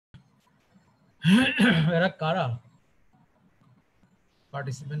এরা কারা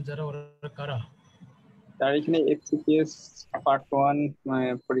পার্টিসিপেন্ট যারা ওরা কারা? তার এখানে FCPS পার্ট 1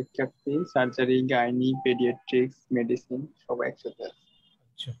 পরীক্ষার্থী, সার্জারি, গাইনি, পেডিয়াট্রিক্স, মেডিসিন সব একসাথে আছে।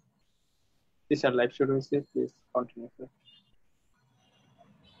 আচ্ছা স্যার লাইভ শুরু হয়েছে, প্লিজ কন্টিনিউ স্যার।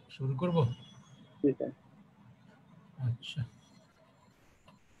 শুরু করব? জি স্যার। আচ্ছা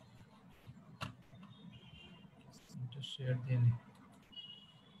এটা শেয়ার দিয়ে নি।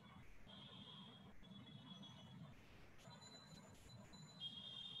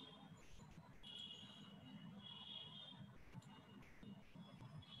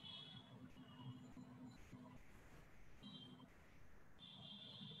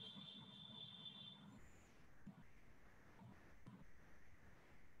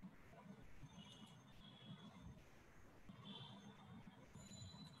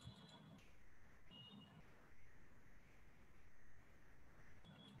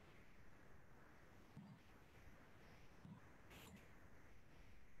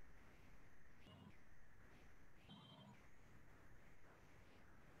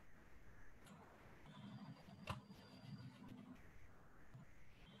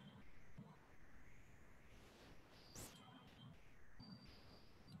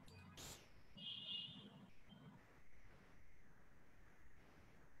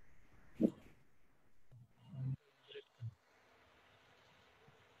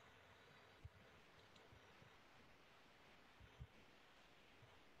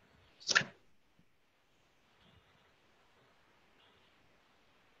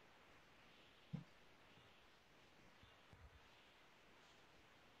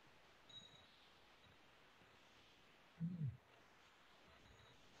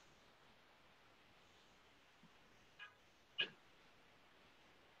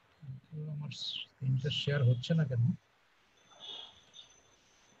 আমার স্ক্রিনটা শেয়ার হচ্ছে না কেন?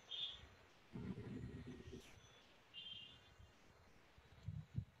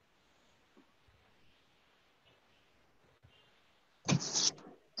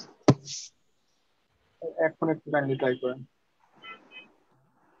 এখন একটু কাইন্ডলি ট্রাই করেন।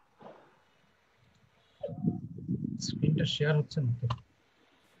 স্ক্রিনটা শেয়ার হচ্ছে না তো?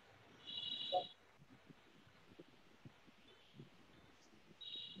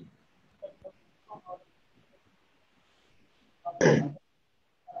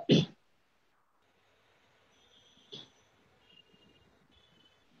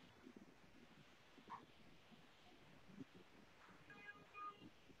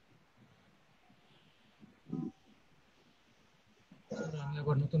 আমি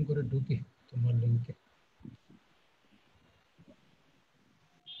আবার নতুন করে ঢুকি তোমার লিংকে।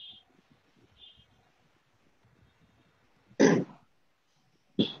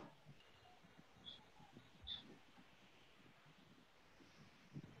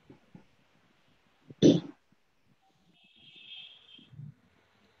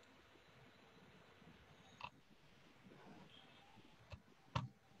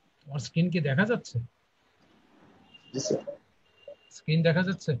 তোমার স্ক্রিন কি দেখা যাচ্ছে? জি স্যার। স্ক্রিন দেখা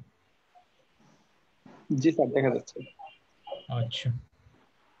যাচ্ছে? জি স্যার দেখা যাচ্ছে। আচ্ছা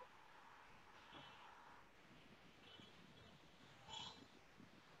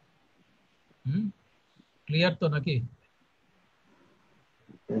ক্লিয়ার তো নাকি?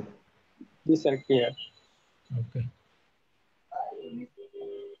 জি স্যার ক্লিয়ার। ওকে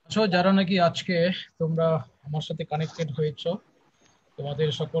আচ্ছা যারা নাকি আজকে তোমরা আমার সাথে কানেক্টেড হয়েছো, তোমাদের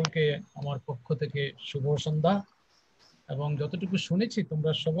সকলকে আমার পক্ষ থেকে শুভ সন্ধ্যা। এবং যতটুকু শুনেছি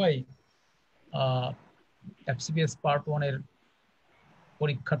তোমরা সবাই FCPS পার্ট 1 এর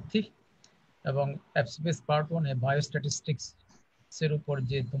পরীক্ষার্থী, এবং FCPS পার্ট 1 এ বায়োস্ট্যাটিস্টিক্স এর উপর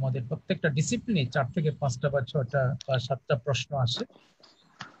যে তোমাদের প্রত্যেকটা ডিসিপ্লিনে 4 থেকে 5টা বা 6টা বা 7টা প্রশ্ন আসে,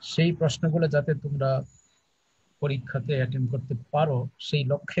 সেই প্রশ্নগুলো যাতে তোমরা পরীক্ষাতে অ্যাটেন্ড করতে পারো সেই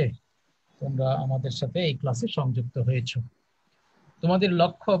লক্ষ্যে তোমরা আমাদের সাথে এই ক্লাসে সংযুক্ত হয়েছো। তোমাদের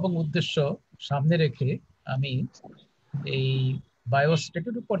লক্ষ্য এবং উদ্দেশ্য সামনে রেখে আমি এই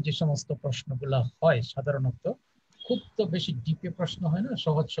বায়োস্টেটের উপর যে সমস্ত প্রশ্নগুলো হয় সাধারণত খুব তো বেশি ডিপে প্রশ্ন হয় না,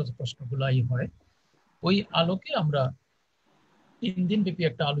 সহজ সহজ প্রশ্নগুলাই হয়, ওই আলোকে আমরা 3 দিন ব্যাপী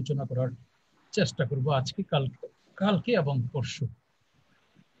একটা আলোচনা করার চেষ্টা করব আজকে, কালকে এবং পরশু।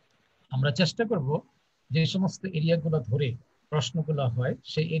 আমরা চেষ্টা করব যে সমস্ত এরিয়াগুলো ধরে প্রশ্নগুলো হয়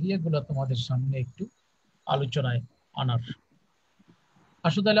সেই এরিয়াগুলো তোমাদের সামনে একটু আলোচনায় আনার।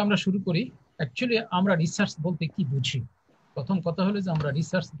 আসলে তাহলে আমরা শুরু করি। অ্যাকচুয়ালি আমরা রিসার্চ বলতে কি বুঝি? প্রথম কথা হলো যে আমরা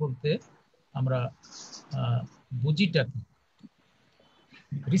রিসার্চ বলতে আমরা বুঝিটা কি।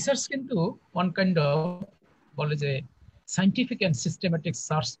 রিসার্চ কিন্তু ওয়ান কাইন্ড অফ বলে যে scientific and systematic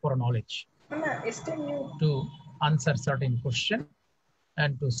search for knowledge two answer certain question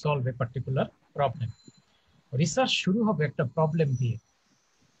and to solve a particular problem. Research শুরু হবে একটা প্রবলেম দিয়ে।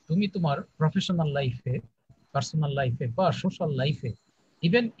 তুমি তোমার প্রফেশনাল লাইফে, পার্সোনাল লাইফে বা সোশ্যাল লাইফে,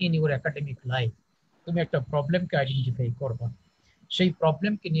 even in your academic life, তুমি একটা প্রবলেমকে আইডেন্টিফাই করবা। সেই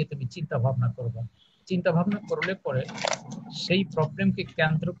প্রবলেমকে নিয়ে তুমি চিন্তা ভাবনা করবা। চিন্তা ভাবনা করলে পরে সেই প্রবলেমকে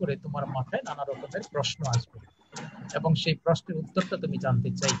কেন্দ্র করে তোমার মাথায় নানা রকমের প্রশ্ন আসবে এবং সেই প্রশ্নের উত্তরটা তুমি জানতে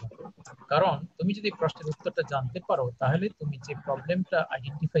চাইবে। কারণ তুমি যদি প্রশ্নের উত্তরটা জানতে পারো, তাহলে তুমি যে প্রবলেমটা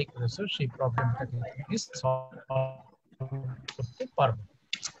আইডেন্টিফাই করেছো সেই প্রবলেমটাকে তুমি সলভ করতে পারবে।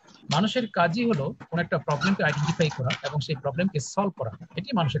 মানুষের কাজই হলো কোন একটা প্রবলেমকে আইডেন্টিফাই করা এবং সেই প্রবলেমকে সলভ করা, এটি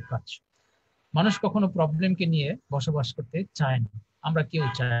মানুষের কাজ। মানুষ কখনো প্রবলেমকে নিয়ে বসবাস করতে চায় না, আমরা কেউ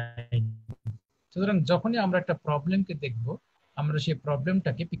চাই না। সুতরাং যখনই আমরা একটা প্রবলেমকে দেখব, আমরা সেই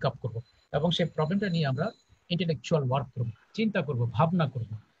প্রবলেমটাকে পিক আপ করবো এবং সেই প্রবলেমটা নিয়ে আমরা ইন্টেলেকচুয়াল ওয়ার্ক করবো, চিন্তা করব, ভাবনা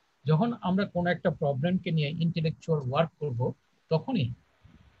করব। যখন আমরা কোনো একটা প্রবলেমকে নিয়ে ইন্টেলেকচুয়াল ওয়ার্ক করব, তখনই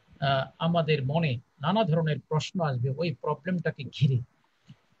আমাদের মনে নানা ধরনের প্রশ্ন আসবে ওই প্রবলেমটাকে ঘিরে,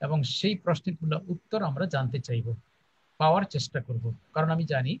 এবং সেই প্রশ্নগুলো উত্তর আমরা জানতে চাইব, পাওয়ার চেষ্টা করব। কারণ আমি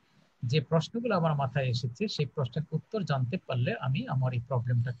জানি যে প্রশ্নগুলো আমার মাথায় এসেছে সেই প্রশ্নের উত্তর জানতে পারলে আমি আমার এই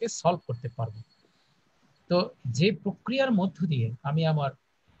প্রবলেমটাকে সলভ করতে পারবো। তো যে প্রক্রিয়ার মধ্য দিয়ে আমি আমার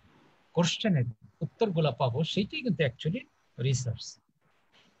কোশ্চেনের উত্তরগুলো পাবো, সেইটাই কিন্তু অ্যাকচুয়ালি রিসার্চ।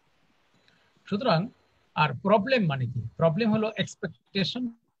 সুতরাং আর প্রবলেম মানে কি? প্রবলেম হলো এক্সপেকটেশন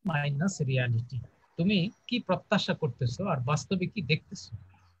মাইনাস রিয়ালিটি। তুমি কি প্রত্যাশা করতেছো আর বাস্তবে কি দেখতেছো,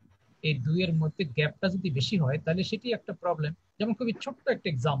 এই দুইয়ের মধ্যে গ্যাপটা যদি বেশি হয় তাহলে সেটি একটা প্রবলেম। যেমন খুবই ছোট্ট একটা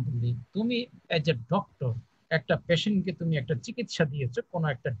এক্সাম্পল দিই, তুমি এজ এ ডক্টর একটা পেশেন্টকে তুমি একটা চিকিৎসা দিয়েছো কোনো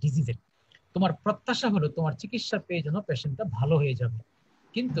একটা ডিজিজের, তোমার প্রত্যাশা হলো তোমার চিকিৎসা পেয়ে যেন পেশেন্টটা ভালো হয়ে যাবে,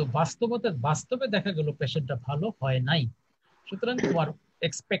 কিন্তু বাস্তবে দেখা গেল পেশেন্টটা ভালো হয় নাই। সুতরাং তোমার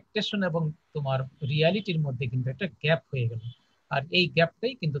এক্সপেকটেশন এবং তোমার রিয়ালিটির মধ্যে কিন্তু একটা গ্যাপ হয়ে গেল, আর এই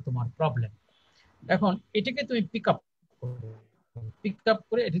গ্যাপটাই কিন্তু তোমার প্রবলেম। এখন এটাকে তুমি পিক আপ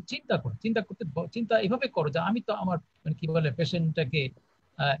করে এটা চিন্তা এভাবে করো যে আমি তো আমার মানে কি বলে পেশেন্টটাকে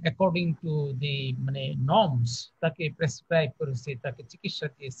অ্যাকর্ডিং টু দি মানে নর্মস তাকে প্রেসক্রাইব করেছে, তাকে চিকিৎসা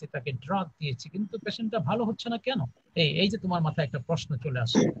দিয়েছে, তাকে ড্রাগ দিয়েছে, কিন্তু পেশেন্টটা ভালো হচ্ছে না কেন? এই যে তোমার মাথায় একটা প্রশ্ন চলে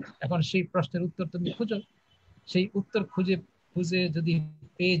আসে। এখন সেই প্রশ্নের উত্তর তুমি খুঁজো, সেই উত্তর খুঁজে খুঁজে যদি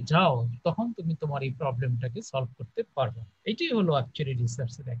পেয়ে যাও, তখন তুমি তোমার এই প্রবলেমটাকে সলভ করতে পারবে। এটাই হলো অ্যাকচুয়ালি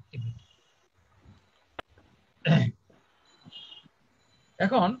রিসার্চের অ্যাক্টিভিটি।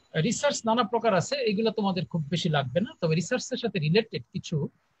 এখন রিসার্চ নানা প্রকার আছে, এগুলো তোমাদের খুব বেশি লাগবে না, তবে রিসার্চের সাথে রিলেটেড কিছু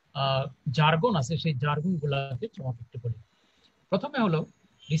জার্গন আছে, সেই জার্গন গুলাকে তোমাকে একটু বলি। প্রথমে হলো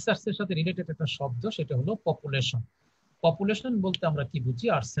রিসার্চের সাথে রিলেটেড একটা শব্দ, সেটা হলো পপুলেশন। পপুলেশন বলতে আমরা কি বুঝি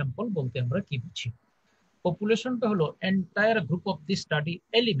আর স্যাম্পল বলতে আমরা কি বুঝি? পপুলেশনটা হলো entire group of the study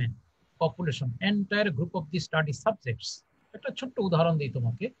element. Population entire group of the study subjects. একটা ছোট্ট উদাহরণ দিই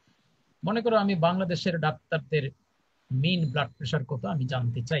তোমাকে। মনে করো আমি বাংলাদেশের ডাক্তারদের মেইন ব্লাড প্রেশার কত আমি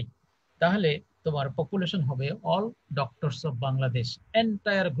জানতে চাই, তাহলে তোমার পপুলেশন হবে all doctors of Bangladesh,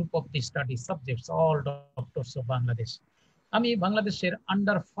 entire group of the study subjects all doctors of Bangladesh. আমি বাংলাদেশের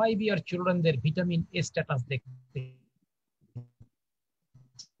under 5 year চিলড্রেনদের vitamin A status দেখতে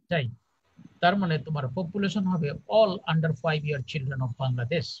চাই, তার মানে তোমার পপুলেশন হবে all under 5 year children of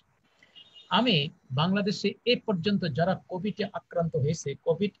Bangladesh. আমি বাংলাদেশে এ পর্যন্ত যারা কোভিডে আক্রান্ত হয়েছে,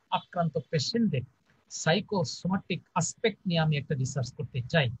 কোভিড আক্রান্ত পেশেন্টদের সাইকোসোমাটিক আসপেক্ট নিয়ে আমি একটা রিসার্চ করতে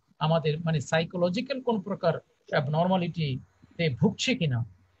চাই। আমাদের মানে সাইকোলজিক্যাল কোন প্রকার অ্যাবনর্মালিটিতে ভুগছে কিনা,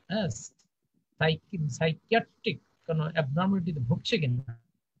 হ্যাঁ, সাইকিয়াট্রিক কোন অ্যাবনর্মালিটিতে ভুগছে কিনা,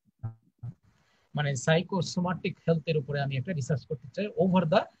 মানে সাইকোসোমাটিক হেলথের উপরে আমি একটা রিসার্চ করতে চাই over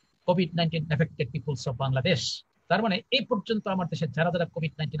the COVID-19 affected people's of Bangladesh. তার মানে এই পর্যন্ত আমার দেশে যারা যারা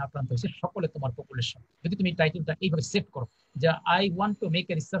কোভিড-19 আক্রান্ত হয়েছে সকলে তোমার পপুলেশন। যদি তুমি টাইটেলটা এইভাবে সেট করো যে I want to make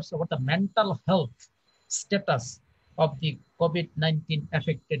a research over the mental health status of the COVID-19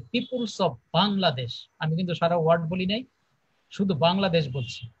 affected people's of Bangladesh, আমি কিন্তু সারা ওয়ার্ড বলি নাই, শুধু বাংলাদেশ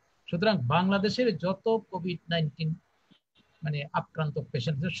বলছি। সুতরাং বাংলাদেশের যত কোভিড-19 মানে আক্রান্ত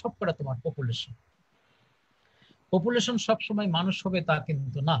পেশেন্ট সবকটা তোমার পপুলেশন। পপুলেশন সবসময় মানুষ হবে তা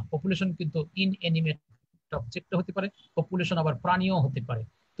কিন্তু না, পপুলেশন কিন্তু ইনএনিমেট অবজেক্ট হতে পারে, পপুলেশন আবার প্রাণীও হতে পারে।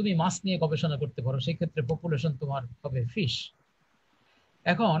 তুমি মাছ নিয়ে গবেষণা করতে পারো, সেই ক্ষেত্রে পপুলেশন তোমার হবে ফিশ।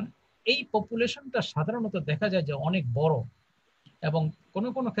 এখন এই পপুলেশনটা সাধারণত দেখা যায় যে অনেক বড়, এবং কোন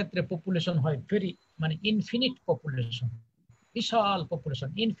কোন ক্ষেত্রে পপুলেশন হয় ভেরি মানে ইনফিনিট পপুলেশন, বিশাল পপুলেশন,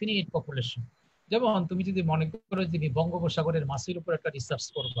 ইনফিনিট পপুলেশন। যেমন তুমি যদি মনে করো যে বঙ্গোপসাগরের মাছের উপর একটা রিসার্চ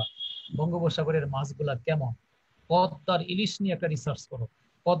করবা, বঙ্গোপসাগরের মাছগুলা কেমন, পদ্মার ইলিশ নিয়ে একটা রিসার্চ করো,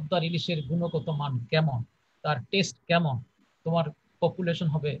 পদ্মার ইলিশের গুণগত মান কেমন, তার টেস্ট কেমন, তোমার পপুলেশন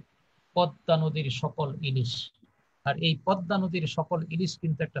হবে পদ্মা নদীর সকল ইলিশ। আর এই পদ্মা নদীর সকল ইলিশ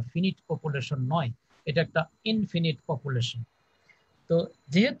কিন্তু একটা ফিনিট পপুলেশন নয়, এটা একটা ইনফিনিট পপুলেশন। তো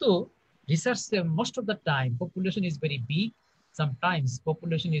যেহেতু রিসার্চে most of the time population is very big, sometimes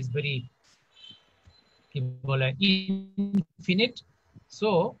population is very কি বলে infinite. So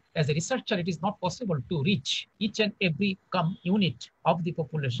as a researcher it is not possible to reach each and every unit of the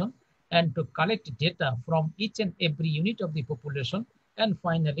population and to collect data from each and every unit of the population and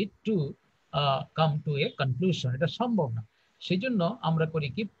finally to come to a conclusion. এটা সম্ভব না। সেজন্য আমরা করি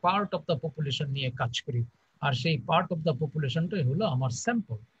কি, part of the population নিয়ে কাজ করি, আর সেই পার্ট অফ দ্য পপুলেশনটাই হলো আমার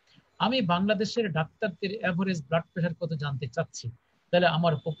স্যাম্পল। আমি বাংলাদেশের ডাক্তারদের এভারেজ ব্লাড প্রেশার কত জানতে চাচ্ছি, তাহলে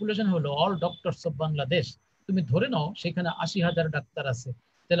আমার পপুলেশন হলো অল ডক্টরস অফ বাংলাদেশ। তুমি ধরে নাও সেখানে 80,000 ডাক্তার আছে,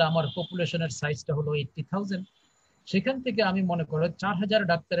 তাহলে আমার পপুলেশনের সাইজটা হলো 80,000। সেখান থেকে আমি মনে করো 4,000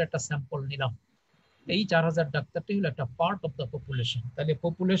 ডাক্তারের একটা স্যাম্পল নিলাম, এই 4,000 ডাক্তারটি হলো একটা পার্ট অফ দ্য পপুলেশন। তাহলে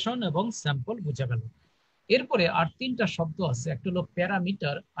পপুলেশন এবং স্যাম্পল বুঝা গেল। এরপরে আর তিনটা শব্দ আছে, একটা হলো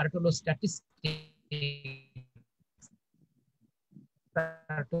প্যারামিটার, আর একটা হলো স্ট্যাটিস্টিক্স,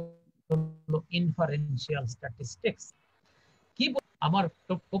 ইনফারেন্সিয়াল স্ট্যাটিস্টিক্স। কি আমার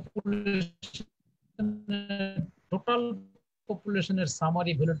টোটাল পপুলেশনের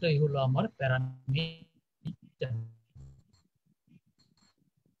সামারি ভ্যালুটাই হলো আমার প্যারামিটার।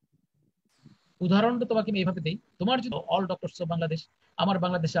 উদাহরণটা তোমাকে আমি এইভাবে দেই, তোমার যদি অল ডক্টরস অফ বাংলাদেশ, আমার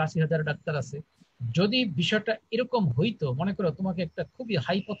বাংলাদেশে 80,000 ডাক্তার আছে, যদি বিষয়টা এরকম হইতো, মনে করো তোমাকে একটা খুবই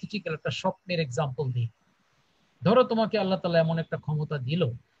হাইপোথেটিক্যাল একটা স্বপ্নের এক্সাম্পল দিই। ধরো তোমাকে আল্লাহ তাআলা এমন একটা ক্ষমতা দিল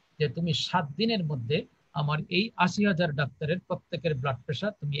যে তুমি 7 দিনের মধ্যে আমার এই 80,000 ডাক্তারের প্রত্যেকের ব্লাড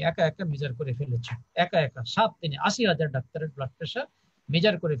প্রেশার তুমি একা একা মেজার করে ফেলেছো, একা একা 7 দিনে 80,000 ডাক্তারের ব্লাড প্রেশার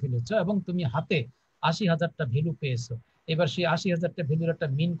মেজার করে ফেলেছো, এবং তুমি হাতে 80,000টা ভ্যালু পেয়েছো। এবার সেই 80,000টা ভ্যালুর একটা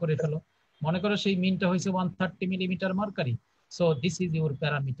মিন করে ফেলো, মনে করো সেই মিনটা হয়েছে 130 millimetre mercury. So this is your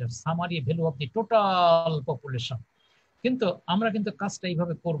parameter, summary value of the total population. কিন্তু আমরা কিন্তু কাজটা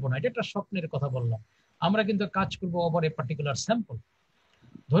এইভাবে করবো না, এটা একটা স্বপ্নের কথা বললাম। আমরা কিন্তু কাজ করবো ওভার এ পার্টিকুলার স্যাম্পল।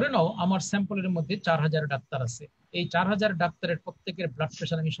 ধরে নাও আমার স্যাম্পলের মধ্যে 4,000 ডাক্তার আছে, এই 4,000 ডাক্তারের প্রত্যেকের ব্লাড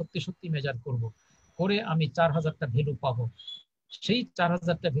প্রেশার আমি সত্যি সত্যি মেজার করব, করে আমি 4,000টা ভ্যালু পাবো। সেই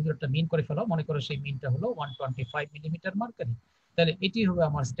 4,000টা ভ্যালুর একটা মিন করে ফেলো, মনে করো সেই মিনটা হলো 125 মিলিমিটার মার্কারি। তাহলে এটি হবে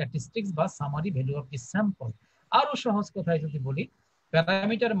আমার স্ট্যাটিস্টিক্স বা summary value of the sample. আরো সহজ কথায় যদি বলি,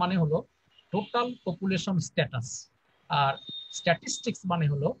 প্যারামিটার মানে হলো টোটাল পপুলেশন স্ট্যাটাস, আর স্ট্যাটিস্টিক্স মানে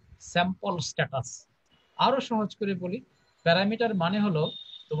হলো স্যাম্পল স্ট্যাটাস। আরো সহজ করে বলি, প্যারামিটার মানে হলো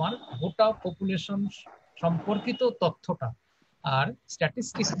তোমার গোটা পপুলেশন সম্পর্কিত তথ্যটা, আর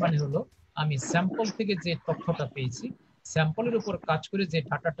স্ট্যাটিস্টিক্স মানে হলো আমি স্যাম্পল থেকে যে তথ্যটা পেয়েছি, স্যাম্পলের উপর কাজ করে যে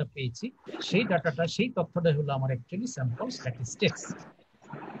ডাটাটা পেয়েছি, সেই ডাটাটা সেই তথ্যটা হলো আমার অ্যাকচুয়ালি স্যাম্পল স্ট্যাটিস্টিক্স।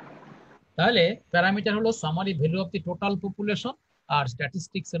 তাহলে প্যারামিটার হলো summary value of the total population, R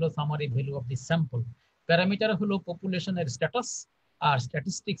statistics হলো summary value of the sample. Parameter হলো পপুলেশনের স্ট্যাটাস, আর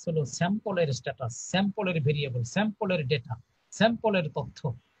স্ট্যাটিস্টিক্স হলো স্যাম্পলের স্ট্যাটাস, স্যাম্পলের ভেরিয়েবল, স্যাম্পলের ডেটা, স্যাম্পলের তথ্য।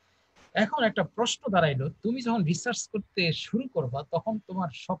 এখন একটা প্রশ্ন দাঁড়াইলো, তুমি যখন রিসার্চ করতে শুরু করবা তখন তোমার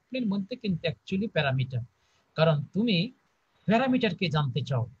স্বপ্নের মধ্যে কিন্তু অ্যাকচুয়ালি প্যারামিটার, কারণ তুমি প্যারামিটারকে জানতে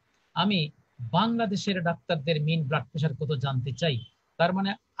চাও। আমি বাংলাদেশের ডাক্তারদের মিন ব্লাড প্রেশার কত জানতে চাই, তার মানে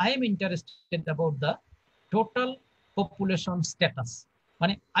I am interested about the total population status,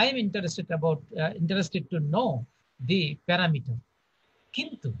 মানে I am interested to know the parameter.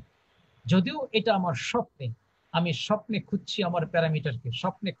 কিন্তু যদিও এটা আমার স্বপ্নে, আমি স্বপ্নে খুঁজছি আমার প্যারামিটারকে,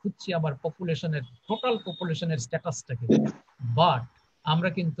 স্বপ্নে খুঁজছি আমার পপুলেশনের টোটাল পপুলেশনের স্ট্যাটাসটাকে, বাট আমরা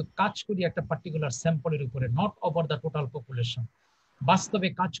কিন্তু কাজ করি একটা পার্টিকুলার স্যাম্পলের উপরে, not over the total population. বাস্তবে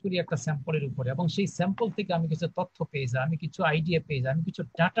কাজ করি একটা স্যাম্পলের উপরে, এবং সেই স্যাম্পল থেকে আমি কিছু তথ্য পেয়ে যাই, আমি কিছু আইডিয়া পেয়ে যাই, আমি কিছু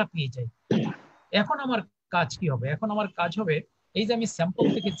ডাটা পেয়ে যাই। এখন আমার কাজ কি হবে? এখন আমার কাজ হবে, এই যে আমি স্যাম্পল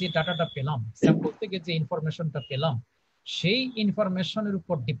থেকে যে ডাটাটা পেলাম, স্যাম্পল থেকে যে ইনফরমেশনটা পেলাম, সেই ইনফরমেশনের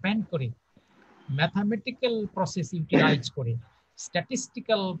উপর ডিপেন্ড করে ম্যাথামেটিক্যাল প্রসেস ইউটিলাইজ করে,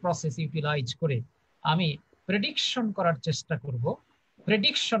 স্ট্যাটিস্টিক্যাল প্রসেস ইউটিলাইজ করে আমি প্রেডিকশন করার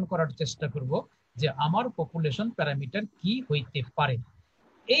চেষ্টা করব যে আমার পপুলেশন প্যারামিটার কি হইতে পারে।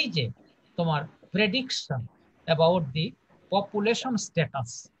 এই যে তোমার prediction about the population status,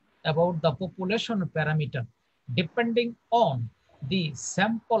 about the population parameter depending on the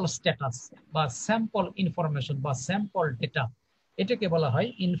sample status বা স্যাম্পল ইনফরমেশন বা স্যাম্পল ডেটা, এটাকে বলা হয়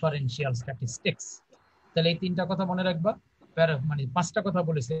ইনফারেন্সিয়াল স্ট্যাটিস্টিক্স। তাহলে এই তিনটা কথা মনে রাখবা, মানে পাঁচটা কথা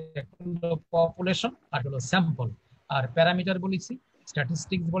বলেছি, পপুলেশন, আর হলো স্যাম্পল, আর প্যারামিটার বলেছি,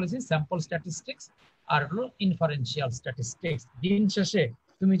 স্ট্যাটিস্টিক্স বলেছি, স্যাম্পল স্ট্যাটিস্টিক্স, আর হলো ইনফারেন্সিয়াল স্ট্যাটিস্টিক্স। দিন শেষে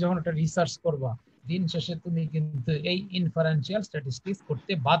তুমি যখন একটা রিসার্চ করবা, দিন শেষে তুমি কিন্তু এই ইনফারেন্সিয়াল স্ট্যাটিস্টিক্স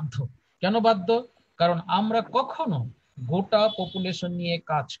করতে বাধ্য। কেন বাধ্য? কারণ আমরা কখনো গোটা পপুলেশন নিয়ে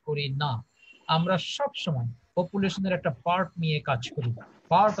কাজ করি না, আমরা সব সময় পপুলেশনের একটা পার্ট নিয়ে কাজ করি,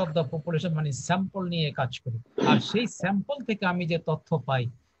 পার্ট অফ দ্য পপুলেশন মানে স্যাম্পল নিয়ে কাজ করি। আর সেই স্যাম্পল থেকে আমি যে তথ্য পাই,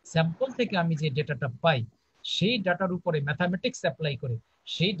 স্যাম্পল থেকে আমি যে ডেটাটা পাই, সেই ডাটার উপরে ম্যাথামেটিক্স অ্যাপ্লাই করে,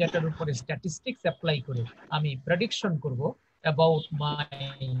 সেই ডাটার উপরে স্ট্যাটিস্টিক্স অ্যাপ্লাই করে আমি প্রেডিকশন করব অ্যাবাউট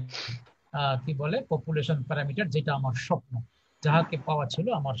মাই কি বলে পপুলেশন প্যারামিটার, যেটা আমার স্বপ্ন, যাহাকে পাওয়া ছিল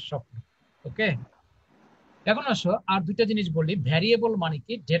আমার স্বপ্ন। ওকে, এখন আসো আর দুইটা জিনিস বলি। ভ্যারিয়েবল মানে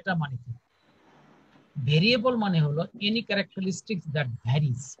কি, ডেটা মানে কি? ভ্যারিয়েবল মানে হলো any characteristics that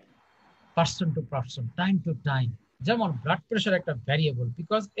varies person to person, time to time. যেমন ব্লাড প্রেশার একটা ভ্যারিয়েবল,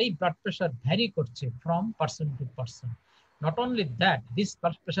 বিকজ এই ব্লাড প্রেশার ভ্যারি করছে from person to person. Not only that, this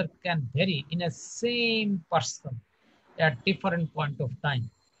blood pressure can vary in a same person at different point of time.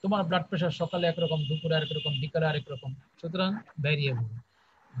 তোমার blood pressure সকালে একরকম, দুপুরে আরেক রকম, বিকালে আরেক রকম, সুতরাং ভ্যারিয়েবল।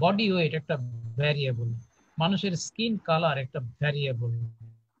 বডি ওয়েট একটা ভ্যারিয়েবল, মানুষের স্কিন কালার একটা ভ্যারিয়েবল,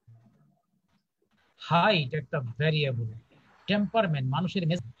 হাইট একটা ভ্যারিয়েবল, টেম্পারমেন্ট মানুষের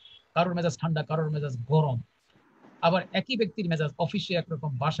মেজাজ, কারোর মেজাজ ঠান্ডা, কারোর মেজাজ গরম, আবার একই ব্যক্তির মেজাজ অফিসে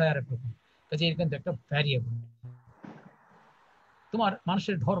একরকম, বাসায় আরেক রকম, কাজে এটা কিন্তু একটা ভ্যারিয়েবল। তোমার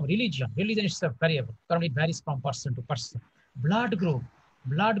মানুষের ধর্ম, রিলিজিয়ন ইজ আ ভ্যারিয়েবল, কারণ ইট varies from person to person.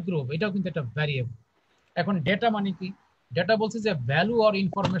 Blood group এটাও কিন্তু একটা ভ্যারিয়েবল। এখন ডেটা মানে কি? ডেটা বলছে যে value or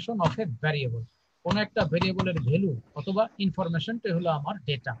information of A variable. কোন একটা ভ্যারিয়েবলের ভ্যালু অথবা ইনফরমেশনটা হলো আমার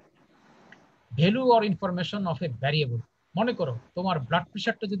data. Value or information of A variable. মনে করো তোমার ব্লাড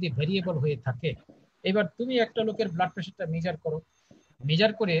প্রেশারটা যদি ভ্যারিয়েবল হয়ে থাকে, এবার তুমি একটা লোকের ব্লাড প্রেশারটা মেজার করো,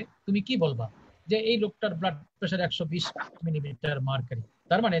 মেজার করে তুমি কি বলবা যে এই লোকটার ব্লাড প্রেশার 120 মিলিমিটার মার্কারি।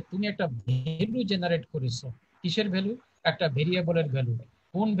 তার মানে তুমি একটা ভ্যালু জেনারেট করেছো। কিসের ভ্যালু? একটা ভেরিয়েবলের ভ্যালু।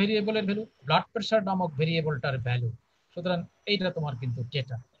 কোন ভেরিয়েবলের ভ্যালু? ব্লাড প্রেশার নামক ভেরিয়েবলটার ভ্যালু। সুতরাং এইটা তোমার কিন্তু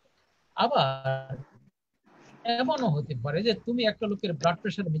ডেটা। আবার এমনও হতে পারে যে তুমি একটা লোকের ব্লাড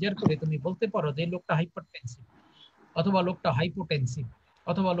প্রেশার মেজার করে তুমি বলতে পারো যে এই লোকটা হাইপারটেনসিভ, অথবা লোকটা হাইপোটেনসিভ,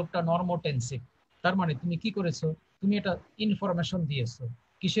 অথবা লোকটা নর্মোটেনসিভ। তার মানে তুমি কি করেছো? তুমি এটা ইনফরমেশন দিয়েছো।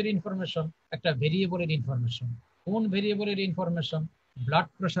 কিসের ইনফরমেশন? একটা ভেরিয়েবলের ইনফরমেশন। কোন ভেরিয়েবলের ইনফরমেশন? ব্লাড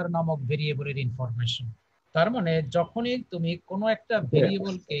প্রেশার নামক ভেরিয়েবলের ইনফরমেশন। তার মানে যখনই তুমি কোনো একটা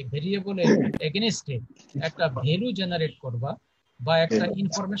ভেরিয়েবলের এগেনস্টে একটা ভ্যালু জেনারেট করবা বা একটা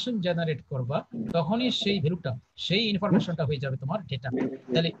ইনফরমেশন জেনারেট করবা, তখনই সেই ভ্যালুটা, সেই ইনফরমেশনটা হয়ে যাবে তোমার ডেটা।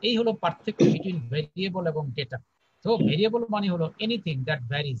 তাহলে এই হলো পার্থক্য বিটুইন ভেরিয়েবল এবং ডেটা। So variable মানে হলো anything that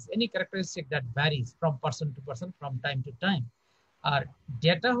varies, any characteristic that varies from person to person, from time to time. R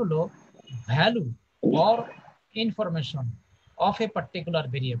data হলো value or information of a particular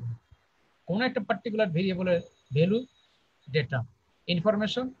variable. কোন একটা particular variable এর value data,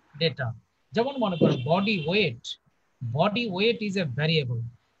 information data. যেমন মনে করো body weight is a variable,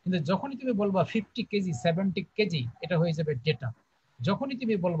 কিন্তু যখনই তুমি বলবা 50 কেজি 70 কেজি, এটা হয়ে যাবে ডেটা। যখনই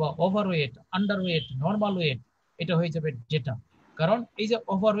তুমি বলবা ওভারওয়েট, আন্ডারওয়েট, নর্মাল ওয়েট, এটা হয়ে যাবে ডেটা। কারণ এই যে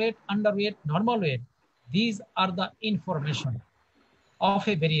overweight, underweight, normal wait, this are the information of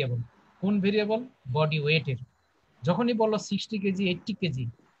A variable. কোন ভেরিয়েবল? বডি ওয়েটের। যখনই বললো 60 KG 80 KG,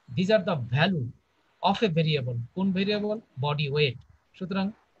 this are the value of A variable. কোন ভেরিয়েবল? Body weight. সুতরাং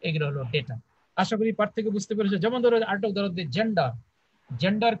এগুলো হলো ডেটা। আশা করি পার্থক্য বুঝতে পেরেছো। যেমন ধরো আরেকটা উদাহরণ দিই,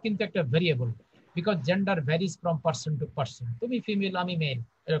 জেন্ডার কিন্তু একটা variable, because gender varies from person to person. তুমি ফিমেল, আমি মেল,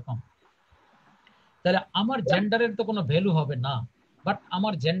 এরকম। তাহলে আমার জেন্ডারের তো কোনো ভ্যালু হবে না, বাট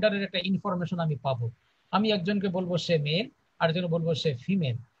আমার জেন্ডারের একটা ইনফরমেশন আমি পাবো। আমি একজনকে বলবো সে মেল, আরেকজনকে বলবো সে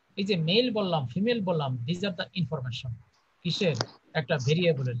ফিমেল। এই যে মেল বললাম, ফিমেল বললাম, দিস আর দ্য ইনফরমেশন। কিসের? একটা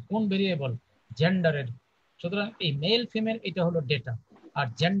ভেরিয়েবলের। কোন ভেরিয়েবল? জেন্ডারের। সুতরাং এই মেল ফিমেল এটা হলো ডেটা, আর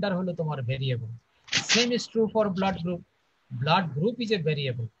জেন্ডার হলো তোমার variable. Same is true for blood group. Blood group is a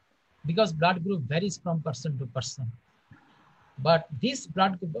variable because blood group varies from person to person. But this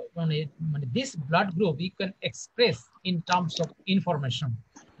blood group you can express in terms of information,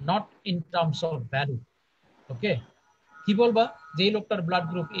 not in terms of value. Okay? কি বলবা যে এই লোকটার blood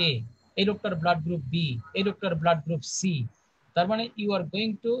group এ, এই লোকটার blood group B, এই লোকটার blood group C. তার মানে you are going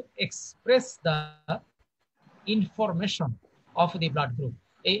to express the information of the blood group.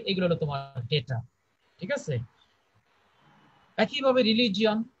 এইগুলো হলো তোমার ডেটা। ঠিক আছে? একইভাবে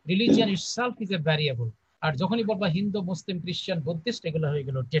religion itself is a variable. আর যখনই বলবা হিন্দু, মুসলিম, খ্রিস্টান, বুদ্ধিস্ট, এগুলো হয়ে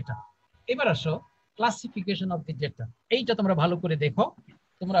গেল ডেটা। এবার আসো ক্লাসিফিকেশন অফ দি ডেটা। এইটা তোমরা ভালো করে দেখো।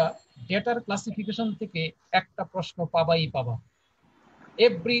 তোমরা ডেটার ক্লাসিফিকেশন থেকে একটা প্রশ্ন পাবা।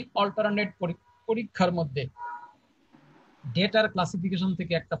 এভরি অল্টারনেট পরীক্ষার মধ্যে ডেটার ক্লাসিফিকেশন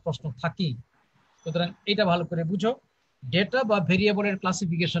থেকে একটা প্রশ্ন থাকেই। সুতরাং এটা ভালো করে বুঝো। ডেটা বা ভেরিয়েবলের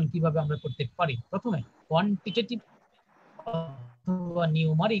ক্লাসিফিকেশন কিভাবে আমরা করতে পারি। প্রথমে কোয়ান্টিটেটিভ অথবা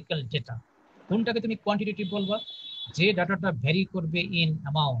নিউমারিক্যাল ডেটা। কোনটাকে তুমি কোয়ান্টিটেটিভ বলবা? যে ডাটাটা ভ্যারি করবে ইন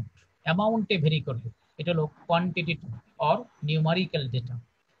অ্যামাউন্টে ভ্যারি করবে। এটা হলো কোয়ান্টিটেটিভ অর নিউমারিক্যাল ডেটা।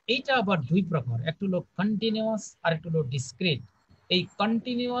 এইটা আবার দুই প্রকার, একটা হলো কন্টিনিউয়াস আর একটা হলো ডিসক্রিট। এই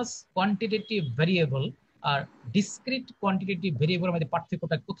কন্টিনিউয়াস কোয়ান্টিটেটিভ ভেরিয়েবল আর ডিসক্রিট কোয়ান্টিটেটিভ ভেরিয়েবলের মধ্যে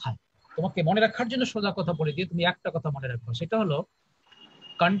পার্থক্যটা কোথায়? তোমাকে মনে রাখার জন্য সোজা কথা বলে দিয়ে তুমি একটা কথা মনে রাখো, সেটা হলো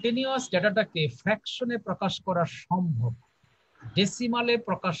কন্টিনিউয়াস ডেটাটাকে ফ্র্যাকশনে প্রকাশ করা সম্ভব, ডেসিমালে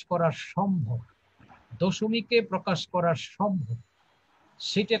প্রকাশ করা সম্ভব, দশমিকে প্রকাশ করা সম্ভব,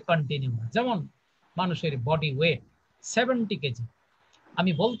 সেটা কন্টিনিউয়াস। যেমন মানুষের বডি ওয়েট 70 কেজি,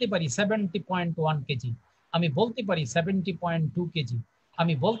 আমি বলতে পারি 70.1 কেজি, আমি বলতে পারি 70.2 কেজি,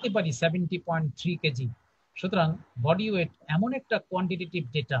 আমি বলতে পারি 70.3 কেজি। সুতরাং বডি ওয়েট এমন একটা কোয়ান্টিটেটিভ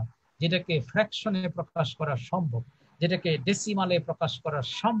ডেটা যেটাকে ফ্র্যাকশনে প্রকাশ করা সম্ভব, যেটাকে ডেসিমালে প্রকাশ করা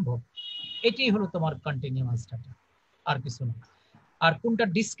সম্ভব। এটি হলো তোমার কন্টিনিউয়াস ডাটা, আর কিছু না। আর কোনটা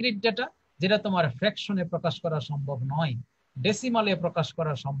ডিসক্রিট ডাটা? যেটা তোমার ফ্র্যাকশনে প্রকাশ করা সম্ভব নয়, ডেসিমালে প্রকাশ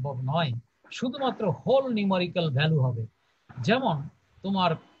করা সম্ভব নয়, শুধুমাত্র হোল নিউমেরিক্যাল ভ্যালু হবে। যেমন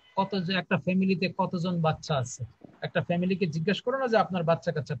তোমার একটা ফ্যামিলিতে কতজন বাচ্চা আছে, একটা ফ্যামিলিকে জিজ্ঞেস করো না যে আপনার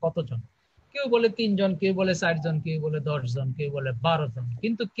বাচ্চা কাচ্চা কতজন, কেউ বলে 3 জন, কেউ বলে 4 জন, কেউ বলে 10 জন, কেউ বলে 12 জন,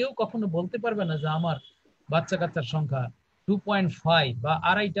 কিন্তু কেউ কখনো বলতে পারবে না যে আমার বাচ্চা কাচ্চার সংখ্যা 2.5 বা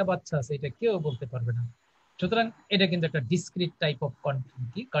আড়াইটা বাচ্চা আছে, এটা কেউ বলতে পারবে না। সুতরাং এটা কিন্তু একটা discrete type of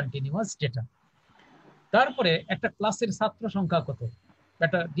continuous data. তারপরে একটা ক্লাসের ছাত্র সংখ্যা কত,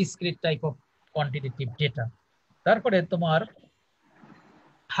 একটা discrete type of quantitative data. তারপরে তোমার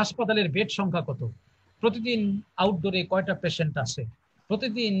হাসপাতালের বেড সংখ্যা কত, প্রতিদিন আউটডোরে কয়টা পেশেন্ট আসে,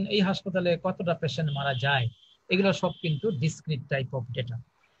 প্রতিদিন এই হাসপাতালে কতটা পেশেন্ট মারা যায়, এগুলো সব কিন্তু ডিসক্রিট টাইপ অফ ডেটা।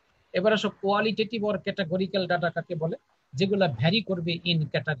 এবার আসো কোয়ালিটেটিভ অর ক্যাটাগরিক্যাল ডাটা কাকে বলে? যেগুলো ভ্যারি করবে ইন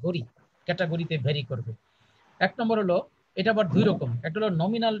ক্যাটাগরি, ক্যাটাগরিতে ভ্যারি করবে। এক নম্বর হলো, এটা আবার দুই রকম, একটা হলো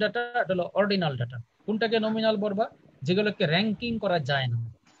নমিনাল ডাটা, একটা হলো অর্ডিনাল ডাটা। কোনটাকে নমিনাল বলবা? যেগুলোকে র্যাঙ্কিং করা যায় না,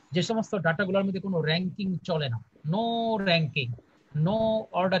 যে সমস্ত ডাটাগুলোর মধ্যে কোনো র্যাঙ্কিং চলে না, no ranking, no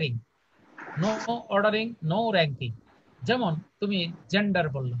ordering, no ordering, no ranking. যেমন তুমি জেন্ডার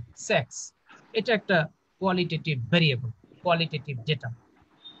বললাম, সেক্স, এটা একটা কোয়ালিটেটিভ ভেরিয়েবল, কোয়ালিটেটিভ ডেটা।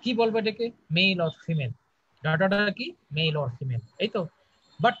 কি বলবো এটাকে? মেল অর ফিমেল, ডাটাটা কি মেল অর ফিমেল, এই তো।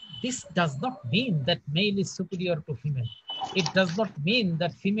 But this does not mean that male is superior to female. It does not mean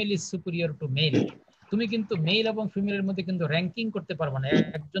that female is superior to male. তুমি কিন্তু mail এবং ফিমেলের মধ্যে কিন্তু র্যাঙ্কিং করতে পারবে না,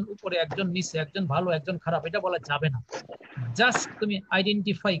 একজন উপরে একজন নিচে, একজন ভালো একজন খারাপ, এটা বলা যাবে না। জাস্ট তুমি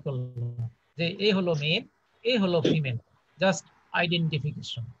আইডেন্টিফাই করলো যে এ হলো মেল, এ হলো female, just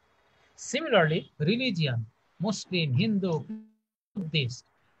identification. Similarly religion, মুসলিম, হিন্দু, বুদ্ধিস্ট,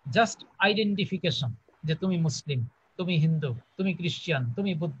 জাস্ট আইডেন্টিফিকেশন যে তুমি মুসলিম, তুমি হিন্দু, তুমি খ্রিস্টান,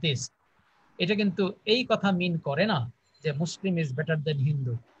 তুমি বুদ্ধিস্ট। এটা কিন্তু এই কথা মিন করে না যে মুসলিম is better then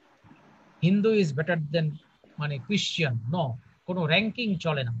Hindu, Hindu is better দেন মানে খ্রিস্টান, নো, কোনো র্যাঙ্কিং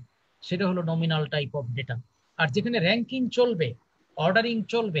চলে না। সেটা হলো নমিনাল টাইপ অফ ডেটা। আর যেখানে র্যাঙ্কিং চলবে, অর্ডারিং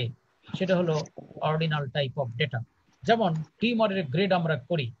চলবে, সেটা হলো অর্ডিনাল টাইপ অফ ডেটা। যেমন টিউমারের গ্রেড আমরা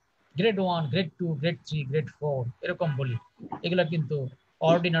করি, গ্রেড 1, গ্রেড 2, গ্রেড 3, গ্রেড 4 এরকম বলি, এগুলা কিন্তু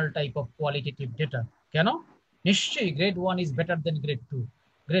ordinal type of qualitative data. কেন? নিশ্চয়ই grade 1 is better then grade 2,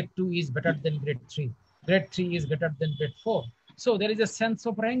 grade 2 is better than grade 3, grade 3 is better than grade 4. So there is a sense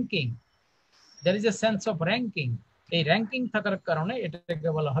of ranking, there is a sense of ranking. এই ranking থাকার কারণে এটাকে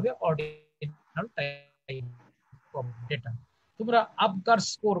বলা হবে ordinal type of data. তোমরা আবগার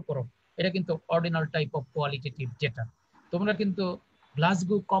score করো, এটা কিন্তু ordinal type of qualitative data. তোমরা কিন্তু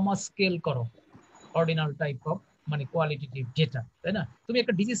গ্লাসগো কমা স্কেল করো, অর্ডিনাল টাইপ অফ মানে কোয়ালিটেটিভ ডেটা, তাই না? তুমি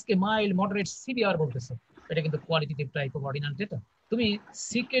একটা ডিজিজকে মাইল্ড, মডারেট, সিভিয়ার বলতেছো, এটা কিন্তু qualitative type of ordinal data. তুমি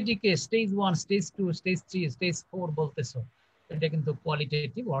সিকেডি কে স্টেজ 1, স্টেজ 2, স্টেজ 3, স্টেজ 4 বলতেছো, এটা কিন্তু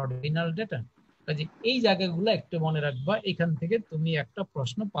কোয়ালিটেটিভ অর্ডিনাল ডেটা। কাজে এই জায়গাগুলো একটু মনে রাখবা, এখান থেকে তুমি একটা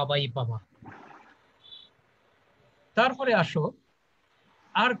প্রশ্ন পাবাই পাবা। তারপরে আসো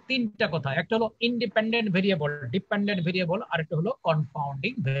আর তিনটা কথা, একটা হলো ইন্ডিপেন্ডেন্ট ভেরিয়েবল, ডিপেন্ডেন্ট ভেরিয়েবল, আর একটা হলো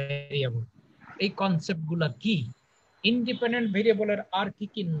কনফাউন্ডিং ভেরিয়েবল। এই কনসেপ্ট গুলা কি? ইন্ডিপেন্ডেন্ট ভেরিয়েবলের আর কি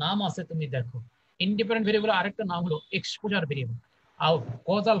কি নাম আছে তুমি দেখো। ইন্ডিপেন্ডেন্ট ভেরিয়েবলের আরেকটা নাম হলো exposure variable, out,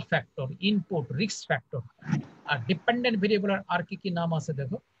 causal factor, input, risk factor. আর ডিপেন্ডেন্ট ভেরিয়েবলের আর কি কি নাম আছে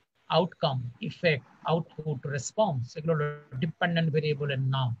দেখো, আউটকাম, ইফেক্ট, আউটপুট, রেসপন্স, এগুলো ডিপেন্ডেন্ট ভেরিয়েবলের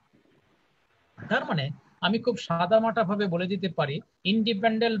নাম। তার মানে আমি খুব সাদামাটা ভাবে বলে দিতে পারি,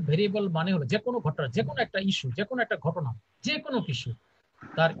 ইন্ডিপেন্ডেন্ট ভেরিয়েবল মানে হলো যে কোনো ঘটনা, যে কোনো একটা ইস্যু, যে কোনো একটা ঘটনা, যে কোনো কিছু,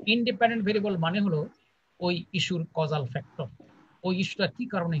 তার ইন্ডিপেন্ডেন্ট ভেরিয়েবল মানে হলো ওই ইস্যুর কজাল ফ্যাক্টর, ওই ইস্যুটা কি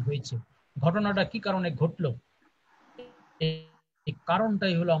কারণে হয়েছে, ঘটনাটা কি কারণে ঘটলো, এই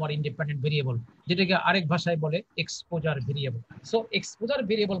কারণটাই হলো আমার ইন্ডিপেন্ডেন্ট ভেরিয়েবল, যেটাকে আরেক ভাষায় বলে exposure variable. So exposure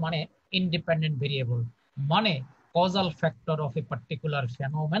variable মানে ইন্ডিপেন্ডেন্ট ভেরিয়েবল, মানে causal factor of a particular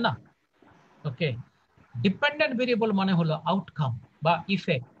phenomena. Okay, dependent variable মানে হলো আউটকাম বা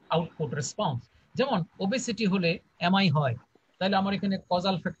ইফেক্ট, আউটপুট, রেসপন্স। যেমন ওবেসিটি হলে এমআই হয়, তাহলে আমার এখানে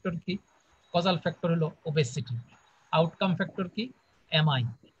কজাল ফ্যাক্টর কি? কজাল ফ্যাক্টর হলো ওবেসিটি, আউটকাম ফ্যাক্টর কি? এমআই।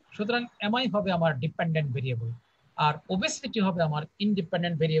 সুতরাং এমআই হবে আমার ডিপেন্ডেন্ট ভেরিয়েবল, আর ওবেসিটি হবে আমার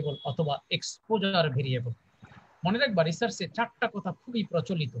ইন্ডিপেন্ডেন্ট ভেরিয়েবল অথবা এক্সপোজার ভেরিয়েবল। মনে রাখবা রিসার্চে চারটা কথা খুবই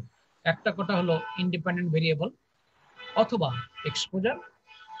প্রচলিত। একটা কথা হলো ইন্ডিপেন্ডেন্ট ভেরিয়েবল অথবা এক্সপোজার,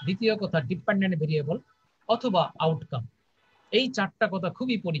 দ্বিতীয় কথা ডিপেন্ডেন্ট ভেরিয়েবল অথবা আউটকাম। এই চারটা কথা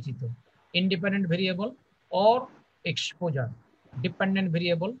খুবই পরিচিত, independent variable or exposure, dependent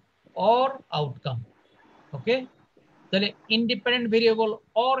variable or outcome. ওকে, তাহলে ইন্ডিপেন্ডেন্ট ভেরিয়েবল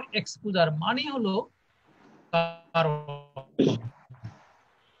অর এক্সপোজার মানে হলো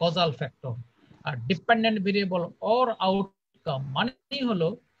causal factor, R dependent variable or outcome মানে হলো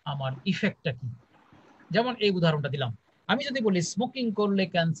আমার ইফেক্টটা কি। যেমন এই উদাহরণটা দিলাম, আমি যদি বলি স্মোকিং করলে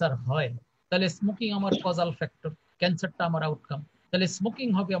ক্যান্সার হয়, তাহলে স্মোকিং আমার কজাল ফ্যাক্টর, ক্যান্সারটা আমার আউটকাম, তাহলে স্মোকিং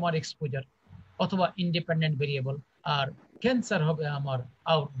হবে আমার এক্সপোজার অথবা ইন্ডিপেন্ডেন্ট ভেরিয়েবল, আর ক্যান্সার হবে আমার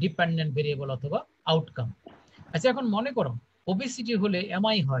ডিপেন্ডেন্ট ভেরিয়েবল অথবা আউটকাম। আচ্ছা, এখন মনে করো ওবেসিটি হলে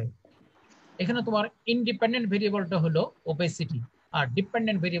এমআই হয়, এখানে তোমার ইন্ডিপেন্ডেন্ট ভেরিয়েবলটা হলো ওবেসিটি আর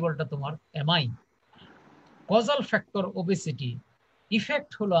ডিপেন্ডেন্ট ভেরিয়েবলটা তোমার MI. Causal factor obesity,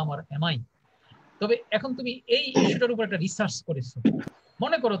 effect হলো আমার এমআই। তবে এখন তুমি এই ইস্যুটার উপর একটা রিসার্চ করেছো।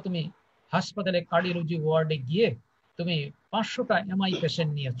 মনে করো তুমি হাসপাতালে কার্ডিওলজি ওয়ার্ডে গিয়ে তুমি 500টা এমআই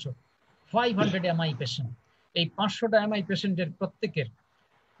পেশেন্ট নিয়েছো, 500 এমআই পেশেন্ট। এই 500টা এমআই পেশেন্টের প্রত্যেকের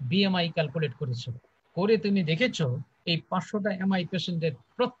বিএমআই ক্যালকুলেট করেছো, করে তুমি দেখেছো এই 500টা এমআই পেশেন্টের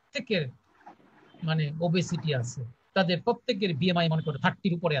প্রত্যেকের মানে ওবেসিটি আছে, তাদের প্রত্যেকের বিএমআই মনে করো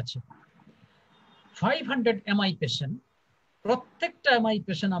 30-র উপরে আছে। 500 এমআই পেশেন্ট, প্রত্যেকটা এমআই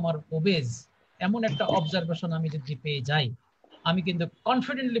পেশেন্ট আমার ওবেজ, এমন একটা অবজারভেশন আমি যদি পেয়ে যাই, আমি কিন্তু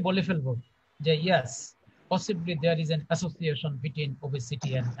কনফিডেন্টলি বলে ফেলবো যে yes, possibly there is an association between obesity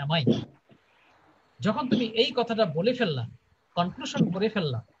and MI. যখন তুমি এই কথাটা বলে ফেললা, কনক্লুশন করে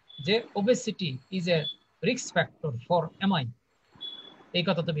ফেললা যে obesity is a risk factor for MI, এই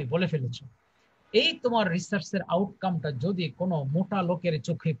কথা তুমি বলে ফেলেছো, এই তোমার রিসার্চের আউটকামটা যদি কোনো মোটা লোকের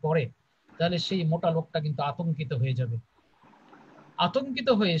চোখে পড়ে, তাহলে সেই মোটা লোকটা কিন্তু আতঙ্কিত হয়ে যাবে। আতঙ্কিত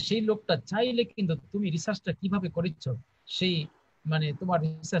হয়ে সেই লোকটা চাইলে কিন্তু তুমি রিসার্চটা কিভাবে করেছো সেই মানে তোমার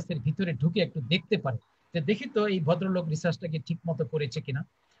রিসার্চের ভিতরে ঢুকে একটু দেখতে পারে, যে দেখি তো এই ভদ্রলোক রিসার্চটাকে ঠিক মতো করেছে কিনা।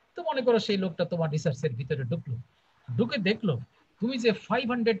 তো মনে করো সেই লোকটা তোমার রিসার্চের ভিতরে ঢুকলো, ঢুকে দেখলো তুমি যে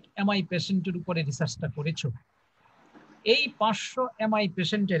 500 এমআই পেশেন্টের উপরে রিসার্চটা করেছো, এই 500 এমআই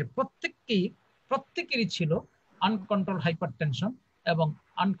পেশেন্টের প্রত্যেকেরই ছিল আনকন্ট্রোল হাইপারটেনশন এবং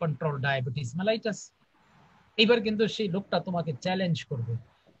আনকন্ট্রোল ডায়াবেটিস মেলাইটাস। এইবার কিন্তু সেই লোকটা তোমাকে চ্যালেঞ্জ করবে,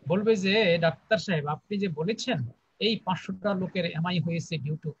 বলবে যে ডাক্তার সাহেব আপনি যে বলেছেন এই 500টা লোকের এমআই হয়েছে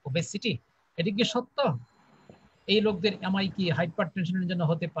ডিউ টু ওবেসিটি, এটা কি সত্য? এই লোকদের এমআই কি হাইপারটেনশনের জন্য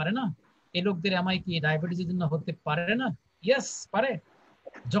হতে পারে না? এই লোকদের এমআই কি ডায়াবেটিসের জন্য হতে পারে না? ইয়েস, পারে।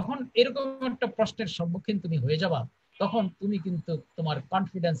 যখন এরকম একটা প্রশ্নের সম্মুখীন তুমি হয়ে যাবা, তখন তুমি কিন্তু তোমার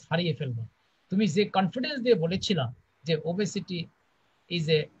কনফিডেন্স হারিয়ে ফেলবে। তুমি যে কনফিডেন্স দিয়ে বলেছিলা যে obesity is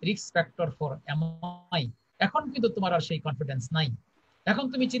a risk factor for MI, এখন কিন্তু তোমার আর সেই কনফিডেন্স নাই। এখন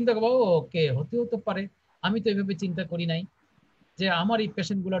তুমি চিন্তা করবো ওকে হতেও তো পারে, আমি তো এইভাবে চিন্তা করি নাই যে আমার এই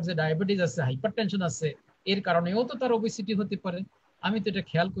পেশেন্ট গুলার যে ডায়াবেটিস আছে, হাইপারটেনশন আছে, এর কারণেও তো তার ওবেসিটি হতে পারে, আমি তো এটা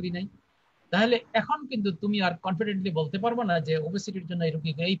খেয়াল করি নাই। তাহলে এখন কিন্তু তুমি আর কনফিডেন্টলি বলতে পারবে না যে ওবেসিটির জন্য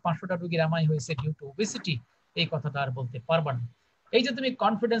এই 500টা রোগীর এমআই হয়েছে ডিউ টু ওবেসিটি, এই কথাটা আর বলতে পারবা না। এই যে তুমি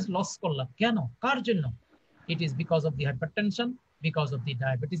কনফিডেন্স লস করলা, কেন, কার জন্য? It is because of the hypertension, because of the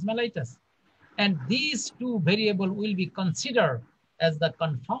diabetes mellitus, and these two variable will be considered as the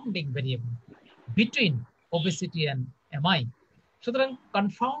confounding variable between obesity and MI. সুতরাং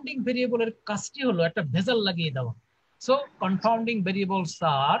কনফাউন্ডিং ভেরিয়েবলের কাজটি হলো একটা ভেজাল লাগিয়ে দেওয়া। So কনফাউন্ডিং variables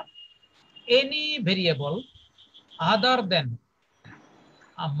R any variable other than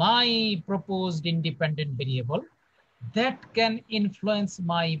my proposed independent variable that can influence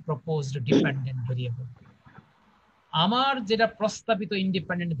my proposed dependent variable. আমার যেটা প্রস্তাবিত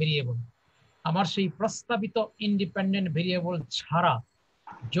ইন্ডিপেন্ডেন্ট ভেরিয়েবল, আমার সেই প্রস্তাবিত ইন্ডিপেন্ডেন্ট ভেরিয়েবল ছাড়া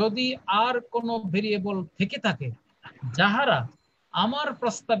যদি আর কোনো ভেরিয়েবল থেকে থাকে যাহারা আমার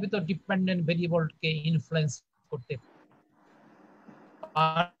প্রস্তাবিত ডিপেন্ডেন্ট ভেরিয়েবলকে ইনফ্লুয়েন্স করতে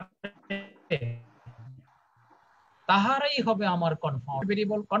পারে, তাহারাই হবে আমার কনফাউন্ড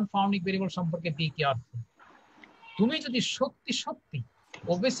ভেরিয়েবল। কনফাউন্ডিং ভেরিয়েবল সম্পর্কে কি অর্থ? তুমি যদি সত্যি সত্যি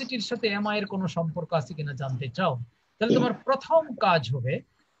ওবেসিটির সাথে এমআই এর কোনো সম্পর্ক আছে কিনা জানতে চাও, তাহলে তোমার প্রথম কাজ হবে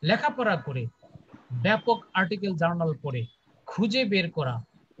লেখাপড়া করে, ব্যাপক আর্টিকেল জার্নাল পড়ে খুঁজে বের করা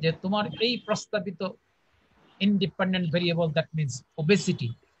যে তোমার এই প্রস্তাবিত independent variable that means obesity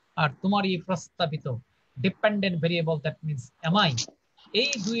আর তোমার এই প্রস্তাবিত dependent variable, that means MI,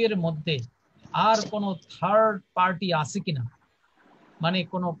 এই দুইয়ের মধ্যে আর কোনো থার্ড পার্টি আছে কিনা, মানে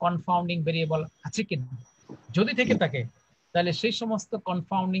কোনো কনফাউন্ডিং ভেরিয়েবল আছে কিনা। যদি থেকে থাকে তাহলে সেই সমস্ত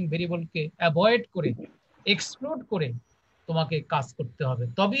কনফাউন্ডিং ভেরিয়েবলকে অ্যাভয়েড করে, এক্সক্লুড করে তোমাকে কাজ করতে হবে,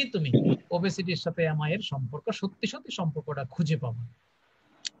 তবেই তুমি ওবেসিটির সাথে এমআই এর সম্পর্ক, সত্যি সত্যি সম্পর্কটা খুঁজে পাবো।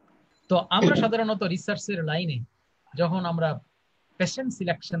 তো আমরা সাধারণত রিসার্চের লাইনে যখন আমরা পেশেন্ট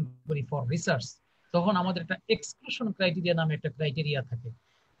সিলেকশন করি ফর রিসার্চ, তখন আমাদের একটা এক্সক্লুশন ক্রাইটেরিয়া নামে একটা ক্রাইটেরিয়া থাকে,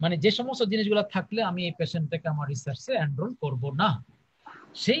 মানে যে সমস্ত জিনিসগুলো থাকলে আমি এই পেশেন্টটাকে আমার রিসার্চে এনরোল করব না।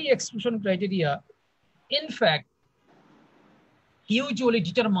 সেই exclusion criteria in fact usually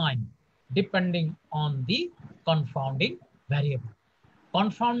determine depending on the confounding variable.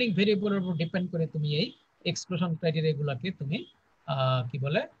 Confounding variable এর উপর ডিপেন্ড করে তুমি এই এক্সক্লুশন ক্রাইটেরিয়া গুলোকে তুমি কি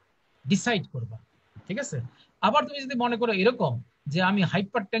বলে ডিসাইড করবা, ঠিক আছে। আবার তুমি যদি মনে করো এরকম যে আমি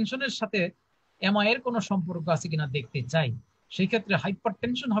হাইপারটেনশনের সাথে এমআই এর কোনো সম্পর্ক আছে কিনা দেখতে চাই, সেই ক্ষেত্রে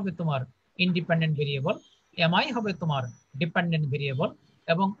হাইপারটেনশন হবে তোমার ইন্ডিপেন্ডেন্ট ভেরিয়েবল, এমআই হবে তোমার ডিপেন্ডেন্ট ভেরিয়েবল,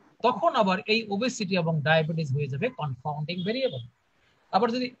 এবং তখন আবার এই ওবেসিটি এবং ডায়াবেটিস হয়ে যাবে কনফাউন্ডিং ভেরিয়েবল। আবার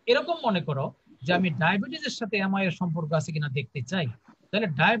যদি এরকম মনে করো যে আমি ডায়াবেটিসের সাথে এমআই এর সম্পর্ক আছে কিনা দেখতে চাই, তাহলে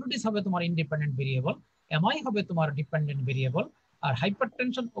ডায়াবেটিস হবে তোমার ইন্ডিপেন্ডেন্ট ভেরিয়েবল, এমআই হবে তোমার ডিপেন্ডেন্ট ভেরিয়েবল, আর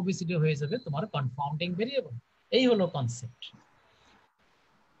হাইপারটেনশন ওবেসিটি হয়ে যাবে তোমার কনফাউন্ডিং ভেরিয়েবল। এই হলো কনসেপ্ট।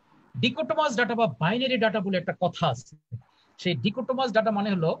 ডিকোটোমাস ডাটা বা বাইনারি ডাটা বলে একটা কথা আছে। সেই ডিকোটোমাস ডাটা মানে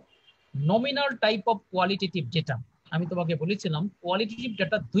হলো nominal type of qualitative data. আমি তোমাকে বলেছিলাম কোয়ালিটেটিভ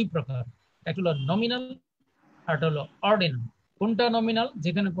ডাটা দুই প্রকার, একটা হলো নমিনাল আর একটা হলো অর্ডিনাল। কোনটা নমিনাল?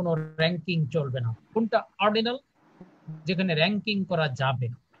 যেখানে কোনো র্যাঙ্কিং চলবে না। কোনটা অর্ডিনাল? যেখানে র্যাঙ্কিং করা যাবে।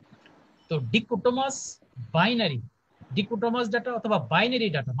 তো ডিকোটোমাস বাইনারি, ডিকোটোমাস ডাটা অথবা বাইনারি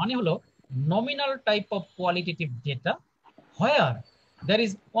ডাটা মানে হলো nominal type of qualitative data where there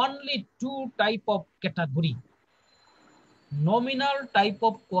is only two type of category. Nominal type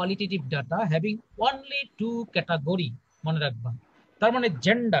of qualitative data having only two category, মনে রাখবা। তার মানে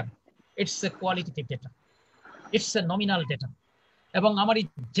gender, it's a qualitative data, it's a nominal data, এবং আমার এই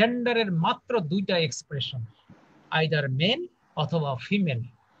জেন্ডারের মাত্র দুইটা expression, either mail অথবা female.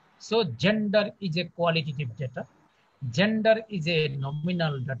 So gender is a qualitative data, gender is a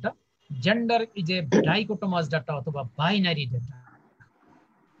nominal data, gender is a ডাইকোটোমাস data অথবা বাইনারি ডাটা।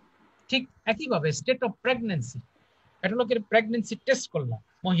 ঠিক একইভাবে স্টেট অফ প্রেগন্যান্সি, একটা লোকের প্রেগন্যান্সি টেস্ট করলাম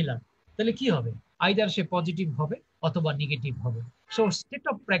মহিলা, তাহলে কি হবে? আইদার সে পজিটিভ হবে অথবা নেগেটিভ হবে। So state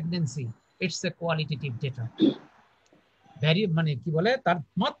of pregnancy it's a qualitative data. মানে কি বলে, তার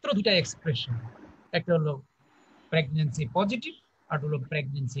মাত্র দুটা এক্সপ্রেশন, একটা হলো প্রেগন্যান্সি পজিটিভ আর হলো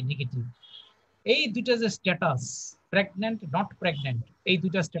প্রেগন্যান্সি নেগেটিভ। এই দুইটা যে স্ট্যাটাস, প্রেগন্যান্ট নট প্রেগন্যান্ট, এই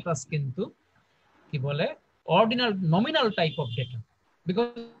দুইটা স্ট্যাটাস কিন্তু কি বলে ordinal nominal type of data, because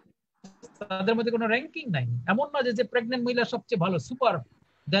তাদের মধ্যে কোনো র্যাঙ্কিং নাই। এমন না যে প্রেগন্যান্ট মহিলা সবচেয়ে ভালো, সুপার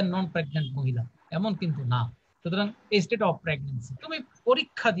দেন নন প্রেগন্যান্ট মহিলা, এমন কিন্তু না। সুতরাং এই স্টেট অফ প্রেগন্যান্সি, তুমি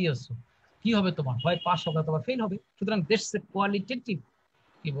পরীক্ষা দিয়েছো, কি হবে? তোমার হয় পাস হবে অথবা ফেল হবে। সুতরাং দিস এ কোয়ালিটেটিভ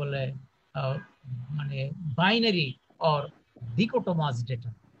কি বলে মানে বাইনারি অর ডিকোটোমাস ডেটা।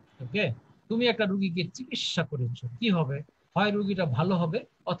 ওকে, তুমি একটা রোগীকে চিকিৎসা করেছো, কি হবে? হয় রোগীটা ভালো হবে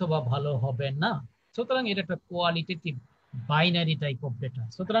অথবা ভালো হবে না। সুতরাং এটা একটা qualitative binary type of data.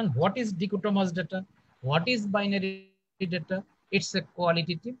 সুতরাং what is dichotomous data? What is binary data? It's a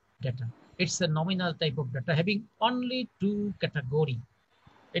qualitative data. It's a nominal type of data having only two category.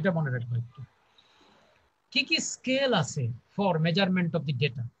 এটা মনে রাখবে একটু। কি কি স্কেল আছে for measurement of the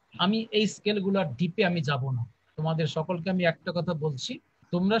data? আমি এই স্কেলগুলোর ডিপে আমি যাব না, তোমাদের সকলকে আমি একটা কথা বলছি,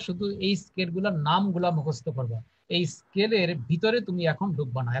 তোমরা শুধু এই স্কেলগুলোর নামগুলা মুখস্থ করবা। এই স্কেলের ভিতরে তুমি এখন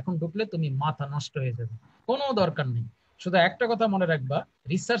ঢুকবা না, এখন ঢুকলে তুমি মাথা নষ্ট হয়ে যাবে, কোনো দরকার নেই। শুধু একটা কথা মনে রাখবা,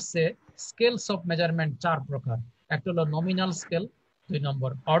 রিসার্চে স্কেলস অফ মেজারমেন্ট চার প্রকার। একটা হলো নমিনাল স্কেল, 2 নম্বর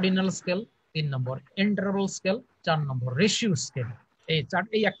অর্ডিনাল স্কেল, 3 নম্বর ইন্টারভাল স্কেল, 4 নম্বর রেশিও স্কেল।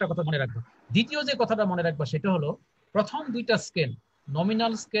 এই একটা কথা মনে রাখবা। দ্বিতীয় যে কথাটা মনে রাখবা সেটা হলো, প্রথম দুইটা স্কেল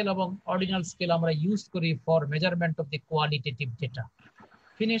নমিনাল স্কেল এবং অর্ডিনাল স্কেল আমরা ইউজ করি for measurement of the qualitative data,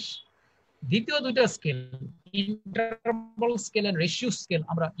 finish. দ্বিতীয় দুইটা scale interval scale and ratio scale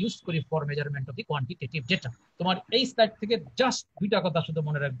আমরা ইউজ করি for measurement of the quantitative data. তোমার এই স্লাইড থেকে জাস্ট দুইটা কথা শুধু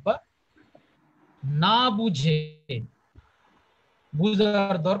মনে রাখবা, না বুঝে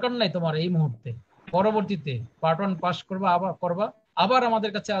বুঝার দরকার নাই তোমার এই মুহূর্তে, পরবর্তীতে পার্ট 1 পাস করবা, আবার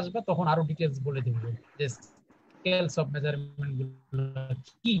আমাদের কাছে আসবা, তখন আরো ডিটেইলস বলে দেব যে স্কেলস অফ মেজারমেন্ট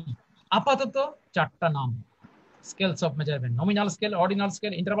কি। আপাতত চারটা নাম scales of measurement: nominal scale, ordinal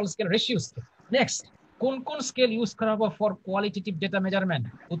scale, interval scale, ratio scale. Next, কোন স্কেল ইউজ করা হবে ফর কোয়ালিটেটিভ ডেটা মেজারমেন্ট?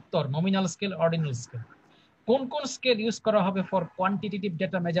 উত্তর নমিনাল স্কেল, অর্ডিনাল স্কেল। কোন কোন স্কেল ইউজ করা হবে ফর কোয়ান্টিটেটিভ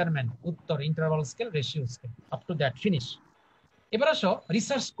ডেটা মেজারমেন্ট? উত্তর interval scale, ratio scale. Up to that finish. এবার আসো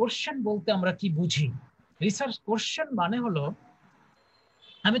রিসার্চ কোশ্চেন বলতে আমরা কি বুঝি। রিসার্চ কোশ্চেন মানে হলো,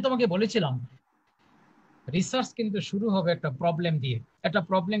 আমি তোমাকে বলেছিলাম রিসার্চ কিন্তু শুরু হবে একটা প্রবলেম দিয়ে। একটা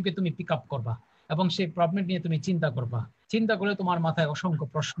প্রবলেমকে তুমি পিক আপ করবা এবং সেই প্রবলেম নিয়ে তুমি চিন্তা করবা। চিন্তা করে তোমার মাথায় অসংখ্য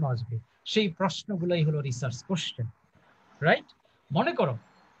প্রশ্ন আসবে, সেই প্রশ্নগুলোই হলো রিসার্চ কোশ্চেন, রাইট? মনে করো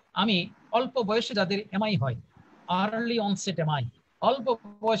আমি অল্প বয়সে যাদের এমআই হয়, আর্লি অনসেট এমআই, অল্প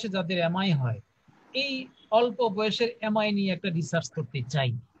বয়সে যাদের এমআই হয়, এই অল্প বয়সের এমআই নিয়ে একটা রিসার্চ করতে চাই,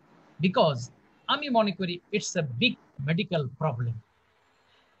 বিকজ আমি মনে করি it's a big medical problem.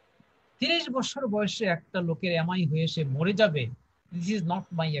 30 বছর বয়সে একটা লোকের এমআই হয়ে সে মরে যাবে, this is not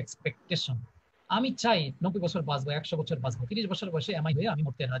my expectation. আমি চাই 90 বছর বাঁচবো, 100 বছর বাঁচবো, 30 বছর বয়সে এমআই হয়ে আমি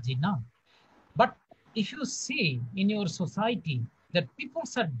মরতে রাজি না। But if you see in your society that people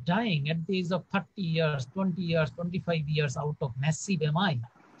are dying at the age of 30 years, 20 years, 25 years out of massive MI,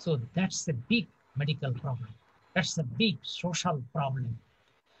 so that's a big medical problem. That's a big social problem.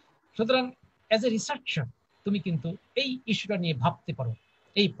 সুতরাং as a researcher তুমি কিন্তু এই ইস্যুটা নিয়ে ভাবতে পারো,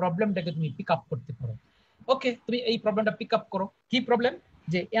 এই প্রবলেমটাকে তুমি পিক আপ করতে পারো। ওকে, তুমি এই প্রবলেমটা পিক আপ করো। কি প্রবলেম?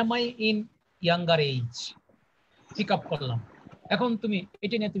 যে MI in younger age pick up করলাম। এখন তুমি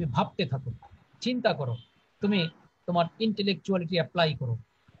এটা নিয়ে তুমি ভাবতে থাকো, চিন্তা করো, তুমি তোমার ইন্টেলেকচুয়ালিটি অ্যাপ্লাই করো,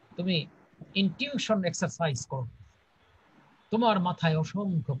 তুমি ইনটিউশন এক্সারসাইজ করো, তোমার মাথায়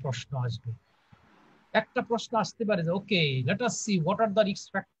অসংখ্য প্রশ্ন আসবে। একটা প্রশ্ন আসতে পারে যে ওকে, let us see what are the risk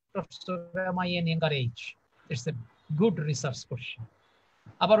factors of MI in younger age. It's a good research question.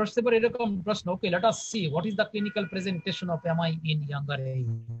 আবার আসতে পারে এরকম প্রশ্ন, ওকে, let us see what is the clinical presentation of MI in younger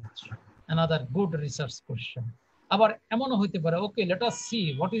age. Another good research question. আবার এমনও হইতে পারে, ওকে, let us see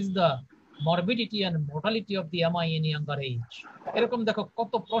what is the morbidity and mortality of the MI in younger age. এরকম দেখো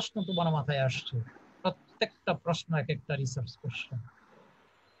কত প্রশ্ন তোমার মাথায় আসছে, প্রত্যেকটা প্রশ্ন এক একটা research question.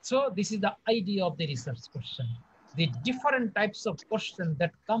 So this is the idea of the research question. The different types of questions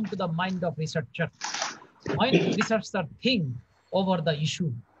that come to the mind of researcher. When researcher think over the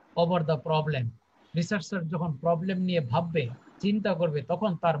issue, over the problem, researcher যখন problem নিয়ে ভাববে, চিন্তা করবে,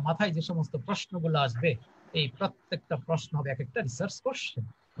 তখন তার মাথায় যে সমস্ত প্রশ্নগুলো আসবে, এই প্রত্যেকটা প্রশ্ন হবে এক একটা রিসার্চ কোশ্চেন।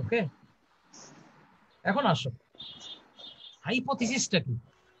 ওকে, এখন আসো হাইপোথিসিসটা কি?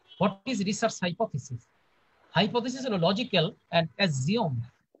 What is research hypothesis? Hypothesis হলো logical and assume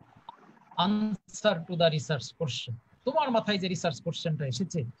answer to the research question. তোমার মাথায় যে রিসার্চ কোশ্চেনটা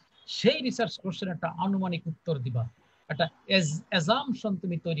এসেছে, সেই রিসার্চ কোশ্চেন একটা আনুমানিক উত্তর দিবা, একটা অ্যাজাম্পশন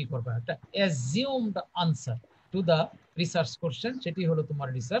তুমি তৈরি করবা, একটা assumed answer to the research question, সেটি হলো তোমার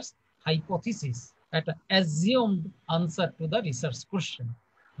রিসার্চ হাইপোথিসিস, একটা assumed answer to the research question.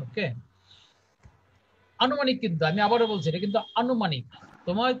 ওকে, আনুমানিক, কিন্তু আমি আবারও বলছি এটা কিন্তু আনুমানিক।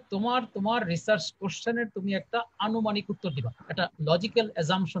 তোমার রিসার্চ কোশ্চেনের তুমি একটা আনুমানিক উত্তর দিবা, একটা লজিক্যাল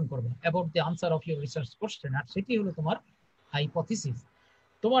অ্যাজাম্পশন করবে about the answer of your research question, আর সেটি হলো তোমার হাইপোথিসিস।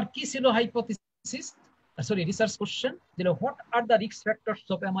 তোমার কি ছিল হাইপোথিসিস, সরি রিসার্চ কোশ্চেন? দিল what are the risk factors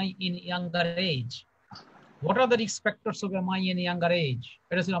of MI in younger age. What are the risk factors of MI in younger age,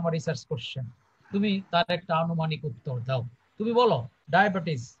 এটা ছিল আমার রিসার্চ কোশ্চেন। তুমি তার একটা আনুমানিক উত্তর দাও। তুমি বলো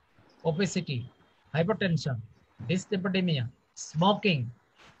diabetes, obesity, hypertension, dyslipidemia, smoking,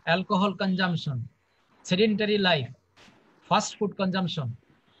 alcohol consumption, sedentary life, fast food consumption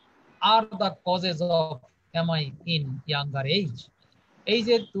are the causes of MI in younger age. এই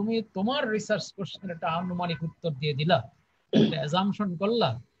যে তুমি তোমার রিসার্চ কোশ্চেনের একটা আনুমানিক উত্তর দিয়ে দিলা, একটা অ্যাজাম্পশন করলা,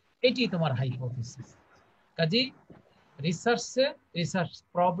 এটি তোমার হাইপোথিসিস। কাজেই রিসার্চে রিসার্চ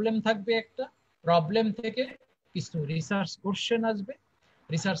প্রবলেম থাকবে, একটা প্রবলেম থেকে কিছু রিসার্চ কোশ্চেন আসবে,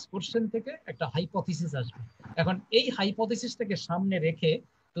 রিসার্চ কোশ্চেন থেকে একটা হাইপোথিসিস আসবে। এখন এই হাইপোথিসিসটাকে সামনে রেখে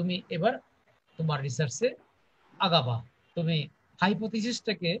তুমি এবার তোমার রিসার্চে আগাবা। তুমি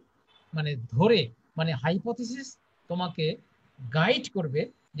হাইপোথিসিসটাকে মানে ধরে, মানে হাইপোথিসিস তোমাকে গাইড করবে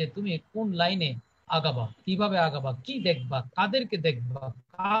যে তুমি কোন লাইনে আগাবা, কিভাবে আগাবা, কি দেখবা, কাদেরকে দেখবা,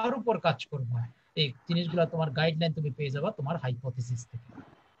 কার উপর কাজ করবা, এই জিনিসগুলো তোমার গাইডলাইন তুমি পেয়ে যাবা তোমার হাইপোথিসিস থেকে।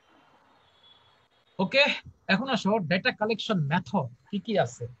 ওকে, এখন আসো ডেটা কালেকশন মেথড কি কি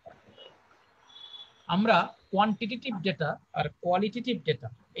আছে। আমরা কোয়ান্টিটেটিভ ডেটা আর কোয়ালিটেটিভ ডেটা,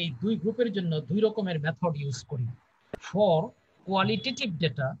 এই দুই গ্রুপের জন্য দুই রকমের মেথড ইউজ করি। ফর কোয়ালিটেটিভ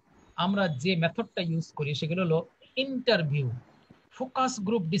ডেটা আমরা যে মেথডটা ইউজ করি সেগুলো হলো interview, focus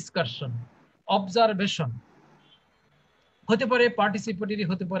group discussion, observation, হতে পারে পার্টিসিপেটরি,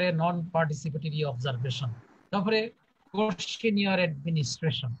 হতে পারে নন পার্টিসিপেটরি অবজারভেশন, তারপরে কোশ্চেনিয়ার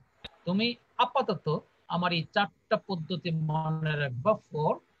অ্যাডমিনিস্ট্রেশন। তুমি আপাতত আমার এই চারটা পদ্ধতি মনে রাখবা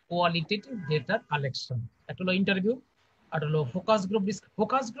ফর কোয়ালিটেটিভ ডেটা কালেকশন। একটা হলো ইন্টারভিউ, আর হলো ফোকাস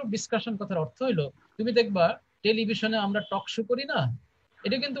গ্রুপ ডিসকাশন কথার অর্থ হইলো তুমি দেখবা টেলিভিশনে আমরা টক শো করি না,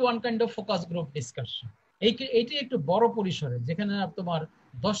 এটা কিন্তু one kind of focus group discussion. এইটি একটু বড় পরিসরে, যেখানে তোমার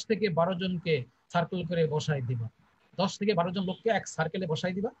 10 থেকে 12 জনকে সার্কেল করে বসাই দিবা, 10 থেকে 12 জন লোককে এক সার্কেলে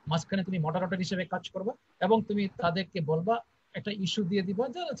বসাই দিবা, মাঝখানে তুমি মডারেটর হিসেবে কাজ করবা এবং তুমি তাদেরকে বলবা, একটা ইস্যু দিয়ে দিবা,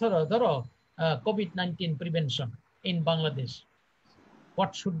 ধরো COVID-19 prevention in Bangladesh,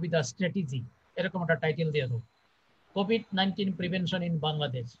 what should be the strategy, এরকম একটা টাইটেল দিয়ে দাও। COVID-19 prevention in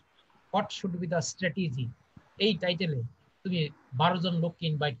Bangladesh, what should be the strategy, এই টাইটেলে তুমি 12 জন লোককে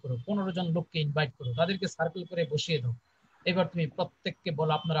ইনভাইট করো, 15 জন লোককে ইনভাইট করো, তাদেরকে সার্কেল করে বসিয়ে দাও। এবার তুমি প্রত্যেককে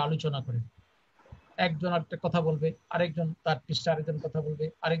বলো আপনারা আলোচনা করেন। একজন একটা কথা বলবে, আরেকজন তার পৃষ্ঠে আরেকজন কথা বলবে,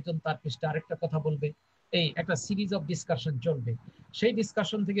 আরেকজন তার পৃষ্ঠে আরেকটা কথা বলবে, এই একটা সিরিজ অফ ডিসকাশন চলবে। সেই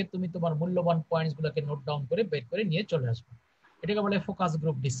ডিসকাশন থেকে তুমি তোমার মূল্যবান পয়েন্টস গুলোকে নোট ডাউন করে বের করে নিয়ে চলে আসবে। এটাকে বলে ফোকাস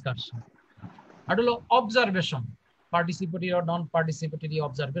গ্রুপ ডিসকাশন। আর হলো observation, participatory or non-participatory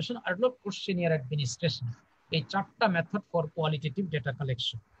observation, আর হলো questionnaire administration। এই 4টা method for qualitative data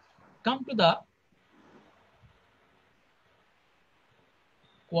collection. Come to the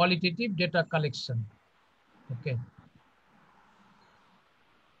qualitative data collection. ওকে,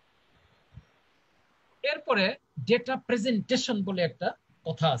 এরপরে ডেটা প্রেজেন্টেশন বলে একটা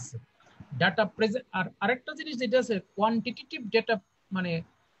কথা আছে। ডাটা প্রেজেন্ট, আর আরেকটা জিনিস যেটা আছে কোয়ান্টিটেটিভ ডেটা, মানে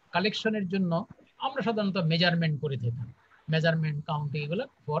কালেকশনের জন্য আমরা সাধারণত মেজারমেন্ট করে থাকি, মেজারমেন্ট কাউন্টিং, এগুলো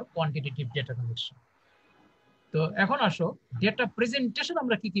ফর কোয়ান্টিটেটিভ ডেটা কালেকশন। তো এখন আসো ডেটা প্রেজেন্টেশন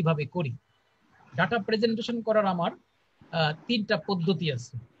আমরা কিভাবে করি। ডাটা প্রেজেন্টেশন করার আমার 3টা পদ্ধতি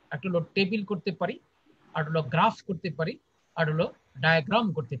আছে। একটা হলো টেবিল করতে পারি, আর হলো গ্রাফ করতে পারি, আর হলো ডায়াগ্রাম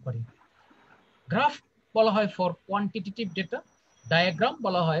করতে পারি। গ্রাফ বলা হয় ফর কোয়ান্টিটেটিভ ডেটা, ডায়াগ্রাম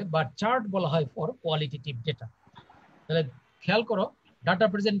বলা হয় বা চার্ট বলা হয় ফর কোয়ালিটেটিভ ডেটা। তাহলে খেয়াল করো, ডাটা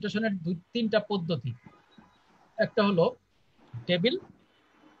প্রেজেন্টেশনের 3টা পদ্ধতি। একটা হলো table,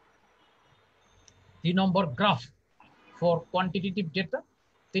 2 number graph for quantitative data,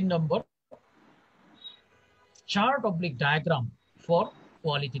 3 number chart oblique diagram for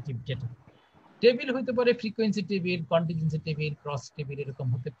qualitative data. Table হতে পারে frequency table, contingency table, cross table, এরকম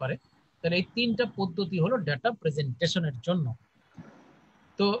হতে পারে। তাহলে এই 3টা পদ্ধতি হলো ডাটা প্রেজেন্টেশনের জন্য।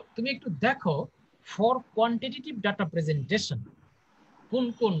 তো তুমি একটু দেখো ফর কোয়ান্টিটেটিভ ডাটা প্রেজেন্টেশন কোন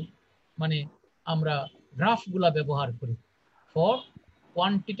কোন মানে আমরা গ্রাফ গুলা ব্যবহার করি। ফর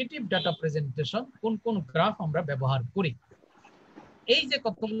কোয়ান্টিটেটিভ ডাটা প্রেজেন্টেশন কোন কোন গ্রাফ আমরা ব্যবহার করি। এই যে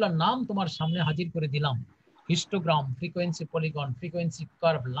কতগুলো নাম তোমার সামনে হাজির করে দিলাম, histogram, frequency polygon, frequency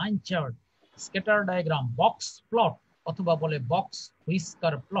curve, line chart, scatter diagram, box plot অথবা বলে box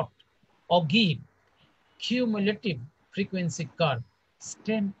whisker plot, ogive, cumulative frequency curve,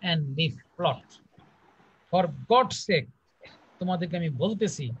 stem and leaf plot. For God sake তোমাদেরকে আমি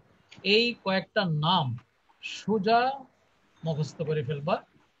বলতেছি, এই কয়েকটা নাম সোজা মুখস্থ করে ফেলবা,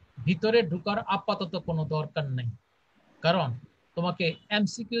 ভিতরে ঢুকার আপাতত কোনো দরকার নেই। কারণ তোমাকে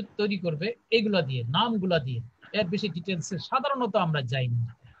এমসিকিউ তৈরি করবে এগুলা দিয়ে, নামগুলা দিয়ে, এর বেশি ডিটেলসে সাধারণত আমরা যাই না।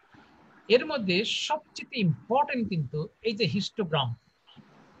 এর মধ্যে সবচেয়ে ইম্পর্টেন্ট কিন্তু এই যে histogram,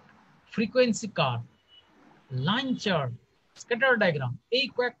 frequency curve, line chart, scatter diagram, এই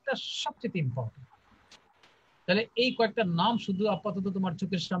কয়েকটা সবচেয়ে ইম্পর্টেন্ট। তাহলে এই কয়েকটা নাম শুধু আপাতত তোমার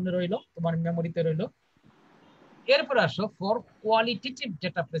চোখের সামনে রইলো, তোমার মেমোরিতে রইলো। এরপর আসো ফর কোয়ালিটেটিভ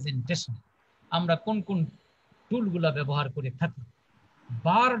ডেটা প্রেজেন্টেশন আমরা কোন কোন টুলগুলা ব্যবহার করে থাকি।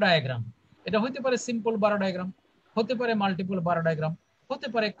 বার ডায়াগ্রাম, এটা হতে পারে সিম্পল বার ডায়াগ্রাম, হতে পারে মাল্টিপল বার ডায়াগ্রাম, হতে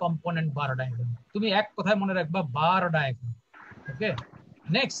পারে কম্পোনেন্ট বার ডায়াগ্রাম। তুমি এক কথায় মনে রাখবা বার ডায়াগ্রাম। ওকে,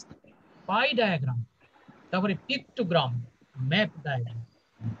 নেক্সট পাই ডায়াগ্রাম, তারপরে পিক্টোগ্রাম, ম্যাপ ডায়াগ্রাম।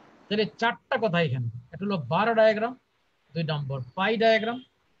 তাহলে 4টা কথা এখানে। এটা হলো বার ডায়াগ্রাম, 2 নম্বর পাই ডায়াগ্রাম,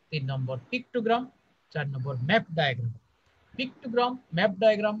 3 নম্বর পিক্টোগ্রাম, 4 নম্বর map diagram. Pictogram, map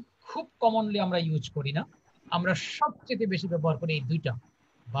diagram খুব কমনলি আমরা ইউজ করি না, আমরা সবচেয়ে বেশি ব্যবহার করি এই 2টা,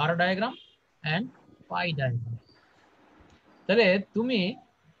 বার ডায়াগ্রাম এন্ড পাই ডায়াগ্রাম। তাহলে তুমি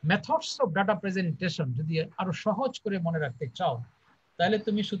মেথডস অফ ডাটা প্রেজেন্টেশন যদি আরো সহজ করে মনে রাখতে চাও, তাহলে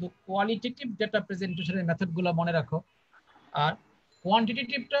তুমি শুধু কোয়ালিটেটিভ ডাটা প্রেজেন্টেশনের মেথডগুলো মনে রাখো, আর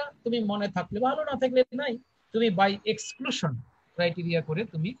কোয়ান্টিটেটিভটা তুমি মনে থাকলে ভালো, না থাকলে নাই, তুমি বাই এক্সক্লুশন ক্রাইটেরিয়া করে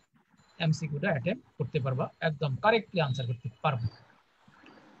তুমি এমসিকিউটা অ্যাটেম্প করতে পারবা, একদম কারেক্টলি আনসার করতে পারবা।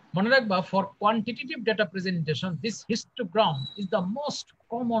 মনে রাখবা for quantitative data presentation this histogram is the most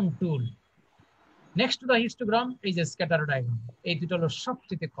common tool. Next to the histogram এই যে স্ক্যাটার ডায়াগ্রাম, এই দুটো হলো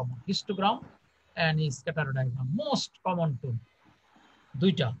সবচেয়ে common, histogram and scatter diagram most common টুল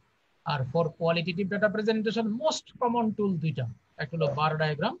 2টা। আর for qualitative data presentation most common টুল 2টা, একটা হলো বার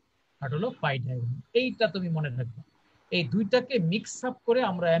ডায়াগ্রাম, আর হলো পাই ডায়াগ্রাম। এইটা তুমি মনে রাখবা। এই 2টাকে মিক্স আপ করে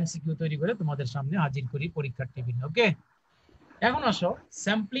আমরা এমসিকিউ তৈরি করে তোমাদের সামনে হাজির করি পরীক্ষার টেবিলে। ওকে, এখন আসো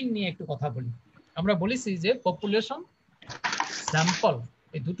স্যাম্পলিং নিয়ে একটু কথা বলি। আমরা বলেছি যে পপুলেশন, স্যাম্পল,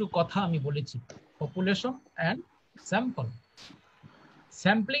 এই দুটো কথা আমি বলেছি, পপুলেশন অ্যান্ড স্যাম্পল।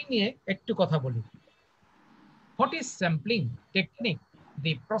 স্যাম্পলিং নিয়ে একটু কথা বলি। What is sampling technique?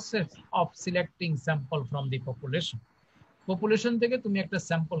 The process of selecting sample from the population. Population থেকে তুমি একটা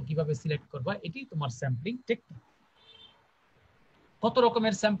স্যাম্পল কিভাবে সিলেক্ট করবা, এটি তোমার স্যাম্পলিং টেকনিক। কত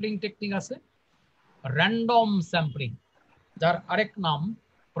রকমের স্যাম্পলিং টেকনিক আছে? র্যান্ডম স্যাম্পলিং, যার আরেক নাম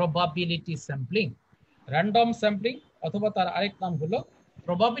প্রবাবিলিটি স্যাম্পলিং। র্যান্ডম স্যাম্পলিং অথবা তার আরেক নাম হলো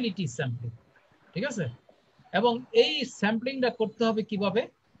প্রবাবিলিটি স্যাম্পলিং, ঠিক আছে? এবং এই স্যাম্পলিংটা করতে হবে কিভাবে?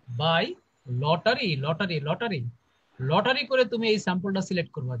 By lottery. Lottery lottery lottery করে তুমি এই স্যাম্পলটা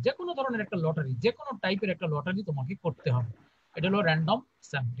সিলেক্ট করবা, যে কোনো ধরনের একটা লটারি, যে কোনো টাইপের একটা লটারি তোমাকে করতে হবে। এটা হলো র্যান্ডম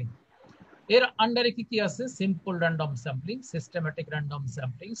স্যাম্পলিং। এর আন্ডারে কি কি আছে? Simple random sampling, systematic random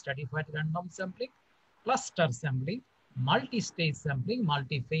sampling, stratified random sampling, cluster sampling, multi stage sampling,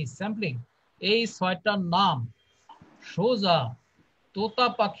 multi phase sampling. এই ছয়টার নাম সোজা তোতা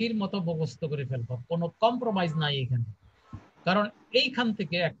পাখির মতো মুখস্থ করে ফেলবো, কোনো কম্প্রোমাইজ নাই এখানে। কারণ এইখান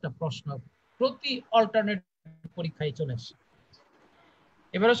থেকে একটা প্রশ্ন প্রতি অল্টারনেট পরীক্ষায় চলে আসে।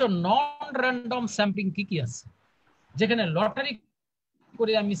 এবার হচ্ছে নন র্যান্ডম স্যাম্পলিং কি কি আছে, যেখানে লটারি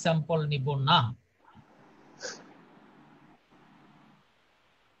করে আমি স্যাম্পল নিব না।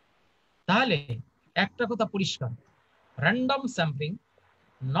 তাহলে একটা কথা পরিষ্কার, র্যান্ডম স্যাম্পলিং,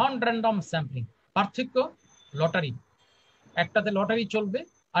 নন র্যান্ডম স্যাম্পলিং পার্থক্য লটারি। একটাতে লটারি চলবে,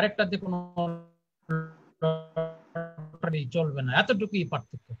 আরেকটাতে কোনো লটারি চলবে না, এতটুকুই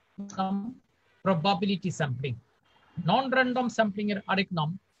পার্থক্য। Probability sampling. নন র্যান্ডম স্যাম্পলিং এর আরেক নাম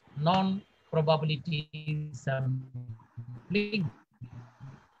নন probability sampling.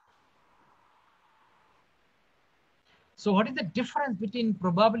 So what is the difference between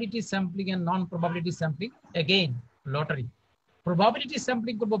probability sampling and non-probability sampling? Again, lottery. Probability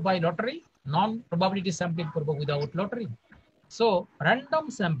sampling korbo by lottery, non-probability sampling korbo without lottery. So random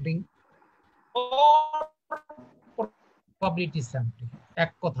sampling or probability sampling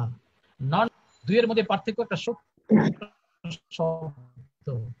এক কথা। নন দুইয়ের মধ্যে পার্থক্য একটা শব্দ,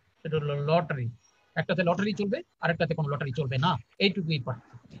 সেটা হলো lottery. একটাতে লটারি চলবে, আরেকটাতে কোনো লটারি চলবে না, এইটুকুই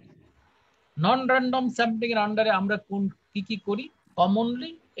পার্থক্য। নন র্যান্ডম স্যাম্পলিং এর আন্ডারে আমরা কোন কি কি করি?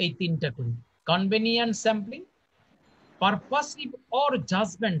 কমনলি এই তিনটা করি। Convenient sampling, পারপাসিভ or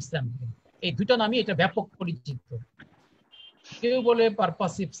judgement sampling, এই দুটো নামই এটা ব্যাপক পরিচিত। কেউ বলে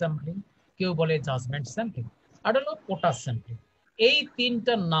পারপাসিভ স্যাম্পলিং, কেউ বলে জাজমেন্ট স্যাম্পলিং, আর হলো পোটাস স্যাম্পলিং। এই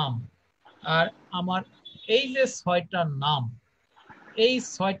তিনটা নাম আর আমার এই যে ছয়টা নাম, এই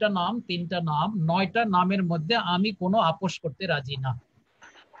ছয়টা নাম, তিনটা নাম, 9টা নামের মধ্যে আমি কোনো আপোষ করতে রাজি না।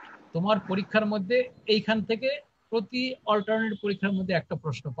 তোমার পরীক্ষার মধ্যে এইখান থেকে প্রতি অল্টারনেট পরীক্ষার মধ্যে একটা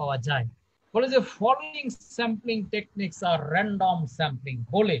প্রশ্ন পাওয়া যায়, বলে যে ফলোইং স্যাম্পলিং টেকনিক্স আর র্যান্ডম স্যাম্পলিং,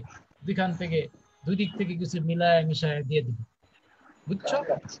 বলে দুইখান থেকে দুই দিক থেকে কিছু মিলায় মিশায় দিয়ে দিবে, বুঝছো?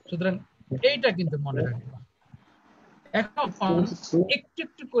 সুতরাং এইটা কিন্তু মনে রাখবা। এখন একটু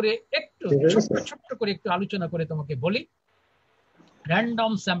একটু করে, একটু ছোট্ট ছোট্ট করে একটু আলোচনা করে তোমাকে বলি।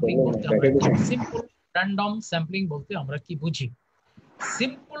 র্যান্ডম স্যাম্পলিং বলতে আমরা সিম্পল র্যান্ডম স্যাম্পলিং বলতে আমরা কি বুঝি?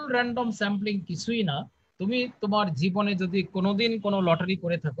 সিম্পল র্যান্ডম স্যাম্পলিং কিছুই না। তুমি তোমার জীবনে যদি কোনোদিন কোনো লটারি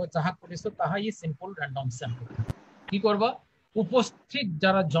করে থাকো, যাহা করেছো তাহাই সিম্পল র্যান্ডম স্যাম্পলিং। কি করবা? উপস্থিত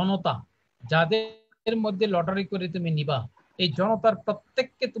যারা জনতা, যাদের মধ্যে লটারি করে তুমি নিবা, এই জনতার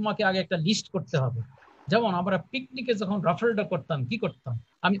প্রত্যেককে তোমাকে আগে একটা লিস্ট করতে হবে। যেমন আমরা পিকনিকে যখন রাফেলটা করতাম, কি করতাম?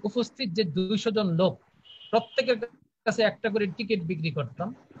 আমি উপস্থিত যে 200 জন লোক, প্রত্যেকের কাছে একটা করে টিকিট বিক্রি করতাম,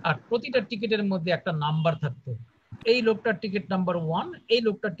 আর প্রতিটা টিকিটের মধ্যে একটা নাম্বার থাকতো। এই লোকটার টিকিট নাম্বার 1, এই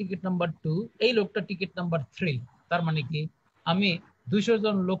লোকটার টিকিট নাম্বার 2, এই লোকটার টিকিট নাম্বার 3। তার মানে কি? আমি 200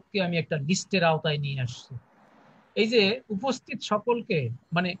 জন লোককে আমি একটা লিস্টের আওতায় নিয়ে আসছি। এই যে উপস্থিত সকলকে,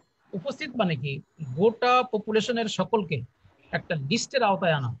 মানে উপস্থিত মানে কি, গোটা পপুলেশনের সকলকে একটা লিস্টের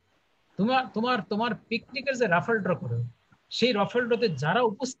আওতায় আনা। তোমার তোমার তোমার পিকনিকের যে রাফেল ড্র করো, সেই রাফেল ড্রতে যারা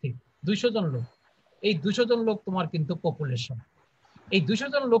উপস্থিত 200 জন লোক, এই 200 জন লোক তোমার কিন্তু পপুলেশন। এই 200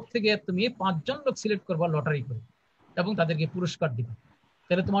 জন লোক থেকে তুমি 5 জন লোক সিলেক্ট করবা লটারি করে, এবং তাদেরকে পুরস্কার দিবা।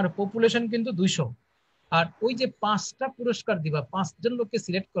 তাহলে তোমার পপুলেশন কিন্তু 200, আর ওই যে 5টা পুরস্কার দিবা, 5 জন লোককে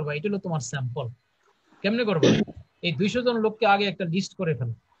সিলেক্ট করবা, এটা হলো তোমার স্যাম্পল। কেমনে করবা? এই 200 জন লোককে আগে একটা লিস্ট করে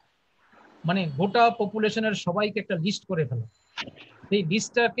ফেলো, মানে গোটা পপুলেশনের সবাইকে একটা লিস্ট করে ফেলো। এই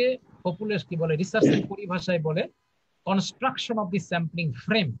লিস্টটাকে পপুলেশন কি বলে, রিসার্চের পরিভাষায় বলে construction of the sampling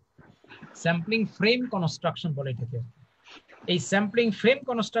frame. Sampling frame construction বলে এটাকে। এই স্যাম্পলিং ফ্রেম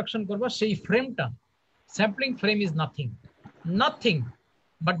কনস্ট্রাকশন করবা, সেই ফ্রেমটা, sampling frame is nothing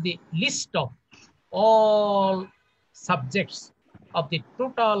but the list of all subjects of the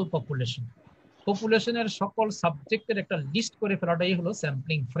total population. পপুলেশনের সকল সাবজেক্টের একটা লিস্ট করে ফেলাটাই হলো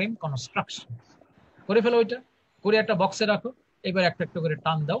স্যাম্পলিং ফ্রেম কনস্ট্রাকশন। করে ফেলো ওইটা, করে একটা বক্সে রাখো, এবার একটা একটা করে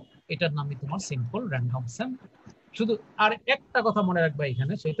টান দাও, এটার নামই তোমার সিম্পল র্যান্ডম স্যাম্পল। শুধু আর একটা কথা মনে রাখবা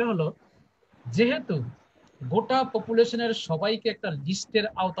এখানে, সেটা হলো যেহেতু গোটা পপুলেশনের সবাইকে একটা লিস্টের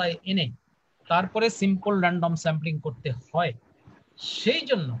আওতায় এনে তারপরে সিম্পল র্যান্ডম স্যাম্পলিং করতে হয়, সেই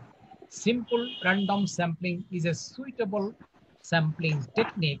জন্য simple random sampling is a suitable sampling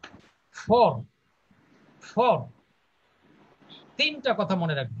technique for for তিনটা কথা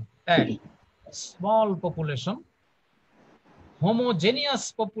মনে রাখবে। এক, small population, homogeneous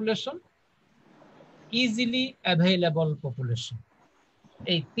population, easily available population.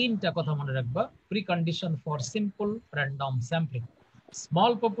 এই তিনটা কথা মনে রাখবা precondition for simple random sampling: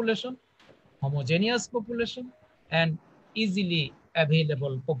 small population, homogeneous population and easily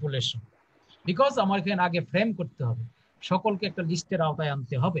available population. Because আমার এখানে আগে ফ্রেম করতে হবে, সকলকে একটা লিস্টের আওতায়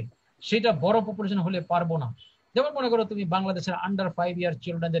আনতে হবে, সেটা বড় পপুলেশন হলে পারবো না। যেমন মনে করো তুমি বাংলাদেশের আন্ডার 5 ইয়ার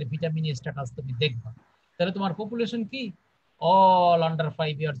চিলড্রেনদের ভিটামিন স্ট্যাটাস তুমি দেখবা, তাহলে তোমার পপুলেশন কি? All under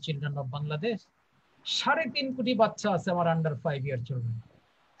 5 year children of Bangladesh. 3.5 কোটি বাচ্চা আছে আমার আন্ডার 5 ইয়ার চিলড্রেন।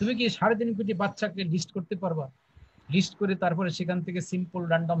 তুমি কি 3.5 কোটি বাচ্চাকে লিস্ট করতে পারবা? লিস্ট করে তারপরে সেখান থেকে সিম্পল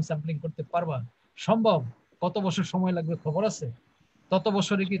র্যান্ডম স্যাম্পলিং করতে পারবা? সম্ভব? কত বছর সময় লাগবে খবর আছে? তত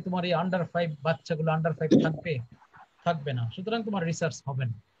বছরে কি তোমার এই আন্ডার 5 বাচ্চাগুলো আন্ডার 5 থাকবে? থাকবে না। সুতরাং তোমার রিসার্চ হবে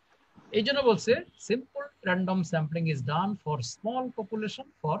না। এই জন্য বলছে simple random sampling is done for small population,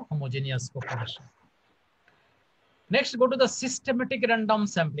 for homogeneous population. Next go to the systematic random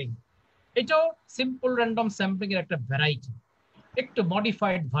sampling. এটাও সিম্পল র্যান্ডম স্যাম্পলিং এর একটা ভ্যারাইটি, একটু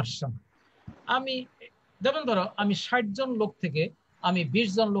মডিফাইড ভার্সন। আমি যেমন ধরো আমি 60 জন লোক থেকে আমি 20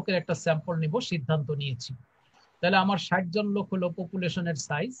 জন লোকের একটা স্যাম্পল নিব সিদ্ধান্ত নিয়েছি, তাহলে আমার 60 জন লোক হলো পপুলেশনের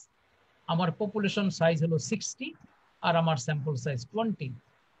সাইজ, আমার পপুলেশন সাইজ হলো 60 আর আমার স্যাম্পল সাইজ 20।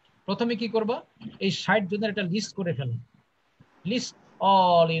 প্রথমে কি করবা, এই 60 জনের একটা লিস্ট করে ফেলো, list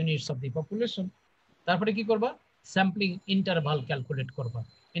all units of the population. তারপরে কি করবা, স্যাম্পলিং ইন্টারভাল ক্যালকুলেট করবা।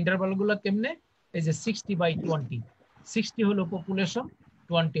 ইন্টারভাল গুলো কেমনে? এই যে 60/20, 60 হলো পপুলেশন,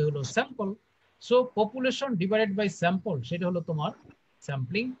 20 হলো sample. So population divided by sample, সেটা হলো তোমার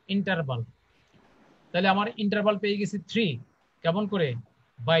স্যাম্পলিং ইন্টারভাল। তাহলে আমার ইন্টারভাল পেয়ে গেছি 3। কেমন করে?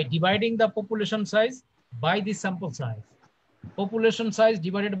 By dividing the population size by the sample size. Population size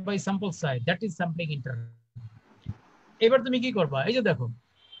divided by sample size, that is sampling interval. এবার তুমি কি করবা, এই যে দেখো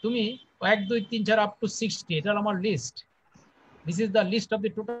তুমি 1 2 3 4 আপ টু 60, এটা আমার list. This is the list of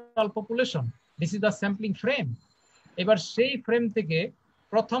the total population, this is the sampling frame. এবার সেই ফ্রেম থেকে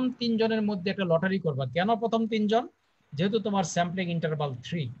প্রথম 3 জনের মধ্যে একটা লটারি করবা। কেন প্রথম 3 জন? যেহেতু তোমার স্যাম্পলিং ইন্টারভাল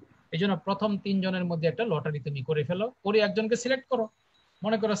 3, এই জন্য প্রথম 3 জনের মধ্যে একটা লটারি তুমি করে ফেলো, করে একজনকে সিলেক্ট করো।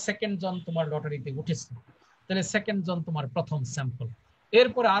 মনে করো সেকেন্ড জন তোমার লটারিতে উঠেছে, তাহলে সেকেন্ড জন তোমার প্রথম স্যাম্পল।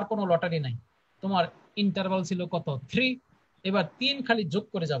 এরপরে আর কোনো লটারি নাই, তোমার ইন্টারভাল ছিল কত? 3। এবার 3 খালি যোগ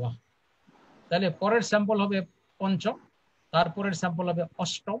করে যাবা, তাহলে পরের স্যাম্পল হবে পঞ্চম, তারপরের স্যাম্পল হবে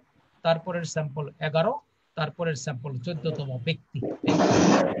অষ্টম, তারপরের স্যাম্পল 11, তারপরের স্যাম্পল 14তম ব্যক্তি।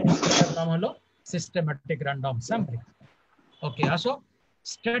 এটার নাম হলো সিস্টেম্যাটিক র্যান্ডম স্যাম্পলিং। ওকে, আসো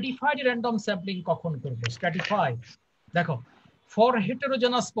স্ট্র্যাটিফাইড র্যান্ডম স্যাম্পলিং কখন করবে? স্ট্র্যাটিফাইড, দেখো, for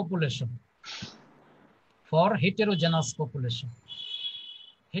heterogeneous population, for heterogeneous population.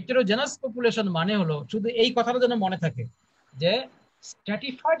 Heterogeneous population মানে হলো, শুধু এই কথাটা যেন মনে থাকে যে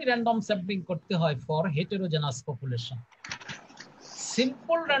স্ট্র্যাটিফাইড র্যান্ডম স্যাম্পলিং করতে হয় for heterogeneous population,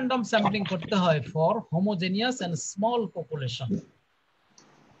 simple random sampling করতে হয় for homogeneous and small population.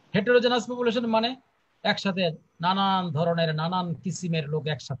 Heterogeneous population মানে একসাথে নানান ধরনের নানান কিসিমের লোক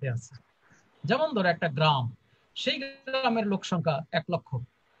একসাথে আছে। যেমন ধরো একটা গ্রাম, সেই গ্রামের লোক সংখ্যা 1 লক্ষ,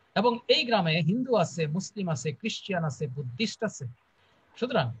 এবং এই গ্রামে হিন্দু আছে, মুসলিম আছে, খ্রিস্টান আছে, বুদ্ধিস্ট আছে।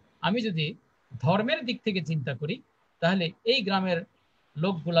 সুতরাং আমি যদি ধর্মের দিক থেকে চিন্তা করি, তাহলে এই গ্রামের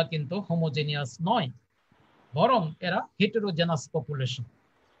লোকগুলা কিন্তু হোমোজেনিয়াস নয়, বরং এরা হেটেরোজেনাস পপুলেশন।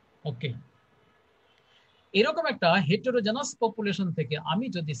 ওকে, এরকম একটা হেটেরোজেনাস পপুলেশন থেকে আমি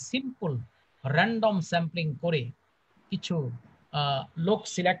যদি সিম্পল র্যান্ডম স্যাম্পলিং করে কিছু লোক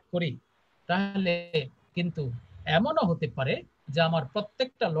সিলেক্ট করি, তাহলে কিন্তু এমনও হতে পারে যে আমার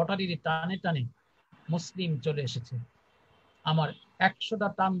প্রত্যেকটা লটারির টানে টানে মুসলিম চলে এসেছে। আমার 100টা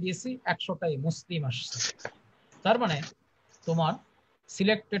টান দিয়েছি, 100টাই মুসলিম আসছে। তার মানে তোমার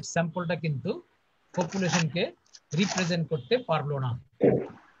সিলেক্টেড স্যাম্পলটা কিন্তু পপুলেশনকে রিপ্রেজেন্ট করতে পারলো না,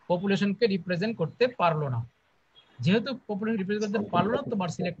 পপুলেশনকে রিপ্রেজেন্ট করতে পারলো না। যেহেতু পপুলেশন রিপ্রেজেন্ট করতে পারলো না, তোমার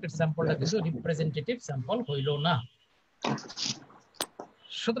সিলেক্টেড স্যাম্পলটা কিন্তু রিপ্রেজেন্টেটিভ স্যাম্পল হইল না।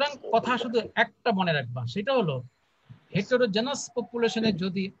 সুতরাং কথা শুধু একটা মনে রাখবা, সেটা হলো হেটেরোজেনাস পপুলেশনে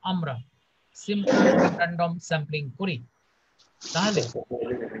যদি আমরা সিম্পল র্যান্ডম স্যাম্পলিং করি, তাহলে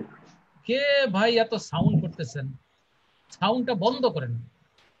কি কে ভাই এত সাউন্ড করতেছেন? সাউন্ডটা বন্ধ করেন।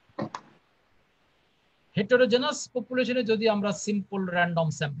 হেটেরোজেনাস পপুলেশনে যদি আমরা সিম্পল র্যান্ডম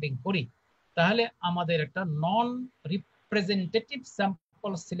স্যাম্পলিং করি তাহলে আমাদের একটা নন রিপ্রেজেন্টেটিভ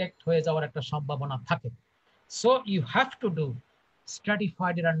স্যাম্পল সিলেক্ট হয়ে যাওয়ার একটা সম্ভাবনা থাকে। So you have to do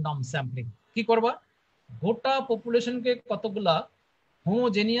stratified random sampling. কি করবা? গোটা পপুলেশনকে কতগুলা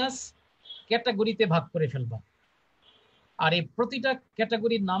হোমোজেনিয়াস ক্যাটাগরিতে ভাগ করে ফেলবা, আর এই প্রতিটা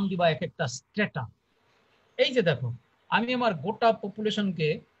ক্যাটাগরির নাম দিবা এক একটা স্ট্রেটা। এই যে দেখো, আমি আমার গোটা পপুলেশনকে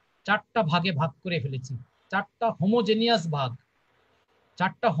 4টা ভাগে ভাগ করে ফেলেছি, 4টা হোমোজেনিয়াস ভাগ,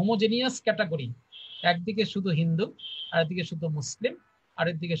 4টা হোমোজেনিয়াস ক্যাটাগরি। একদিকে শুধু হিন্দু, আরেকদিকে শুধু মুসলিম,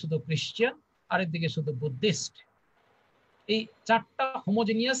 আরেকদিকে শুধু খ্রিস্টান, আরেকদিকে শুধু বুদ্ধিস্ট। এই 4টা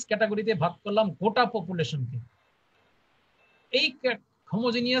হোমোজেনিয়াস ক্যাটাগরিতে ভাগ করলাম গোটা পপুলেশনকে। এই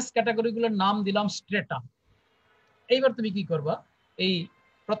হোমোজেনিয়াস ক্যাটাগরিগুলোর নাম দিলাম স্ট্রেটা। এইবার তুমি কি করবা? এই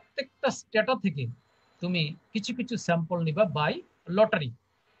প্রত্যেকটা স্ট্রেটা থেকে তুমি কিছু কিছু স্যাম্পল নিবা বাই লটারি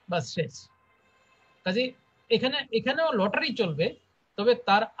বা শেষ। কাজে এখানেও লটারি চলবে, তবে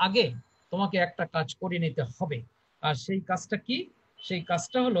তার আগে তোমাকে একটা কাজ করে নিতে হবে। আর সেই কাজটা কি? সেই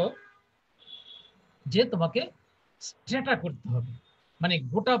কাজটা হলো যে তোমাকে স্ট্রেটা করতে হবে, মানে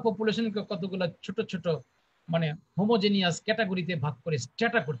গোটা পপুলেশনকে কতগুলো ছোট ছোট মানে হোমোজেনিয়াস ক্যাটাগরিতে ভাগ করে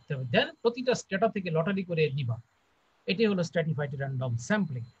স্ট্রেটা করতে হবে। দেন প্রতিটা স্ট্রেটা থেকে লটারি করে নিবা। এটি হলো stratified random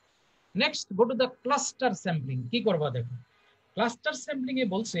sampling. Next go to the cluster sampling. কি করবা দেখো, ক্লাস্টার স্যাম্পলিং এ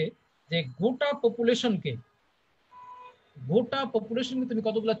বলছে যে গোটা পপুলেশনকে তুমি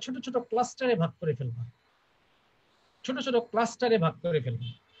কতগুলো ছোট ছোট ক্লাস্টারে ভাগ করে ফেলবা, ছোট ছোট ক্লাস্টারে ভাগ করে ফেলবা।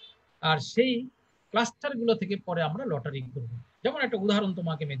 আর সেই ক্লাস্টার গুলো থেকে পরে আমরা লটারি করব। যেমন একটা উদাহরণ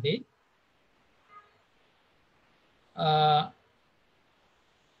তোমাকে আমি দেই।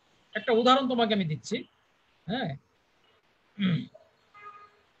 একটা উদাহরণ তোমাকে আমি দিচ্ছি। হ্যাঁ,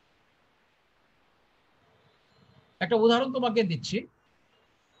 একটা উদাহরণ তোমাকে দিচ্ছি।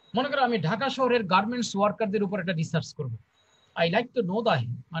 মনে করো আমি ঢাকা শহরের গার্মেন্টস ওয়ার্কারদের উপর একটা রিসার্চ করব। আই লাইক টু নো দা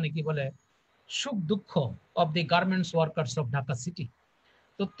মানে কি বলে সুখ দুঃখ of the garments workers of Dhaka city.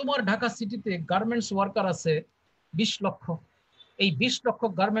 তো তোমার ঢাকা সিটিতে গার্মেন্টস ওয়ার্কার আছে 20 লক্ষ। এই 20 লক্ষ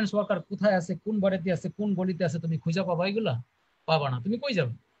গার্মেন্টস ওয়ার্কার কোথায় আছে, কোন বাড়িতে আছে, কোন গলিতে আছে, তুমি খুঁজে পাবা? এগুলা পাবা না। তুমি কই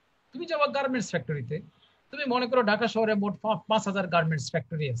যাবে? তুমি যাবা গার্মেন্টস ফ্যাক্টরিতে। তুমি মনে করো ঢাকা শহরে মোট 5,000 গার্মেন্টস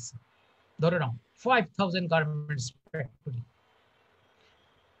ফ্যাক্টরি আছে, ধরে নাও 5,000 গার্মেন্টস ফ্যাক্টরি।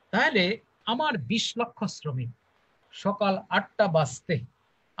 তাহলে আমার 20 লক্ষ শ্রমিক সকাল 8টা বাজতে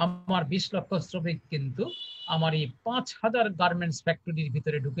আমার 20 লক্ষ শ্রমিক কিন্তু আমার এই 5,000 গার্মেন্টস ফ্যাক্টরির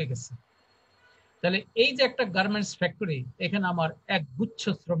ভিতরে ঢুকে গেছে। তাহলে এই যে একটা গার্মেন্টস ফ্যাক্টরি, এখানে আমার এক গুচ্ছ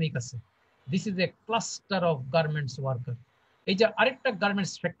শ্রমিক আছে। This is a cluster of garments worker. এই যে আরেকটা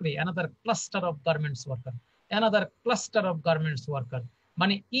garments factory, another cluster of garments worker, another cluster of garments worker.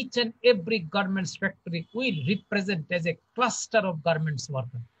 মানে each and every garments factory will represent as a cluster of garments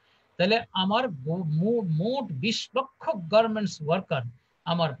worker. তাহলে আমার মোট 20 লক্ষ garments worker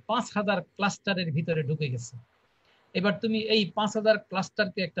আমার 5,000 ক্লাস্টারের ভিতরে ঢুকে গেছে। এবার তুমি এই 5,000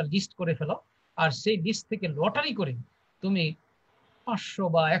 ক্লাস্টারকে একটা লিস্ট করে ফেলো, আর সেই লিস্ট থেকে লটারি করে তুমি 500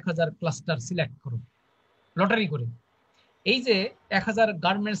 বা 1,000 ক্লাস্টার সিলেক্ট করো লটারি করে। এই যে 1,000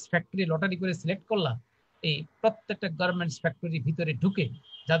 গার্মেন্টস ফ্যাক্টরি লটারি করে সিলেক্ট করলা, এই প্রত্যেকটা গার্মেন্টস ফ্যাক্টরির ভিতরে ঢুকে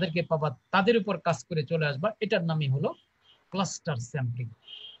যাদেরকে পাবা তাদের উপর কাজ করে চলে আসবা। এটার নামই হলো ক্লাস্টার স্যাম্পলিং।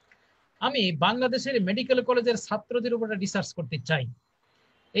 আমি বাংলাদেশের মেডিকেল কলেজের ছাত্রদের উপর রিসার্চ করতে চাই।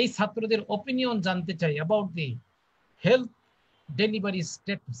 এই ছাত্রদের অপিনিয়ন জানতে চাই about the health delivery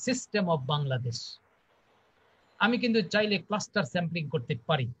system of Bangladesh. আমি কিন্তু চাইলে ক্লাস্টার স্যাম্পলিং করতে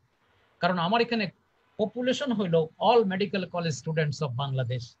পারি, কারণ আমার এখানে পপুলেশন হইল all medical college students of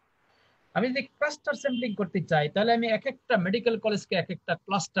Bangladesh. আমি যদি ক্লাস্টার স্যাম্পলিং করতে চাই তাহলে আমি এক একটা মেডিকেল কলেজকে এক একটা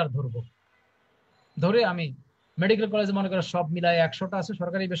ক্লাস্টার ধরবো। ধরে আমি মেডিকেল কলেজ মনে করো সব মিলায় 100টা আছে,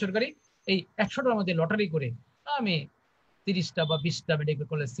 সরকারি বেসরকারি। এই 100টার মধ্যে লটারি করে আমি 30টা বা 20টা মেডিকেল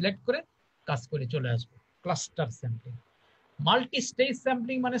কলেজ সিলেক্ট করে কাজ করে চলে আসবো। Cluster sampling. Multi stage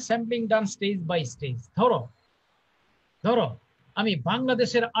sampling মানে sampling done stage by stage. ধরো আমি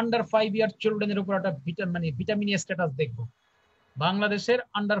বাংলাদেশের আন্ডার 5 ইয়ার চিলড্রেনের উপর একটা ভিটামিন এ স্ট্যাটাস দেখবো। বাংলাদেশের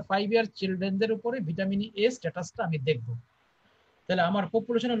আন্ডার 5 ইয়ার চিলড্রেনদের উপরে ভিটামিন এ স্ট্যাটাসটা আমি দেখবো। তাহলে আমার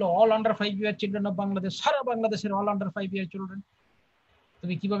পপুলেশন হলো all under 5 year children of Bangladesh, সারা বাংলাদেশের অল আন্ডার 5 ইয়ার চিলড্রেন।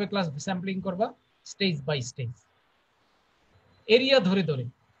 তুমি কিভাবে ক্লাস স্যাম্পলিং করবা? স্টেজ বাই স্টেজ, এরিয়া ধরে ধরে।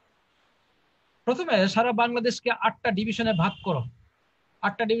 প্রথমে সারা বাংলাদেশকে 8টা ডিভিশনে ভাগ করো,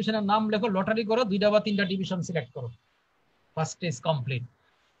 8টা ডিভিশনের নাম লেখো, লটারি করো, 2টা বা 3টা ডিভিশন সিলেক্ট করো। First stage complete.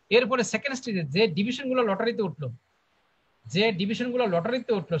 এরপরে সেকেন্ড স্টেজে যে ডিভিশনগুলো লটারিতে উঠলো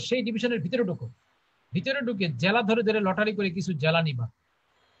সেই ডিভিশনের ভিতরে ঢুকে জেলা ধরে ধরে লটারি করে কিছু জেলা নিবা।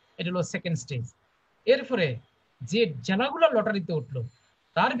 এটা হলো সেকেন্ড স্টেজ। এরপরে যে জেলাগুলো লটারিতে উঠলো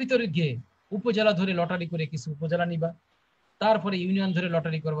তার ভিতরে গিয়ে উপজেলা ধরে লটারি করে কিছু উপজেলা নিবা, তারপরে ইউনিয়ন ধরে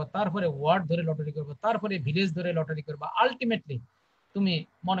লটারি করবা, তারপরে ওয়ার্ড ধরে লটারি করবা, তারপরে ভিলেজ ধরে লটারি করবা। আলটিমেটলি তুমি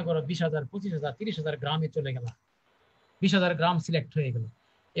মনে করো 20,000, 25,000, 30,000 গ্রামে চলে গেলা, 20,000 গ্রাম সিলেক্ট হয়ে গেল।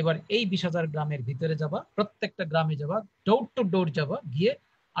 এবার এই 20,000 গ্রামের ভিতরে যাবা, প্রত্যেকটা গ্রামে যাবা, ডোর টু ডোর যাবা, গিয়ে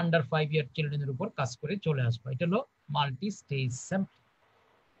আন্ডার 5 ইয়ার চিলড্রেনের উপর কাজ করে চলে আসবা। এটা হলো মাল্টি স্টেজ স্যাম্পলিং।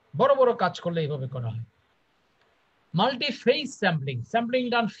 বড় বড় কাজ করলে এইভাবে করা হয়। Multi phase sampling, sampling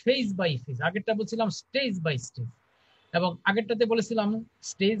done phase by phase. আগেরটা বলছিলাম স্টেজ বাই স্টেজ, এবং আগেরটাতে বলেছিলাম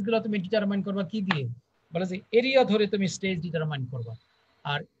স্টেজ গুলো তুমি ডিটারমাইন করবা কি দিয়ে, বলে যে এরিয়া ধরে তুমি স্টেজ ডিটারমাইন করবা।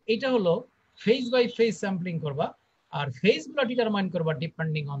 আর এটা হলো ফেজ বাই ফেজ স্যাম্পলিং করবা, আর ফেজ গুলো ডিটারমাইন করবা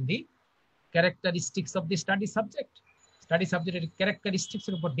depending on the characteristics of the study subject. Study সাবজেক্টের ক্যারেক্টারিস্টিক্স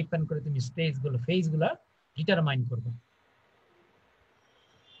এর উপর ডিপেন্ড করে তুমি স্টেজ গুলো, ফেজ গুলো ডিটারমাইন করবা।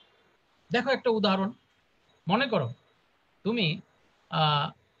 দেখো একটা উদাহরণ, মনে করো তুমি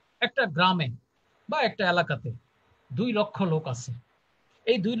একটা গ্রামে বা একটা এলাকাতে 2 লক্ষ লোক আছে।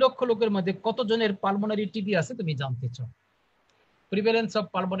 এই 2 লক্ষ লোকের মধ্যে কতজনের পালমোনারি টিবি আছে তুমি জানতে চাও। Prevalence of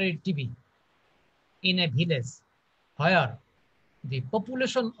pulmonary TB in a village where the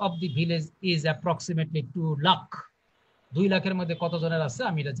population of the village is approximately 2 lakh. 2 লাখের মধ্যে কতজনের আছে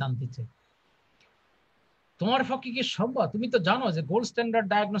আমি এটা জানতে চাই। তোমার পক্ষে কি সম্ভব? তুমি তো জানো যে gold standard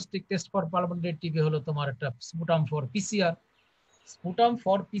diagnostic test for pulmonary TB হলো তোমার একটা sputum for PCR. Sputum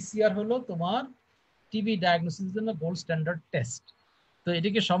for PCR হলো তোমার টিবি ডায়াগনোসিসের জন্য গোল্ড স্ট্যান্ডার্ড টেস্ট। তো এটা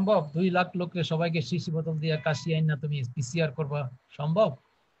কি সম্ভব 2 লাখ লোককে সবাইকে শিশি বোতল দিয়ে কাশিয়ে না তুমি পিসিআর করবা? সম্ভব?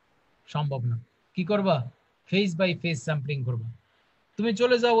 সম্ভব না। কি করবা? ফেজ বাই ফেজ স্যাম্পলিং করবা। তুমি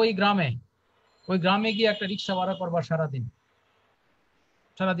চলে যাও ওই গ্রামে গিয়ে একটা রিক্সা ভাড়া করবা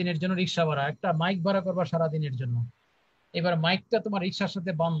সারাদিনের জন্য রিক্সা ভাড়া, একটা মাইক ভাড়া করবা সারাদিনের জন্য। এবার মাইকটা তোমার রিক্সার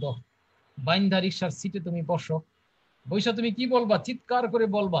সাথে বাইন্ধা রিক্সার সিটে তুমি বসো, বৈশা তুমি কি বলবা? চিৎকার করে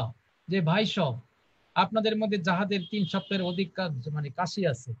বলবা যে ভাই সব, আপনাদের মধ্যে যাহাদের 3 সপ্তাহের অধিক মানে কাশি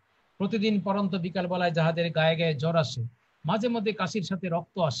আছে, প্রতিদিন পরন্ত বিকাল বেলায় যাহাদের গায়ে গায়ে জ্বর আসে, মাঝে মধ্যে কাশির সাথে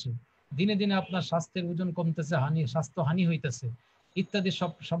রক্ত আসে, দিনে দিনে আপনার স্বাস্থ্যের ওজন কমতেছে, স্বাস্থ্য হানি হইতেছে, ইত্যাদি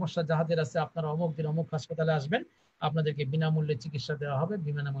সব সমস্যা যাহাদের আছে, আপনারা অমুক দিন অমুক হাসপাতালে আসবেন, আপনাদেরকে বিনামূল্যে চিকিৎসা দেওয়া হবে,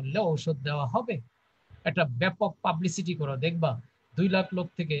 বিনামূল্যে ঔষধ দেওয়া হবে। একটা ব্যাপক পাবলিসিটি করো, দেখবা 2 লাখ লোক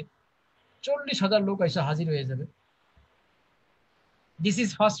থেকে 40,000 লোক এসে হাজির হয়ে যাবে। This is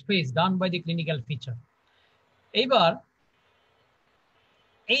first phase done by the clinical feature. এইবার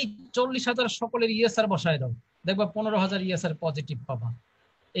এই 40,000 সকলের ইএসআর বসায় দাও, দেখবা 15,000 ইএসআর পজিটিভ পাবা।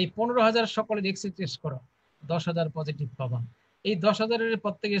 এই 15,000 সকলের এক্স রে টেস্ট করো, 10,000 পজিটিভ পাবা। এই 10,000-এর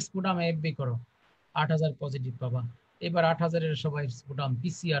প্রত্যেকের স্পুটাম এফবি করো, 8,000 পজিটিভ পাবা। এবার 8,000-এর সবাই স্পুটাম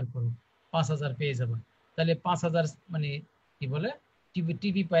পিসিআর করো, 5,000 পেয়ে যাবা। তাহলে 5,000 মানে কি বলে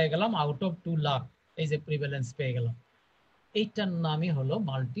টিবি পেয়ে গেলাম আউট অফ 2 লাখ, এই যে প্রিভ্যালেন্স পেয়ে গেলাম। এইটার নামই হলো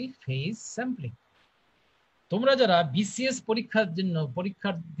মাল্টি ফেজ স্যাম্পলিং। তোমরা যারা বিসিএস পরীক্ষার জন্য পরীক্ষা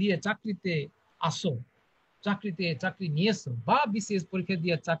দিয়ে চাকরিতে আসো, চাকরি নিয়েছো, বা বিসিএস পরীক্ষা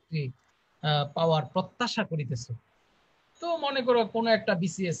দিয়ে চাকরি পাওয়ার প্রত্যাশা করিতেছো, তো মনে করো কোনো একটা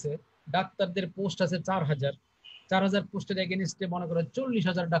বিসিএস এ ডাক্তারদের পোস্ট আছে 4,000 পোস্টের এগেইনস্টে মনে করো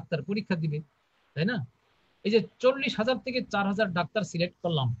 40,000 ডাক্তার পরীক্ষা দিবে, তাই না? এই যে 40,000 থেকে 4,000 ডাক্তার সিলেক্ট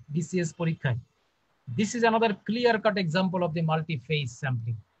করলাম বিসিএস পরীক্ষায়, this is another clear cut example of the multi phase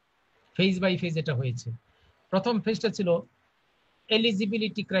sampling. Phase by phase এটা হয়েছে। প্রথম ফেজটা ছিল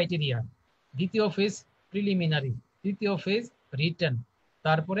এলিজিবিলিটি ক্রাইটেরিয়া, দ্বিতীয় ফেজ প্রিলিমিনারি, তৃতীয় ফেজ রিটেন,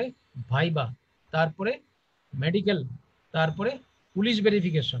 তারপরে ভাইবা, তারপরে মেডিকেল, তারপরে পুলিশ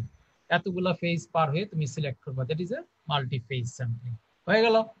ভেরিফিকেশন। এতগুলা ফেজ পার হয়ে তুমি সিলেক্ট করবা, that is a multi phase sampling. হয়ে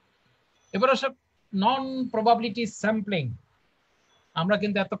গেল। এবার আসো নন প্রবাবিলিটি স্যাম্পলিং। আমরা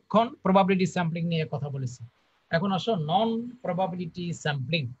কিন্তু এতক্ষণ প্রবাবিলিটি স্যাম্পলিং নিয়ে কথা বলেছি, এখন আসো নন প্রবাবিলিটি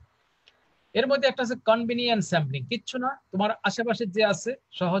স্যাম্পলিং। এর মধ্যে একটা আছে কনভিনিয়েন্ট স্যাম্পলিং, কিচ্ছু না, তোমার আশেপাশে যে আছে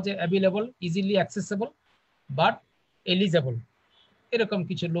সহজে available, easily accessible, but eligible, এরকম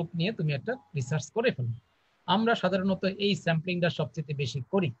কিছু লোক নিয়ে তুমি একটা রিসার্চ করে ফেলো। আমরা সাধারণত এই স্যাম্পলিংটা সবচেয়ে বেশি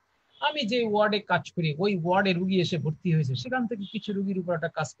করি। আমি যে ওয়ার্ডে কাজ করি ওই ওয়ার্ডে রুগী এসে ভর্তি হয়েছে, সেখান থেকে কিছু রুগীর উপর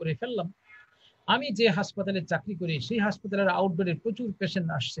একটা কাজ করে ফেললাম। আমি যে হাসপাতালে চাকরি করি সেই হাসপাতালের আউটডোরে প্রচুর পেশেন্ট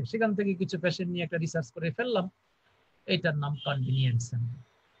আসছে, সেখান থেকে কিছু পেশেন্ট নিয়ে একটা রিসার্চ করে ফেললাম। এটার নাম কনভিনিয়েন্ট স্যাম্পলিং।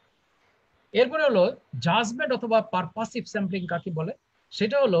 এরপরে হলো জাজমেন্ট অথবা পারপাসিভ স্যাম্পলিং। কাকে বলে?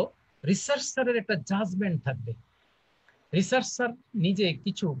 সেটা হলো রিসার্চারের একটা জাজমেন্ট থাকবে। রিসার্চার নিজে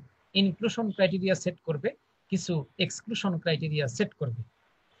কিছু ইনক্লুশন ক্রাইটেরিয়া সেট করবে, কিছু এক্সক্লুশন ক্রাইটেরিয়া সেট করবে।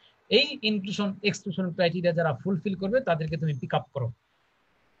 এই ইনক্লুশন এক্সক্লুশন ক্রাইটেরিয়া যারা ফুলফিল করবে তাদেরকে তুমি পিক আপ করো।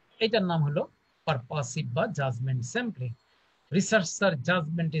 এটার নাম হলো পারপাসিভ বা judgement sampling. researcher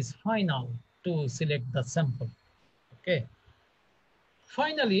judgment is final to select the sample. Okay.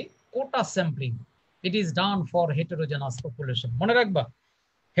 Finally, quota sampling. It is done for heterogeneous population. মনে রাখবা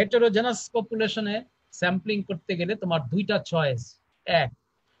heterogeneous population এ স্যাম্পলিং করতে গেলে তোমার দুইটা চয়েস, এক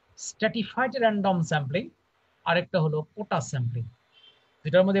স্ট্র্যাটিফাইড র্যান্ডম স্যাম্পলিং, আরেকটা হলো কোটা স্যাম্পলিং।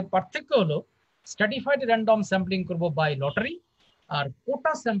 দুটার মধ্যে পার্থক্য হলো স্ট্র্যাটিফাইড র্যান্ডম স্যাম্পলিং করব by lottery R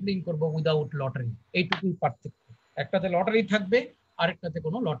quota sampling করব উইদাউট লটারি। এইটুকুই পার্থক্য। একটাতে লটারি থাকবে আরেকটাতে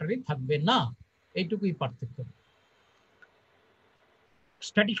কোনো লটারি থাকবে না, এইটুকুই পার্থক্য।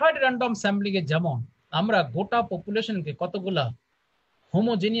 স্ট্র্যাটিফাইড র্যান্ডম স্যাম্পলিং এ যেমন আমরা গোটা পপুলেশনকে কতগুলা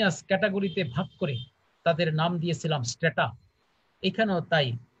হোমোজেনিয়াস ক্যাটাগরিতে ভাগ করে তাদের নাম দিয়েছিলাম স্ট্যাটা, এখানেও তাই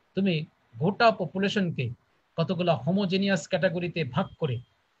তুমি গোটা পপুলেশনকে কতগুলা হোমোজেনিয়াস ক্যাটাগরিতে ভাগ করে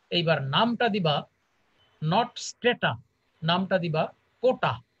এইবার নামটা দিবা নট স্ট্যাটা, নামটা দিবা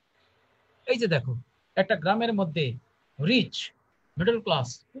কোটা। এই যে দেখো একটা গ্রামের মধ্যে rich, middle class,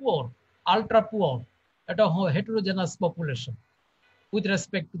 poor, ultra poor, এটা heterogeneous population with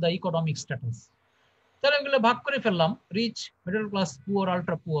respect to the economic status. তাহলে এগুলো ভাগ করে ফেললাম, rich, middle class, poor,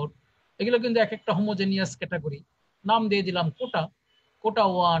 ultra poor, এগুলো কিন্তু এক একটা হোমোজেনিয়াস ক্যাটাগরি। নাম দিয়ে দিলাম কোটা, কোটা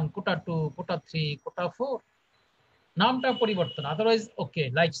 1, কোটা 2, কোটা 3, কোটা 4, নামটা পরিবর্তন, আদারওয়াইজ ওকে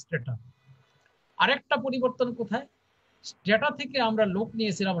লাইক স্ট্যাটা। আরেকটা পরিবর্তন কোথায়, স্ট্যাটা থেকে আমরা লোক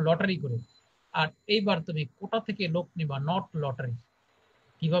নিয়েছিলাম লটারি করে, আর এইবার তুমি কোটা থেকে লোক নিবা নট লটারি।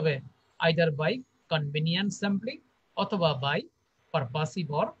 কিভাবে, আইদার বাই কনভেনিয়েন্স স্যাম্পলিং অথবা বাই পারপাসিভ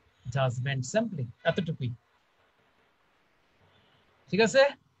অর জাজমেন্ট স্যাম্পলিং, এতটুকুই। ঠিক আছে।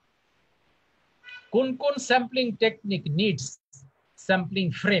 কোন কোন sampling technique needs sampling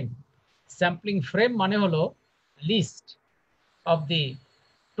frame? Sampling frame মানে হলো list of the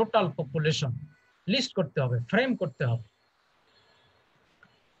total population, list করতে হবে, ফ্রেম করতে হবে।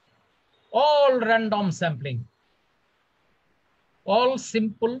 All random sampling, all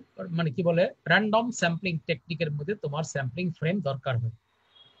simple মানে কি বলে র্যান্ডম স্যাম্পলিং টেকনিকের মধ্যে তোমার স্যাম্পলিং ফ্রেম দরকার হয়।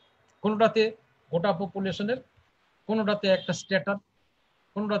 কোনটাতে গোটা পপুলেশনের, কোনটাতে একটা স্ট্যাটার,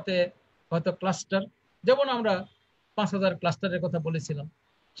 কোনটাতে হয়তো ক্লাস্টার। যেমন আমরা 5000 ক্লাস্টারের কথা বলেছিলাম,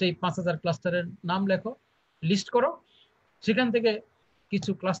 সেই 5000 ক্লাস্টারের নাম লেখো, লিস্ট করো, সেখান থেকে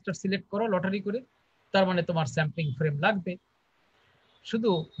কিছু ক্লাস্টার সিলেক্ট করো লটারি করে, তার মানে তোমার স্যাম্পলিং ফ্রেম লাগবে।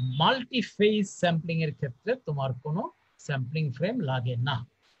 শুধু মাল্টি ফেজ স্যাম্পলিং এর ক্ষেত্রে তোমার কোনো স্যাম্পলিং ফ্রেম লাগে না।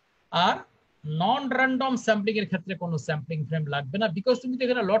 আর নন র্যান্ডম স্যাম্পলিং এর ক্ষেত্রে কোনো স্যাম্পলিং ফ্রেম লাগবে না, বিকজ তুমি তো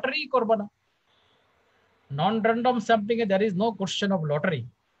এখানে লটারি করবে না। নন random sampling A there is no question of lottery,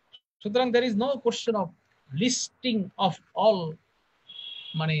 সুতরাং there is no question of listing of all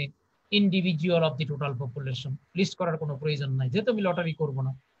মানে individual of the total population, list করার কোনো প্রয়োজন নাই, যেহেতু আমি লটারি করব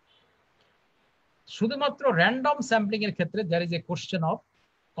না। শুধুমাত্র র্যান্ডম স্যাম্পলিং এর ক্ষেত্রে there is a question of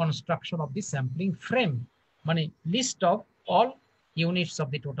construction of the sampling frame, মানে list of all units of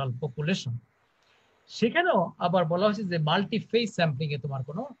the total population. সেখানেও আবার বলা হয়েছে যে মাল্টি ফেজ স্যাম্পলিং এ তোমার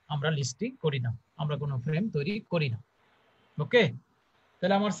কোনো আমরা লিস্টিং করি না, আমরা কোনো ফ্রেম তৈরি করি না। ওকে,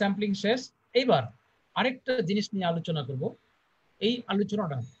 তাহলে আমার স্যাম্পলিং শেষ। এইবার আরেকটা জিনিস নিয়ে আলোচনা করব। এই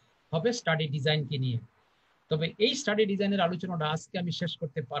আলোচনাটা হবে স্টাডি ডিজাইনকে নিয়ে। তবে এই স্টাডি ডিজাইনের আলোচনাটা আজকে আমি শেষ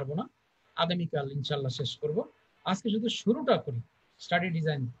করতে পারবো না, আগামীকাল ইনশাল্লাহ শেষ করব। আজকে শুধু শুরুটা করি স্টাডি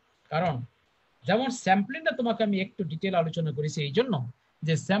ডিজাইন, কারণ যেমন স্যাম্পলিংটা তোমাকে আমি একটু ডিটেল আলোচনা করেছি এই জন্য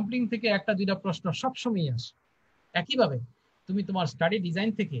যে স্যাম্পলিং থেকে একটা দুইটা প্রশ্ন সবসময় আসে। একইভাবে তুমি তোমার স্টাডি ডিজাইন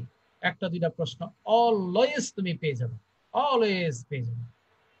থেকে একটা দুইটা প্রশ্ন অলওয়েজ তুমি পেয়ে যাবে, অলওয়েজ পেয়ে যাবে।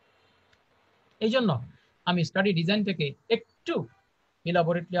 এই জন্য আমি স্টাডি ডিজাইন থেকে একটু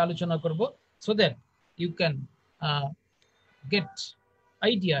ইলাবোরেটলি আলোচনা করব, so that you can get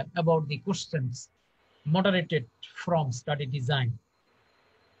idea about the questions moderated from study design.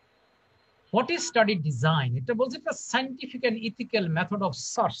 What is study design? এটা বলছে একটা scientific and ethical method of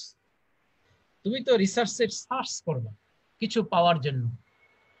search. তুমি তো রিসার্চের সার্চ করবে কিছু পাওয়ার জন্য,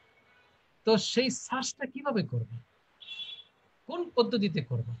 তো সেই সার্চটা কিভাবে করবে, কোন পদ্ধতিতে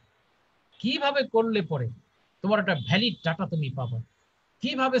করবে, কিভাবে করলে পরে তোমার একটা ভ্যালিড ডাটা তুমি পাবা,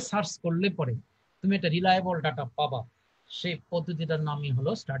 কিভাবে সার্চ করলে পরে তুমি একটা রিলায়েবল ডাটা পাবা, সেই পদ্ধতিটার নামই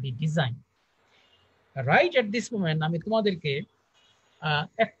হলো study design. Right at this moment আমি তোমাদেরকে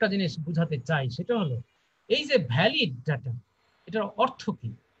একটা জিনিস বুঝাতে চাই, সেটা হলো এই যে ভ্যালিড ডাটা এটার অর্থ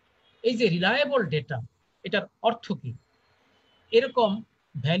কি, এই যে রিলায়েবল ডেটা এটার অর্থ কি। এরকম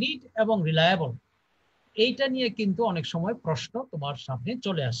ভ্যালিড এবং রিলায়েবল এইটা নিয়ে কিন্তু অনেক সময় প্রশ্ন তোমার সামনে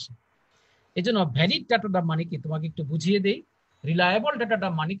চলে আসে। এই জন্য ভ্যালিড ডাটাটা মানে কি তোমাকে একটু বুঝিয়ে দেই, রিলায়েবল ডাটাটা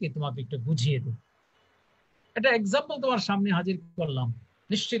মানে কি তোমাকে একটু বুঝিয়ে দেই। একটা এক্সাম্পল তোমার সামনে হাজির করলাম,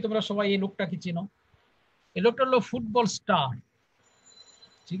 নিশ্চয়ই তোমরা সবাই এই লোকটাকে চিনো। এই লোকটা হলো ফুটবল স্টার,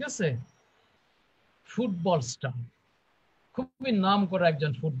 ঠিক আছে, ফুটবল স্টার, খুব খুবই নাম করা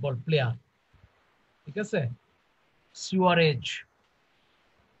একজন ফুটবল প্লেয়ার, ঠিক আছে, সুয়ারেজ।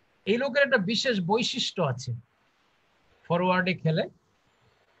 এই লোকের একটা বিশেষ বৈশিষ্ট্য আছে, ফরওয়ার্ডে খেলে,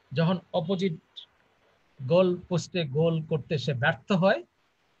 যখন অপোজিট গোল পোস্টে গোল করতে সে ব্যর্থ হয়,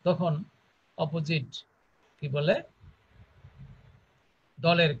 তখন অপোজিট কি বলে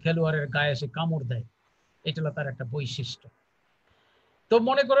দলের খেলোয়াড়ের গায়ে সে কামড় দেয়। এটা হলো তার একটা বৈশিষ্ট্য। তো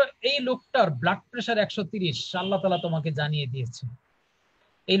মনে করো এই লোকটার ব্লাড প্রেশার 130, আল্লাহ তাআলা তোমাকে জানিয়ে দিয়েছে।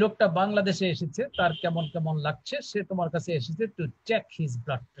 এই লোকটা বাংলাদেশে এসেছে, তার কেমন কেমন লাগছে, সে তোমার কাছে এসেছে two check his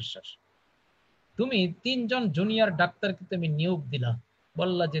blood pressure. তুমি 3 জন জুনিয়র ডাক্তারকে তুমি নিয়োগ দিলা,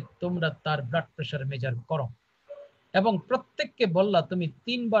 বললা যে তোমরা তার ব্লাড প্রেশার মেজার করো, এবং প্রত্যেককে বললা তুমি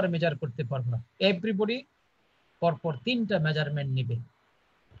 3 বার মেজার করতে পারবা। এভরিবডি পরপর 3টা মেজারমেন্ট নিবে।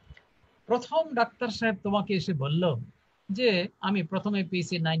 প্রথম ডাক্তার সাহেব তোমাকে এসে বলল যে আমি প্রথমে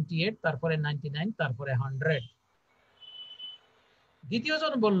পেয়েছি 98, তারপরে 99, তারপরে 100। দ্বিতীয়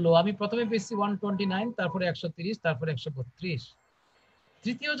জন বলল আমি প্রথমে পেয়েছি 129, তারপরে 130, তারপরে 132।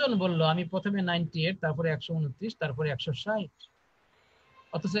 তৃতীয় জন বলল আমি প্রথমে 98, তারপরে 129, তারপরে 160।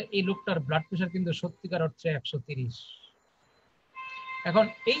 অথচ এই লোকটার ব্লাড প্রেশার কিন্তু সত্যিকার অর্থে 130। এখন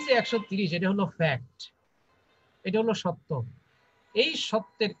এই যে 130, এটা হলো ফ্যাক্ট, এটা হলো সত্য। এই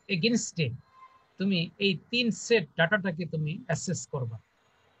সত্যের এগেইনস্টে তুমি এই 3 সেট ডাটাটাকে তুমি অ্যাসেস করবা।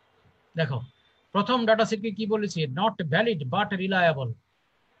 দেখো, প্রথম ডাটা সেটকে কি বলেছি? Not valid but reliable.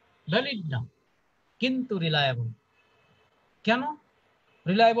 Valid না কিন্তু রিলায়েবল। কেন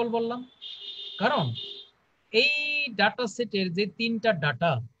রিলায়েবল বললাম? কারণ এই ডাটা সেটের যে 3টা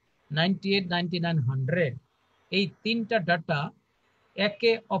ডাটা 98, 99, 100, এই 3টা ডাটা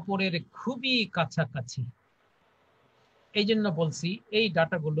একে অপরের খুবই কাছাকাছি। এই জন্য বলছি এই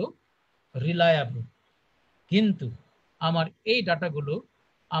ডাটাগুলো রিলায়েবল, কিন্তু আমার এই ডাটাগুলো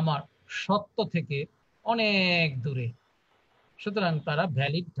আমার সত্য থেকে অনেক দূরে, সুতরাং তারা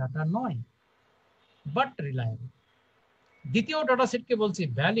ভ্যালিড ডাটা নয় বাট রিলায়েবল। দ্বিতীয় ডাটা সেটকে বলছি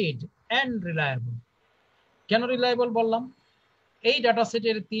ভ্যালিড অ্যান্ড রিলায়েবল। কেন রিলায়েবল বললাম? এই ডাটা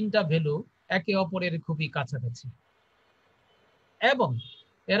সেটের 3টা ভ্যালু একে অপরের খুবই কাছাকাছি এবং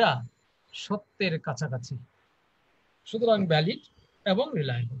এরা সত্যের কাছাকাছি, সুতরাং ভ্যালিড এবং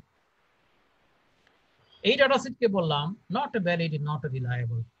রিলায়েবল। এই ডাটা সেটকে বললাম নট ভ্যালিড নট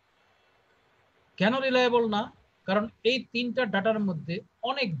রিলায়েবল। কেন রিলায়েবল না? কারণ এই 3টা ডাটার মধ্যে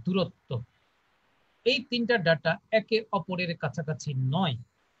অনেক দূরত্ব, এই 3টা ডাটা একে অপরের কাছাকাছি নয়,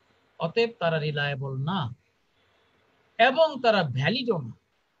 অতএব তারা রিলায়েবল না এবং তারা ভ্যালিডও না।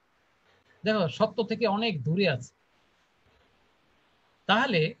 দেখো, সত্য থেকে অনেক দূরে আছে।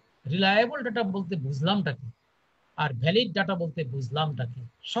 তাহলে রিলায়েবল ডাটা বলতে বুঝলামটা কি আর ভ্যালিড ডাটা বলতে বুঝলামটা কি?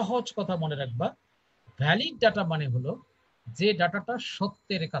 সহজ কথা মনে রাখবা, ভ্যালিড ডাটা মানে হলো যে ডাটাটা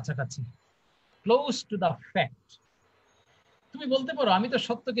সত্যের কাছাকাছি, ক্লোজ টু দ্য ফ্যাক্ট। তুমি বলতে পারো আমি তো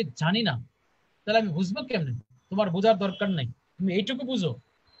সত্যকে জানি না, তাহলে আমি বুঝবো কেমনে? তোমার বোঝার দরকার নাই, তুমি এইটুকু বুঝো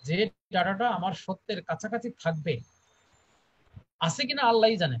যে ডাটাটা আমার সত্যের কাছাকাছি থাকবে, আছে কিনা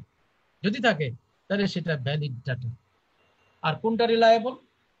আল্লাহই জানে। যদি থাকে তাহলে সেটা ভ্যালিড ডাটা। আর কোনটা রিলায়েবল?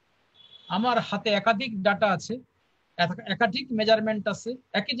 আমার হাতে একাধিক ডাটা আছে, একাধিক মেজারমেন্ট আছে,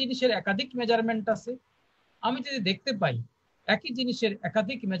 একই জিনিসের একাধিক মেজারমেন্ট আছে। আমি যদি দেখতে পাই একই জিনিসের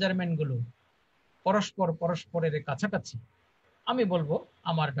একাধিক মেজারমেন্ট গুলো পরস্পরের কাছাকাছি, আমি বলবো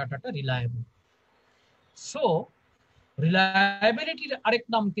আমার ডাটাটা রিলায়েবল। সো রিলায়েবিলিটির আরেক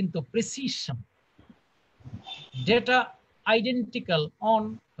নাম কিন্তু precision. Data identical on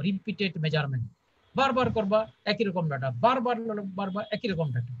repeated measurement. বারবার করবা একই রকম ডাটা, বারবার একই রকম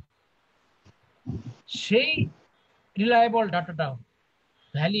ডাটা। সেই রিলায়েবল ডাটাটা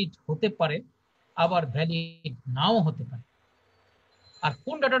ভ্যালিড হতে পারে, আবার ভ্যালিড নাও হতে পারে। আর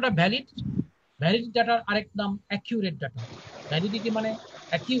কোন ডাটাটা ভ্যালিড? ভ্যালিড ডাটার আরেক নাম অ্যাকিউরেট ডাটা। ভ্যালিডিটি মানে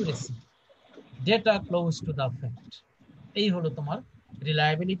accuracy, data close to the fact. এই হলো তোমার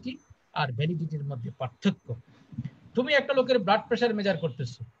রিলায়েবিলিটি আর ভ্যালিডিটির মধ্যে পার্থক্য। তুমি একটা লোকের ব্লাড প্রেশার মেজার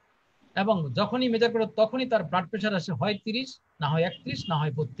করতেছো এবং যখনই মেজার করো তখনই তার ব্লাড প্রেশার আসে হয় 30, না হয় 31, না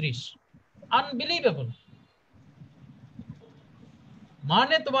হয় 32। আনবিলিভেবল।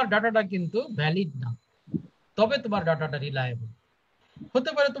 মানে তোমার ডাটাটা কিন্তু ভ্যালিড না, তবে তোমার ডাটাটা রিলায়েবল। হতে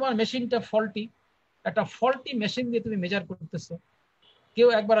পারে তোমার মেশিনটা ফল্টি, একটা ফল্টি মেশিন দিয়ে তুমি মেজার করতেছো, কেউ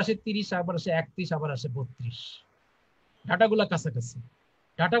একবার আসে 30, একবার আসে 31, আবার আসে 32। ডাটাগুলা কাছাকাছি,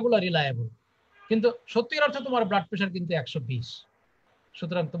 ডাটাগুলা রিলায়েবল, কিন্তু সত্যির অর্থে তোমার ব্লাড প্রেশার কিন্তু 120।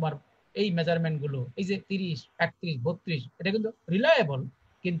 সুতরাং তোমার এই মেজারমেন্ট গুলো, এই যে 30, 31, 32, এটা কিন্তু রিলায়েবল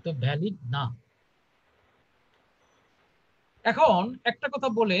কিন্তু ভ্যালিড না। এখন একটা কথা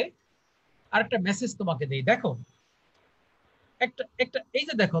বলে আরেকটা মেসেজ তোমাকে দেই। দেখো, একটা এই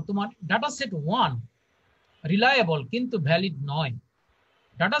যে দেখো তোমার ডাটা সেট 1, রিলায়েবল কিন্তু ভ্যালিড নয়,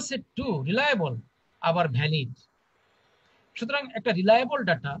 ডাটা সেট 2 রিলায়েবল আবার ভ্যালিড। সুতরাং একটা রিলায়েবল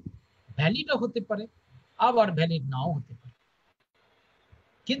ডাটা ভ্যালিডও হতে পারে আবার ভ্যালিড নাও হতে পারে,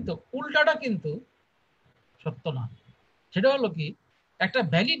 কিন্তু উল্টাটা কিন্তু সত্য না। সেটা হলো কি, একটা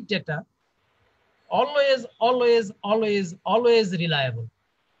valid data always always always always reliable.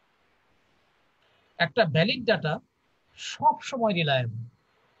 একটা ভ্যালিড ডাটা সব সময় রিলায়েবল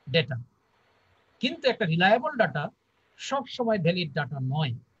ডেটা, কিন্তু একটা রিলায়েবল ডাটা সব সময় ভ্যালিড ডাটা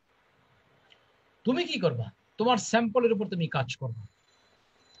নয়। তুমি কি করবা? তোমার স্যাম্পলের উপর তুমি কাজ করবে,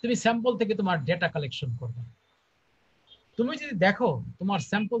 তুমি স্যাম্পল থেকে তোমার ডেটা কালেকশন করবে। তুমি যদি দেখো তোমার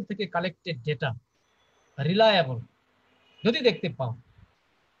স্যাম্পল থেকে কালেক্টেড ডেটা রিলায়েবল যদি দেখতে পাও,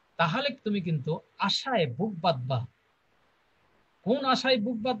 তাহলে তুমি কিন্তু আশায় বুক বাঁধবা। কোন আশায়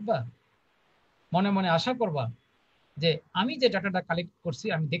বুক বাঁধবা? মনে মনে আশা করবা যে আমি যে ডাটাটা কালেক্ট করছি,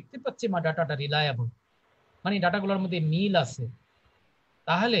 আমি দেখতে পাচ্ছি আমার ডাটাটা রিলায়েবল, মানে ডাটাগুলোর মধ্যে মিল আছে,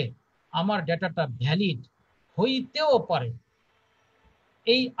 তাহলে আমার ডাটাটা ভ্যালিড হইতেও পারে,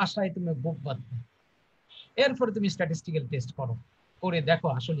 এই আশায় তুমি বুক বাঁধবে। এরপরে তুমি স্ট্যাটিস্টিক্যাল টেস্ট করো, করে দেখো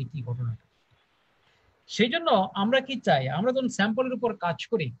আসলে কি ঘটনাটা। সেই জন্য আমরা কি চাই, আমরা যখন স্যাম্পলের উপর কাজ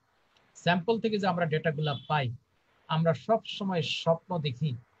করি, স্যাম্পল থেকে যে আমরা ডেটাগুলা পাই, আমরা সব সময় স্বপ্ন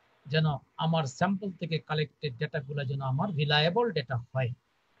দেখি যেন আমার স্যাম্পল থেকে কালেক্টেড ডেটাগুলো যেন আমার রিলায়েবল ডেটা হয়।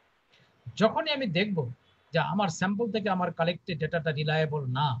 যখনই আমি দেখব যে আমার স্যাম্পল থেকে আমার কালেক্টেড ডেটাটা রিলায়েবল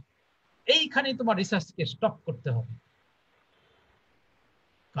না, এইখানে তোমার রিসার্চকে স্টপ করতে হবে।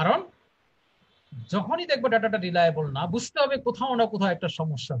 কারণ যখনই দেখবো ডাটাটা রিলায়েবল না, বুঝতে হবে কোথাও না কোথাও একটা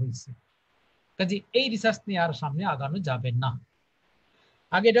সমস্যা হয়েছে, কাজে এই রিসার্চ নিয়ে আর সামনে আগানো যাবে না।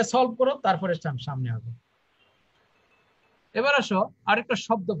 আগে এটা সলভ করো, তারপরে সামনে আগাও। এবার আসো আরেকটা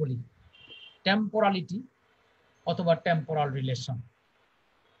শব্দ বলি, টেম্পোরালিটি অথবা টেম্পোরাল রিলেশন।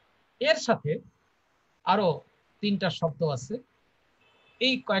 এর সাথে আরো 3টা শব্দ আছে,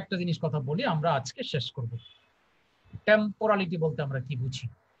 এই কয়েকটা জিনিস কথা বলি, আমরা আজকে শেষ করব। টেম্পোরালিটি বলতে আমরা কি বুঝি?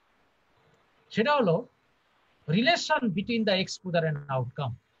 সেটা হলো relation between the exposure and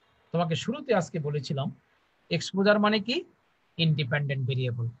outcome. তোমাকে শুরুতে আজকে বলেছিলাম এক্সপোজার মানে কি? Independent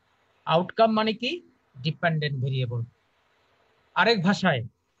variable. আউটকাম মানে কি? Dependent variable. আরেক ভাষায়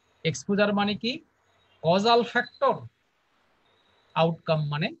এক্সপোজার মানে কি? কজাল ফ্যাক্টর, আউটকাম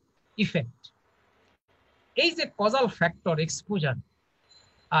মানে ইফেক্ট। এই যে কজাল ফ্যাক্টর এক্সপোজার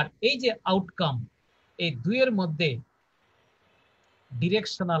আর এই যে আউটকাম, এই দুইয়ের মধ্যে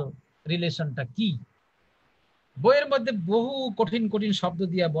ডিরেকশনাল রিলেশনটা কি? বইয়ের মধ্যে বহু কঠিন কঠিন শব্দ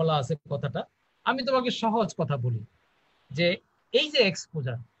দিয়ে বলা আছে কথাটা, আমি তোমাকে সহজ কথা বলি যে এই যে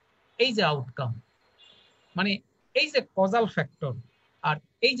এক্সপোজার, এই যে আউটকাম, মানে এই যে কজাল ফ্যাক্টর আর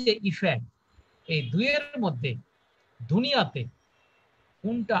এই যে ইফেক্ট, এই দুইয়ের মধ্যে দুনিয়াতে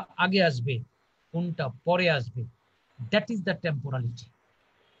কোনটা আগে আসবে কোনটা পরে আসবে, দ্যাট ইজ দ্য টেম্পোরালিটি।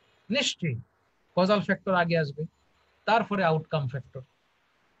 নিশ্চয়ই কজাল ফ্যাক্টর আগে আসবে, তারপরে আউটকাম ফ্যাক্টর।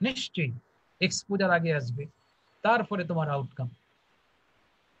 নিশ্চয়ই এক্সপোজার আগে আসবে, তারপরে তোমার outcome.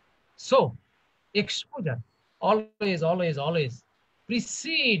 So exposure always always always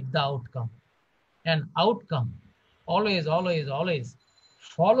precede the outcome, and outcome always always always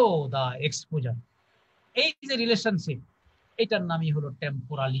follow the exposure. এই যে রিলেশনশিপ, এটার নামই হলো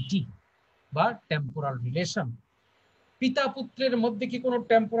টেম্পোরালিটি বা টেম্পোরাল রিলেশন। পিতা পুত্রের মধ্যে কি কোনো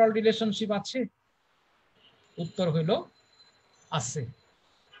টেম্পোরাল রিলেশনশিপ আছে? উত্তর হইল আছে।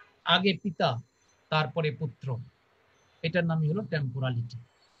 আগে পিতা তারপরে পুত্র, এটার নামই হলো টেম্পোরালিটি।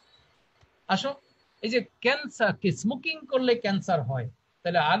 আসো, এই যে ক্যান্সার, কি স্মোকিং করলে ক্যান্সার হয়,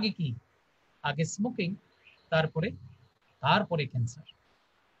 তাহলে আগে কি? আগে স্মোকিং, তারপরে ক্যান্সার।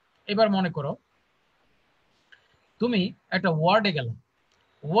 এবার মনে করো তুমি একটা ওয়ার্ডে গেলে,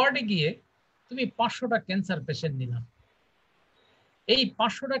 ওয়ার্ডে গিয়ে তুমি 500টা ক্যান্সার পেশেন্ট নিলাম, এই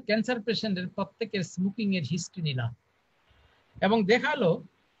 500টা ক্যান্সার পেশেন্টের প্রত্যেকের স্মোকিং এর হিস্ট্রি নিলাম, এবং দেখালো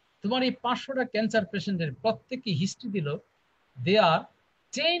তোমার এই 500টা ক্যান্সার পেশেন্টের প্রত্যেকই হিস্ট্রি দিল দে আর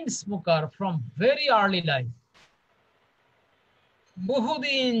chain smoker from very early life.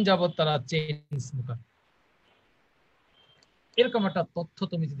 বহুদিন যাবত তারা চেইন স্মোকার। এরকম একটা তথ্য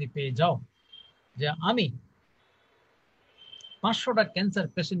তুমি যদি পেয়ে যাও যে আমি 500টা ক্যান্সার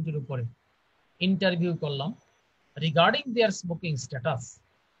পেশেন্টের উপরে ইন্টারভিউ করলাম রিগার্ডিং দেয়ার স্মোকিং স্ট্যাটাস,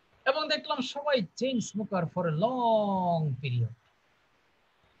 এবং দেখলাম সবাই chain smoker for a long period.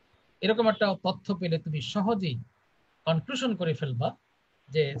 এরকম একটা তথ্য পেলে তুমি সহজেই কনক্লুশন করে ফেলবা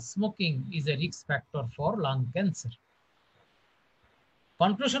যে smoking is a risk factor for lung cancer.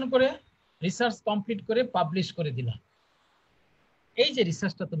 Conclusion করে রিসার্চ কমপ্লিট করে পাবলিশ করে দিলা। এই যে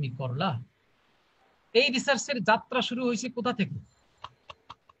রিসার্চটা তুমি করলা, এই রিসার্চের যাত্রা শুরু হয়েছে কোথা থেকে?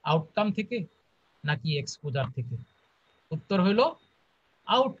 আউটকাম থেকে। নাকি এক্সপোজার থেকে? উত্তর হলো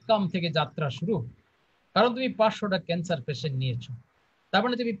আউটকাম থেকে যাত্রা শুরু। কারণ তুমি 500টা ক্যান্সার পেশেন্ট নিয়েছো, তার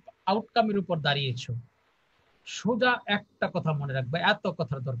মানে তুমি আউটকামের উপর দাঁড়িয়েছো। সোজা একটা কথা মনে রাখবা, এত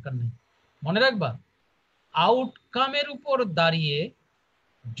কথার দরকার নেই, মনে রাখবা আউটকামের উপর দাঁড়িয়ে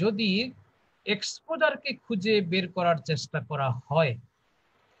যদি এক্সপোজারকে খুঁজে বের করার চেষ্টা করা হয়,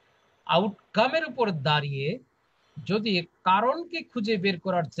 আউটকামের উপর দাঁড়িয়ে যদি কারণকে খুঁজে বের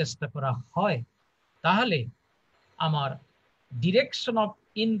করার চেষ্টা করা হয়, তাহলে আমার ডিরেকশন অফ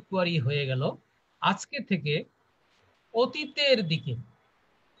ইনকোয়ারি হয়ে গেল আজকে থেকে অতীতের দিকে,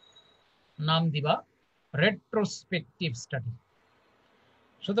 নাম দিবা রেট্রোস্পেকটিভ স্টাডি।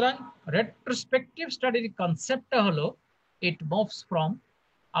 সুতরাং রেট্রোস্পেকটিভ স্টাডির কনসেপ্টটা হলো ইট moves from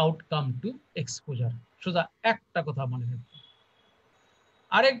outcome two exposure. সোজা একটা কথা মনে রাখবে।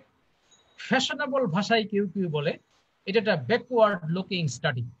 আরেক ফ্যাশনেবল ভাষায় কেউ কেউ বলে এটা একটা ব্যাকওয়ার্ড লুকিং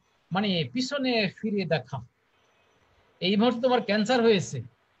স্টাডি, মানে পিছনে ফিরে দেখা। এই মুহূর্তে তোমার ক্যান্সার হয়েছে,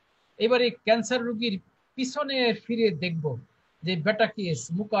 এবারে ক্যান্সার রোগীর পিছনে ফিরে দেখব যে বেটা কি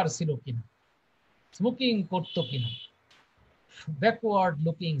স্মোকার ছিল কিনা, স্মোকিং করতো কিনা। Backward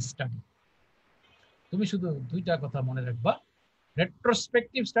looking study. তুমি শুধু দুইটা কথা মনে রাখবা,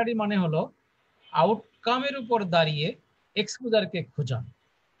 রেট্রোস্পেকটিভ স্টাডি মানে হলো আউটকামের উপর দাঁড়িয়ে এক্সপোজারকে খোঁজা।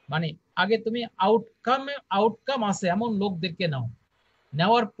 মানে আগে তুমি আউটকাম আছে এমন লোকদেরকে নাও,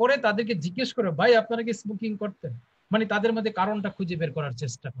 নেওয়ার পরে তাদেরকে জিজ্ঞেস করো ভাই আপনারা কি স্মোকিং করতেন, মানে তাদের মধ্যে কারণটা খুঁজে বের করার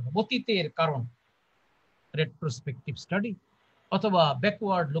চেষ্টা করো, অতীতের কারণ। রেট্রোস্পেকটিভ স্টাডি অথবা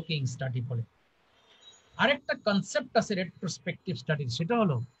ব্যাকওয়ার্ড লুকিং স্টাডি বলে। আরেকটা কনসেপ্ট আছে রেট্রোস্পেকটিভ স্টাডি, সেটা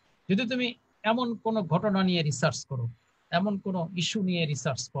হলো যদি তুমি এমন কোন ঘটনা নিয়ে রিসার্চ করো, এমন কোন ইস্যু নিয়ে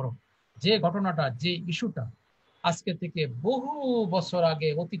রিসার্চ করো যে ঘটনাটা, যে ইস্যুটা আজকে থেকে বহু বছর আগে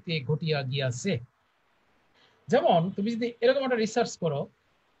অতীতে ঘটিয়া গিয়াছে। যেমন তুমি যদি এরকম একটা রিসার্চ করো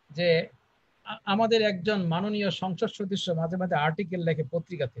যে আমাদের একজন মাননীয় সংসদ সদস্য মাঝে মাঝে আর্টিকেল লেখে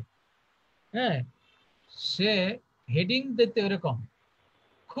পত্রিকাতে, হ্যাঁ, সে হেডিং দিতে এরকম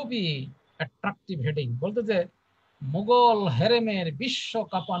খুবই অ্যাট্রাকটিভ হেডিং, বলতো যে মুঘল হেরেমের বিশ্ব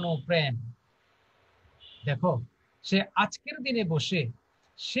কাঁপানো প্রেম। দেখো, সে আজকের দিনে বসে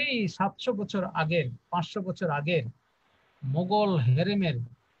সেই 700 বছর আগের, 500 বছর আগের মুঘল হেরেমের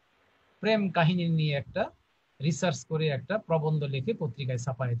প্রেম কাহিনী নিয়ে একটা রিসার্চ করে একটা প্রবন্ধ লিখে পত্রিকায়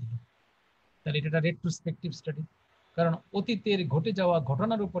ছাপায় দিল। তাহলে এটা একটা রেট্রোস্পেকটিভ স্টাডি, কারণ অতীতের ঘটে যাওয়া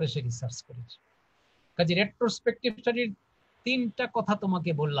ঘটনার উপরে সে রিসার্চ করেছে। কাজে রেট্রোস্পেকটিভ স্টাডির তিনটা কথা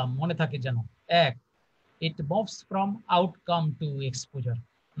তোমাকে বললাম, মনে থাকে যেন। এক, it moves from outcome to exposure,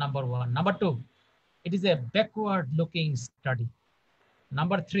 number one. Number two, it is a backward looking study.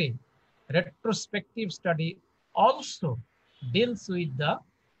 Number three, retrospective study also deals with the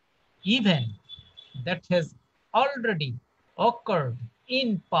event that has already occurred in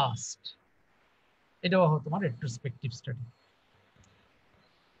past. এটাও হলো তোমার retrospective study.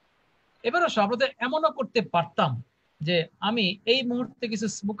 এবারও আমরা তো এমনও করতে পারতাম যে আমি এই মুহূর্তে কিছু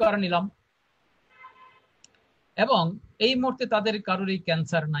স্মোকার নিলাম এবং এই মুহূর্তে তাদের কারোরই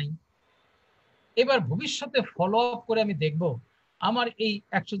ক্যান্সার নাই। এবার ভবিষ্যতে ফলো আপ করে আমি দেখব আমার এই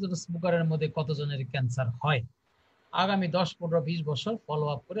 100 জন স্মোকারের মধ্যে কতজনের ক্যান্সার হয়। আগামী 10, 15, 20 বছর ফলো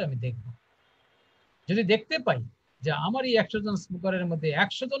আপ করে আমি দেখব। যদি দেখতে পাই যে আমার এই 100 জন স্মোকারের মধ্যে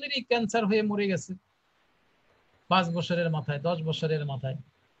 100 জনেরই ক্যান্সার হয়ে মরে গেছে 5 বছরের মাথায়, 10 বছরের মাথায়,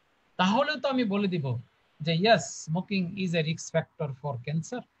 তাহলে তো আমি বলে দিব যে yes, smoking is a risk factor for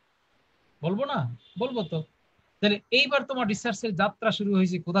cancer. বলবো না? বলবো তো। তাহলে এইবার তোমার রিসার্চের যাত্রা শুরু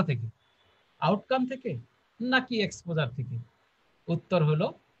হয়েছে কোথা থেকে? আউটকাম থেকে নাকি এক্সপোজার থেকে? উত্তর হলো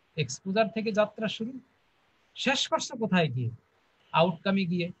এক্সপোজার থেকে যাত্রা শুরু। শেষ করছে কোথায় গিয়ে? আউটকামে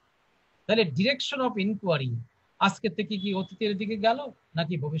গিয়ে। তাহলে ডিরেকশন অফ ইনকোয়ারি আজকে থেকে কি অতীতের দিকে গেল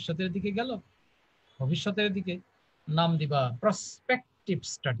নাকি ভবিষ্যতের দিকে গেল? ভবিষ্যতের দিকে। নাম দিবা প্রসপেকটিভ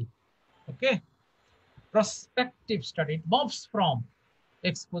study. Okay, প্রসপেকটিভ study, it moves from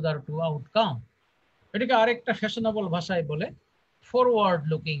exposure two outcome. এটাকে আরেকটা ফ্যাশনেবল ভাষায় বলে ফরওয়ার্ড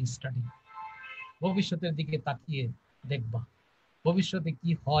লুকিং স্টাডি। ভবিষ্যতের দিকে তাকিয়ে দেখবা, ভবিষ্যতে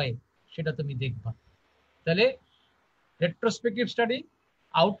কি হয় সেটা তুমি দেখবা। তাহলে রেট্রোস্পেকটিভ স্টাডি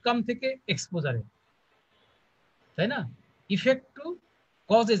আউটকাম থেকে এক্সপোজারে, তাই না? ইফেক্ট টু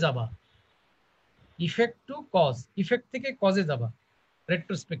কজে যাবা, ইফেক্ট টু কজ, ইফেক্ট থেকে কজে যাবা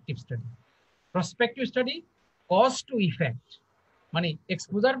retrospective study. প্রসপেকটিভ study cause two effect, মানে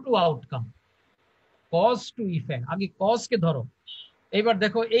exposure two outcome, cause two effect. আগে কজকে ধরো, এইবার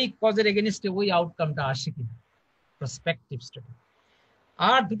দেখো এই কজের এগেইনস্টে ওই আউটকামটা আসে কিনা। প্রসপেকটিভ স্টাডি।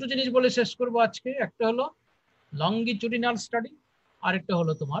 আর দুটো জিনিস বলে শেষ করবো আজকে, একটা হলো লঙ্গিচুডিনাল স্টাডি, আর একটা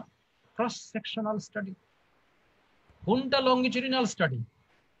হলো তোমার ক্রস সেকশনাল স্টাডি। কোনটা longitudinal study?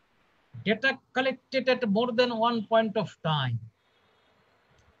 Data collected at more than one point of time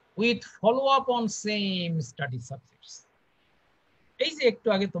with follow-up on same study subjects. এই যে একটু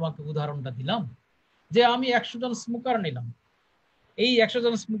আগে তোমাকে উদাহরণটা দিলাম যে আমি 100 জন স্মোকার নিলাম, এই 100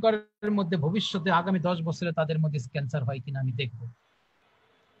 জন স্মোকারের মধ্যে ভবিষ্যতে আগামী 10 বছরে তাদের মধ্যে ক্যান্সার হয় কিনা আমি দেখব।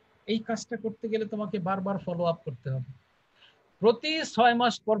 এই কাজটা করতে গেলে তোমাকে বারবার ফলো আপ করতে হবে, প্রতি 6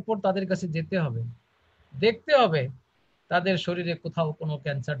 মাস পর পর তাদের কাছে যেতে হবে, দেখতে হবে তাদের শরীরে কোথাও কোনো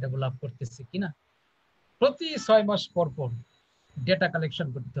ক্যান্সার ডেভেলপ করতেছে কিনা। প্রতি 6 মাস পর পর ডেটা কালেকশন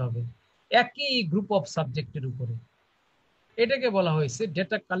করতে হবে একই গ্রুপ অফ সাবজেক্টের উপরে। এটাকে বলা হয়েছে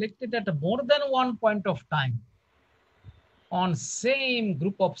data collected at more than one point of time on same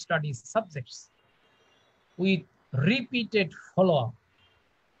group of study subjects with repeated follow up.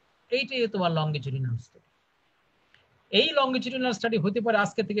 এইটাই তোমার লংগিটিউডিনাল স্টাডি। এই লংগিটিউডিনাল স্টাডি হতে পারে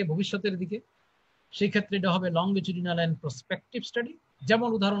আজকে থেকে ভবিষ্যতের দিকে, সেই ক্ষেত্রে এটা হবে লংগিটিউডিনাল এন্ড প্রসপেক্টিভ স্টাডি। যেমন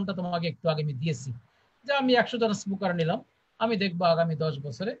উদাহরণটা তোমাকে একটু আগে আমি দিয়েছি যে আমি 100 জন স্মোকার নিলাম, আমি দেখবো আগামী 10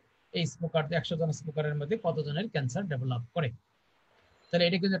 বছরে এই স্মোকার 100 জন স্মোকারের মধ্যে কতজনের ক্যান্সার ডেভেলপ করে। তাহলে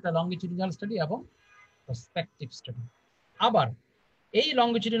এটা কিন্তু একটা লংগিটিউডিনাল স্টাডি এবং প্রসপেক্টিভ স্টাডি। আবার এই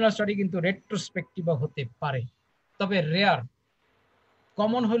লংগিটিউডিনাল স্টাডি কিন্তু রেট্রোস্পেক্টিভ হতে পারে, তবে রেয়ার।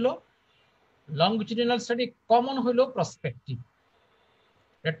 কমন হলো লংগিটিউডিনাল স্টাডি, কমন হলো প্রসপেক্টিভ।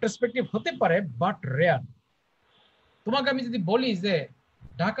 রেট্রোস্পেক্টিভ হতে পারে বাট রেয়ার। তোমাকে আমি যদি বলি যে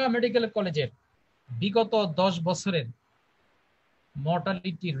ঢাকা মেডিকেল কলেজের বিগত 10 বছরের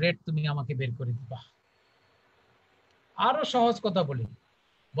মর্টালিটি রেট তুমি আমাকে বের করে দিবা। আরো সহজ কথা বলি,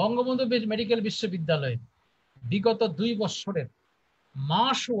 বঙ্গবন্ধু মেডিকেল বিশ্ববিদ্যালয়ে বিগত 2 বছরের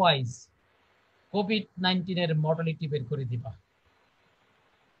মাস ওয়াইজ কোভিড-19 এর মর্টালিটি বের করে দিবা।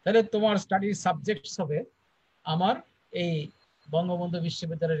 তাহলে তোমার স্টাডির সাবজেক্ট হবে আমার এই বঙ্গবন্ধু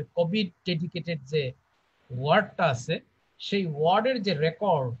বিশ্ববিদ্যালয়ের কোভিড ডেডিকেটেড যে ওয়ার্ডটা আছে, সেই ওয়ার্ডের যে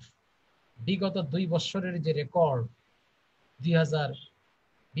রেকর্ড, বিগত 2 বছরের যে রেকর্ড,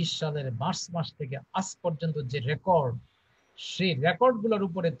 2020 সালের মার্চ মাস থেকে আজ পর্যন্ত যে রেকর্ড, সেই রেকর্ডগুলোর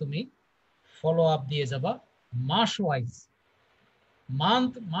উপরে তুমি ফলো আপ দিয়ে যাবা মাস ওয়াইজ,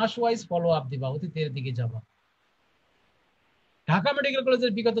 মাস ওয়াইজ ফলো আপ দিবা, অতীতের দিকে যাবা। ঢাকা মেডিকেল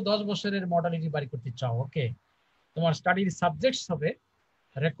কলেজের বিগত 10 বছরের মর্টালিটি বাড়ি করতে চাও, ওকে, তোমার স্টাডির সাবজেক্টস হবে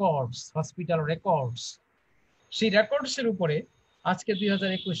রেকর্ডস, হসপিটাল রেকর্ডস। সেই রেকর্ডস এর উপরে আজকে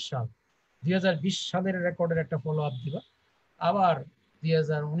 2021 সাল, 2020 সালের রেকর্ডের একটা ফলো আপ দিবা, আবার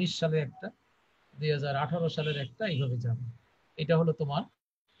 2019 সালে একটা, 2018 সালের একটা, এইভাবে যাবে। এটা হলো তোমার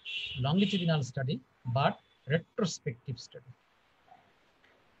longitudinal study but retrospective study.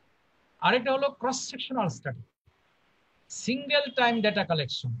 আরেকটা হলো cross sectional study, single time data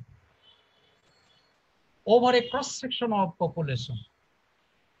collection over a cross section of population,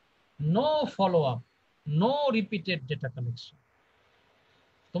 no follow up, no repeated data collection.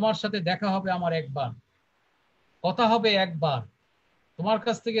 তোমার সাথে দেখা হবে আমার একবার, কথা হবে একবার, তোমার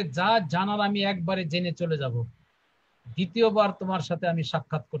কাছ থেকে যা জানার আমি একবারে জেনে চলে যাব, দ্বিতীয়বার তোমার সাথে আমি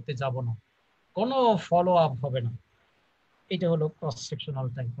সাক্ষাৎ করতে যাব না, কোনো ফলো আপ হবে না। এটা হলো cross sectional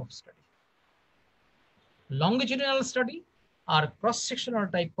type of study. Longitudinal study R cross sectional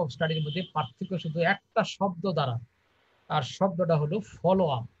type of স্টাডির মধ্যে পার্থক্য শুধু একটা শব্দ দ্বারা, আর শব্দটা হলো follow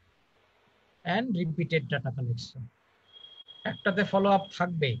up and repeated data collection. একটাতে ফলো আপ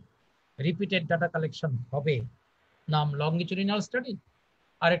থাকবে, রিপিটেড ডাটা কালেকশন হবে, নাম লংগিটিউডিনাল স্টাডি।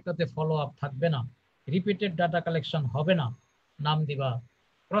 আরেকটাতে ফলো আপ থাকবে না, রিপিটেড ডাটা কালেকশন হবে না, নাম দিবা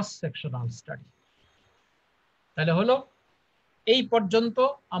ক্রস সেকশনাল স্টাডি। তাহলে হলো এই পর্যন্ত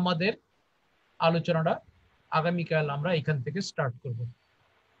আমাদের আলোচনাটা। আগামীকাল আমরা এখান থেকে স্টার্ট করব,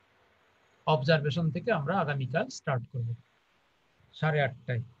 অবজারভেশন থেকে আমরা আগামীকাল স্টার্ট করব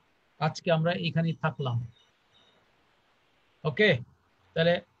 8:30টায়। আজকে আমরা এখানেই থাকলাম, ওকে।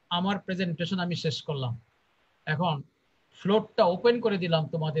 তাহলে আমার প্রেজেন্টেশন আমি শেষ করলাম, এখন ফ্লোরটা ওপেন করে দিলাম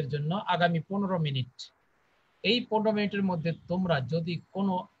তোমাদের জন্য আগামী 15 মিনিট। এই 15 মিনিটের মধ্যে তোমরা যদি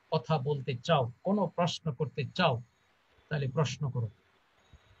কোনো কথা বলতে চাও, কোনো প্রশ্ন করতে চাও, তাহলে প্রশ্ন করো।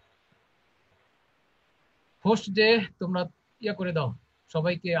 হোস্ট যে তোমরা ইয়া করে দাও,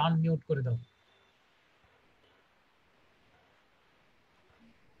 সবাইকে আনমিউট করে দাও।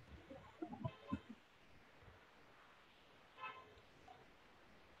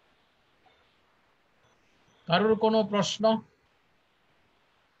 কারোর কোনো প্রশ্ন?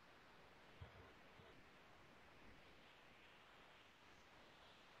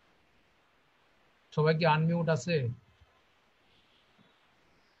 সবাই কি আনমিউট আছে?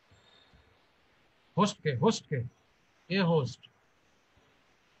 হোস্টকে হোস্টকে কে হোস্ট?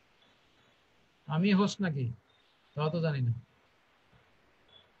 আমি হোস্ট নাকি? তা তো জানি না।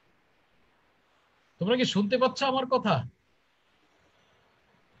 তোমরা কি শুনতে পাচ্ছ আমার কথা?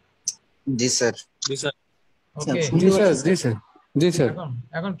 জি স্যার। ওকে, জি স্যার, জি স্যার, জি স্যার।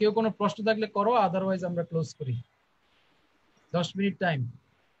 এখন কেউ কোনো প্রশ্ন থাকলে করো, আদারওয়াইজ আমরা ক্লোজ করি। 10 মিনিট টাইম।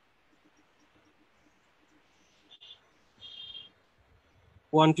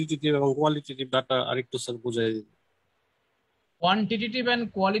 কোয়ান্টিটেটিভ এবং কোয়ালিটেটিভ ডাটা আরেকটু স্যার বুঝাই দিন। কোয়ান্টিটেটিভ এন্ড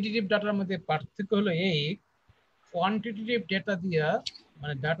কোয়ালিটেটিভ ডাটার মধ্যে পার্থক্য হলো এই, কোয়ান্টিটেটিভ ডেটা দিয়া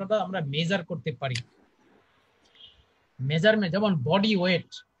মানে ডাটাটা আমরা মেজার করতে পারি। মেজারমেন্ট যেমন বডি ওয়েট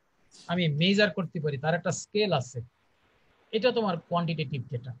আমি মেজার করতে পারি, তার একটা স্কেল আছে, এটা তোমার কোয়ান্টিটেটিভ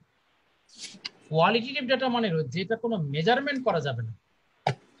ডেটা। কোয়ালিটেটিভ ডেটা মানে যেটা কোনো মেজারমেন্ট করা যাবে না,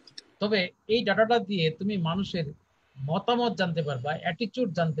 তবে এই ডাটাটা দিয়ে তুমি মানুষের মতামত জানতে পারবা, অ্যাটিটিউড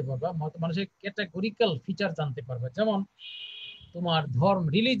জানতে পারবা, মানুষের ক্যাটাগরিক্যাল ফিচার জানতে পারবা। যেমন তোমার ধর্ম,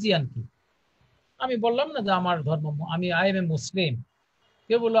 রিলিজিয়ান কি, আমি বললাম না যে আমার ধর্ম, আমি আই এম এ মুসলিম,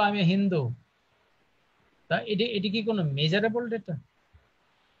 কেউ বললো আমি হিন্দু, তা এটি কি কোনো মেজারেবল ডেটা?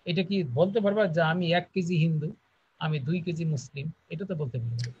 এটা কি বলতে পারবা যে আমি 1 কেজি হিন্দু, আমি 2 কেজি মুসলিম? এটা তো বলতে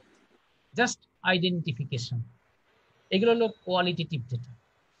পারবো না, জাস্ট আইডেন্টিফিকেশন। এগুলো হলো কোয়ালিটেটিভ ডেটা।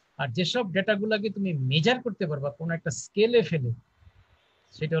 আর যেসব ডেটাগুলোকে তুমি মেজার করতে পারবা কোনো একটা স্কেলে ফেলে,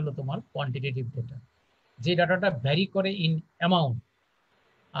 সেটা হলো তোমার কোয়ান্টিটেটিভ ডেটা, যে ডাটাটা ভ্যারি করে in amount.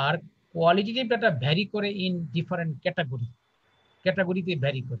 R qualitative data vary করে ইন ডিফারেন্ট ক্যাটাগরিতে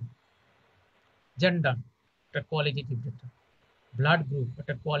ভ্যারি করে। জেন্ডার একটা কোয়ালিটেটিভ ডেটা, ব্লাড গ্রুপ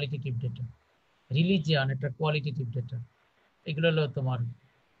একটা কোয়ালিটেটিভ ডেটা, রিলিজিয়ান একটা কোয়ালিটেটিভ ডেটা। এগুলো হলো তোমার।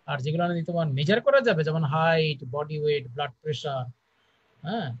 আর যেগুলো তোমার মেজার করা যাবে, যেমন height, body weight, blood pressure,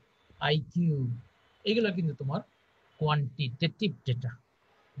 হ্যাঁ, আইকিউ, এগুলো কিন্তু তোমার কোয়ান্টিটেটিভ ডেটা,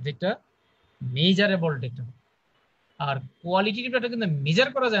 যেটা মেজারেবল ডেটা। আর কোয়ালিটেটিভ ডেটা কিন্তু মেজার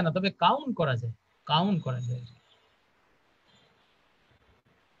করা যায় না, তবে কাউন্ট করা যায়।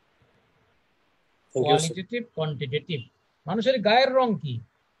 Qualitative, quantitative. মানুষের গায়ের রং কি,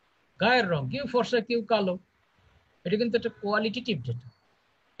 কেউ ফর্সা কেউ কালো, এটা কিন্তু একটা কোয়ালিটেটিভ ডেটা,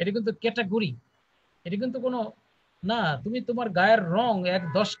 এটা কিন্তু ক্যাটাগরি, এটা কিন্তু কোনো না তুমি তোমার গায়ের রং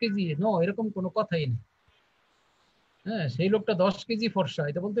 10 কেজি এরকম কোনো কথাই নেই। হ্যাঁ, সেই লোকটা 10 কেজি ফর্সা,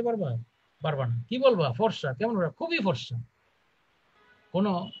 এটা বলতে পারবা না। কি বলবা? ফর্সা, কেমন? খুবই ফর্সা,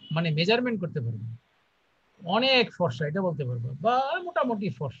 কোনো মানে মেজারমেন্ট করতে পারবে না। অনেক ফর্সা এটা বলতে পারবো, বা মোটামুটি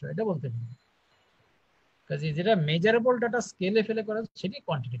ফর্সা এটা বলতে পারবো। কাজে যেটা মেজারেবল ডাটা স্কেলে ফেলে করা, সেটি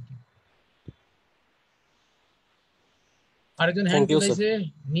কোয়ান্টিটেটিভ। আরেকজন হ্যান্ড তুলেছে,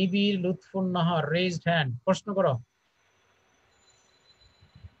 নিবিড় লুৎফুন নাহার, রেজড হ্যান্ড। প্রশ্ন করো।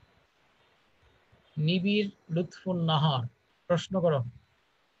 নিবিড় লুৎফুন নাহার, প্রশ্ন করো।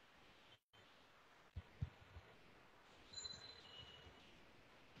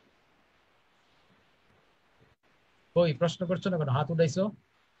 কই প্রশ্ন করছো না কেন? হাত উঠাইছো।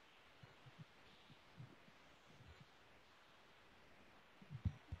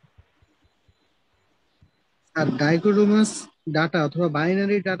 আর ডাইকোটোমাস ডাটা অথবা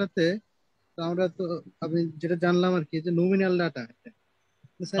বাইনারি ডাটাতে তো আমরা তো আপনি যেটা জানলাম আর কি, যে নমিনাল ডাটা।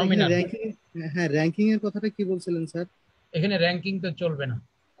 স্যার এখানে র্যাঙ্কিং, হ্যাঁ র্যাঙ্কিং এর কথাটা কি বলছিলেন স্যার? এখানে র্যাঙ্কিং তো চলবে না,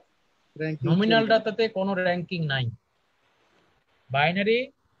 র্যাঙ্কিং নমিনাল ডাটাতে কোনো র্যাঙ্কিং নাই। বাইনারি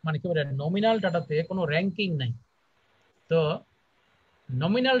মানে কি বলে, নমিনাল ডাটাতে কোনো র্যাঙ্কিং নাই। তো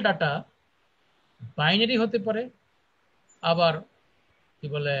নমিনাল ডাটা বাইনারি হতে পারে, আবার কি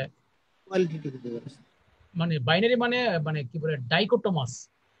বলে কোয়ালিটেটিভ হতে পারে। মানে বাইনারি মানে মানে কি বলে ডাইকোটোমাস,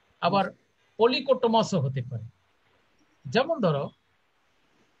 আবার পলিকোটোমাসও হতে পারে। যেমন ধরো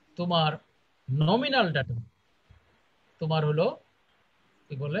তোমার নমিনাল ডাটা তোমার হলো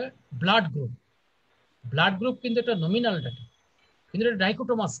কি বলে ব্লাড গ্রুপ কিন্তু এটা নমিনাল ডাটা, কিন্তু এটা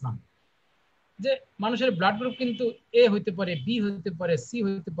ডাইকোটোমাস না। যে মানুষের ব্লাড গ্রুপ কিন্তু এ হইতে পারে, বি হইতে পারে, সি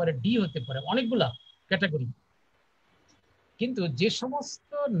হইতে পারে, ডি হতে পারে, অনেকগুলা ক্যাটাগরি। কিন্তু যে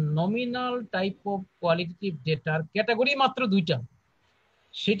সমস্ত নমিনাল টাইপ অফ কোয়ালিটেটিভ ডেটার ক্যাটাগরি মাত্র 2টা,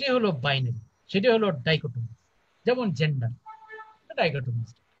 সেটা হলো বাইনারি, সেটা হলো ডাইকোটোমাস। যেমন জেন্ডার, ডাইকোটোমাস।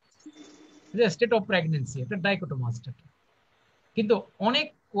 স্টেট অফ প্রেগন্যান্সি, এটা ডাইকোটোমাস ডাটা। কিন্তু অনেক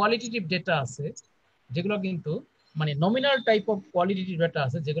কোয়ালিটেটিভ ডেটা আছে যেগুলো কিন্তু মানে nominal type of qualitative data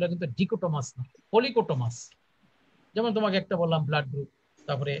আছে যেগুলো কিন্তু ডিকোটোমাস না, পলিকোটোমাস। যেমন তোমাকে একটা বললাম ব্লাড গ্রুপ,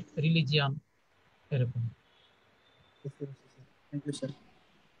 তারপরে রিলিজিয়ান, এরকম। Thank you sir.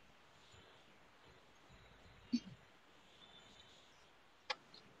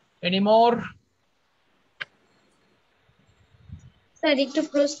 Any more? Sir একটু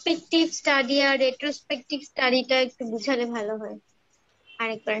প্রসপেক্টিভ স্টাডি আর রেট্রোস্পেক্টিভ স্টাডিটা একটু বুঝালে ভালো হয়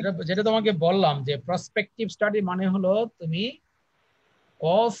আরেকবার। যেটা তোমাকে বললাম যে প্রসপেক্টিভ স্টাডি মানে হলো তুমি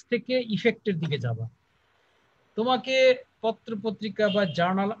কজ থেকে ইফেক্টের দিকে যাবা। তোমাকে পত্র পত্রিকা বা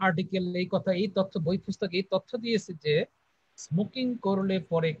জার্নাল আর্টিকেল এই কথা, এই তথ্য, বই পুস্তক এই তথ্য দিয়েছে যে স্মোকিং করলে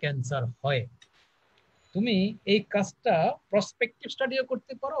পরে ক্যান্সার হয়। তুমি এই কাজটা প্রসপেক্টিভ স্টাডিও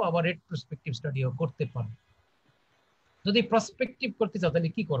করতে পারো, আবার রেট্রোস্পেক্টিভ স্টাডিও করতে পারো। যদি প্রসপেক্টিভ করতে চাও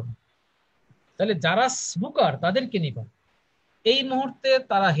তাহলে কি করবে? তাহলে যারা স্মোকার তাদেরকে নিবা, এই মুহূর্তে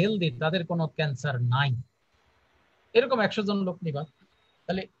তারা হেলদি, তাদের কোনো ক্যান্সার নাই, এরকম 100 জন লোক নিবা।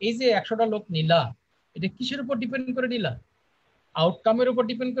 তাহলে এই যে 100টা লোক নিলা, এটা কিসের উপর ডিপেন্ড করে নিলা? আউটকামের উপর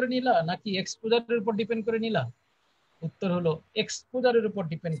ডিপেন্ড করে নিলা নাকি এক্সপোজারের উপর ডিপেন্ড করে নিলা? উত্তর হলো এক্সপোজারের উপর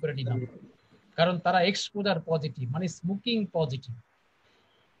ডিপেন্ড করে নিলাম, কারণ তারা এক্সপোজার পজিটিভ, মানে স্মোকিং পজিটিভ।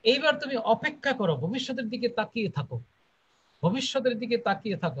 এইবার তুমি অপেক্ষা করো, ভবিষ্যতের দিকে তাকিয়ে থাকো, ভবিষ্যতের দিকে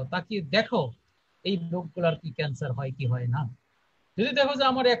তাকিয়ে থাকো, তাকিয়ে দেখো এই লোকগুলার কি ক্যান্সার হয় কি হয় না। যদি দেখো যে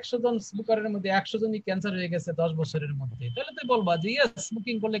আমার 100 জন স্মোকারের মধ্যে 100 জনই ক্যান্সার হয়ে গেছে 10 বছরের মধ্যে, তাহলে তুমি বলবা যে ইয়েস,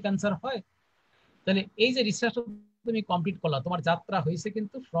 স্মোকিং করলে ক্যান্সার হয়। তাহলে এই যে রিসার্চ তুমি কমপ্লিট করলা, তোমার যাত্রা হয়েছে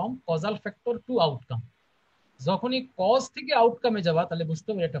কিন্তু from causal factor to outcome. যখনই কজ থেকে আউটকামে যাবা, তাহলে বুঝতে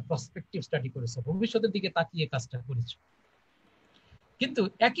হবে এটা প্রসপেক্টিভ স্টাডি করেছো, ভবিষ্যতের দিকে তাকিয়ে কাজটা করেছো। কিন্তু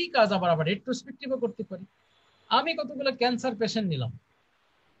একই কাজ আবার রেট্রোস্পেক্টিভও করতে পারি। আমি কতগুলো ক্যান্সার পেশেন্ট নিলাম,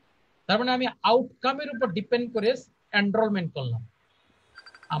 তার মানে আমি আউটকামের উপর ডিপেন্ড করে এনরোলমেন্ট করলাম,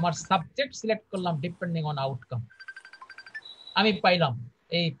 আমার সাবজেক্ট সিলেক্ট করলাম ডিপেন্ডিং অন আউটকাম। আমি পাইলাম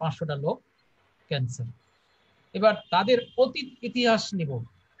এই 500টা লোক ক্যান্সার। এবার তাদের অতীত ইতিহাস নিব,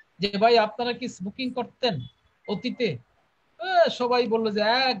 যে ভাই আপনারা কি স্মোকিং করতেন অতীতে? সবাই বললো যে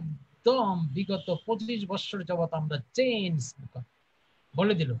একদম বিগত 25 বছর যাবত আমরা চেইন স্মোকার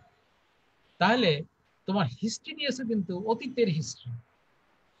বলে দিল। তাহলে তোমার হিস্ট্রি নিয়েছো কিন্তু অতীতের হিস্ট্রি,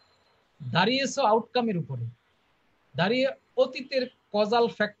 দাঁড়িয়েছো আউটকামের উপরে, দাঁড়িয়ে অতীতের কজাল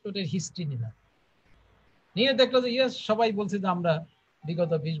ফ্যাক্টরের হিস্ট্রি নিলাম, নিয়ে দেখলো যে ইয়েস, সবাই বলছে যে আমরা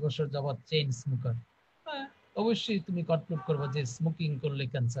বিগত 20 বছর যাবত চেইন স্মোকার। অবশ্যই তুমি কনক্লুড করবে যে স্মোকিং করলে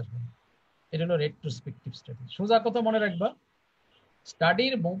ক্যান্সার হয়। এটা হলো রেট্রোস্পেক্টিভ স্টাডি। সোজা কথা মনে রাখবা,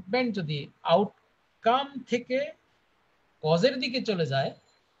 স্টাডির মুভমেন্ট যদি আউটকাম থেকে কজের দিকে চলে যায়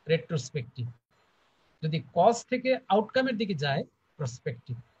রেট্রোস্পেক্টিভ, যদি কজ থেকে আউটকামের দিকে যায়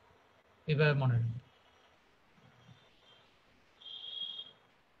প্রসপেক্টিভ। এভাবে মনে রাখবে।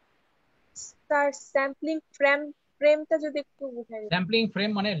 স্যার স্যাম্পলিং ফ্রেমটা যদি একটু বুঝাই। স্যাম্পলিং ফ্রেম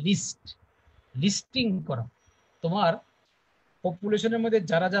মানে লিস্টিং করা। তোমার পপুলেশনের মধ্যে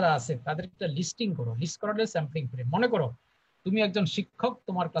যারা যারা আছে তাদের একটা লিস্টিং করো, লিস্ট করালে স্যাম্পলিং ফ্রেম। মনে করো তুমি একজন শিক্ষক,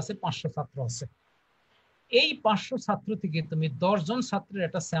 তোমার ক্লাসে 500 ছাত্র আছে, এই 500 ছাত্র থেকে তুমি 10 জন ছাত্রের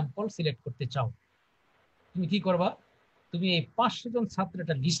একটা স্যাম্পল সিলেক্ট করতে চাও। তুমি কি করবা? তুমি এই 500 জন ছাত্রের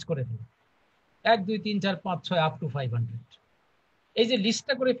একটা লিস্ট করে ফেলো, 1 2 3 4 5 6 আপ টু 500। এই যে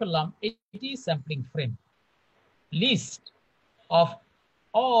লিস্টটা করে ফেললাম, এটি sampling frame, list of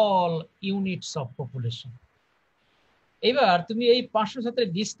all units of population. এবার তুমি এই 500 ছাত্রের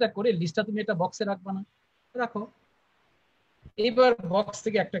লিস্টটা করে, লিস্টটা তুমি একটা বক্সে রাখবা না? রাখো। এইবার বক্স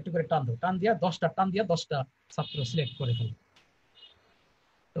থেকে একটা একটা করে টান দাও, টান দিয়া 10টা ছাত্র সিলেক্ট করে ফেলো।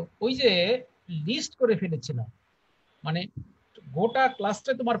 তো ওই যে লিস্ট করে ফেলেছিলাম, মানে গোটা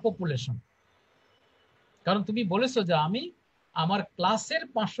ক্লাসটা তোমার পপুলেশন, কারণ তুমি বলেছো যে আমি আমার ক্লাসের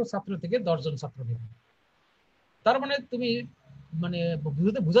 500 ছাত্র থেকে 10 জন ছাত্র নেব। তার মানে তুমি মানে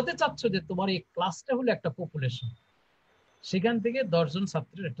বুঝাতে চাচ্ছ যে তোমার এই ক্লাসটা হলো একটা পপুলেশন, সেখান থেকে 10 জন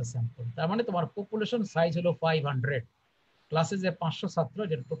ছাত্রের একটা স্যাম্পল। তার মানে তোমার পপুলেশন সাইজ হলো 500, ক্লাসে যে 500 ছাত্র,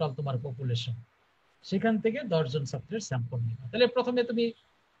 যেটা টোটাল তোমার পপুলেশন, সেখান থেকে 10 জন ছাত্রের স্যাম্পল নিবা। তাহলে প্রথমে তুমি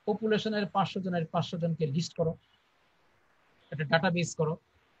পপুলেশনের 500 জনের 500 জনকে লিস্ট করো, একটা ডাটাবেস করো।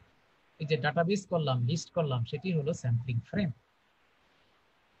 এই যে ডাটাবেস করলাম, লিস্ট করলাম, সেটি হলো স্যাম্পলিং ফ্রেম।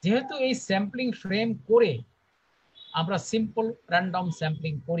 যেহেতু এই স্যাম্পলিং ফ্রেম করে আমরা সিম্পল র্যান্ডম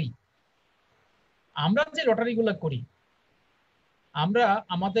স্যাম্পলিং করি, আমরা যে লটারিগুলো করি, আমরা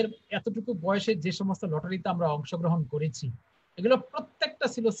আমাদের এতটুকু বয়সে যে সমস্ত লটারিতে আমরা অংশগ্রহণ করেছি, এগুলো প্রত্যেকটা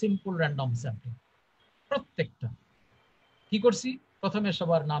ছিল সিম্পল র্যান্ডম স্যাম্পলিং। প্রত্যেকটা কি করছি? প্রথমে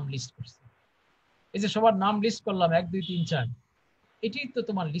সবার নাম লিস্ট করছি। এই যে সবার নাম লিস্ট করলাম 1 2 3 4, এটি তো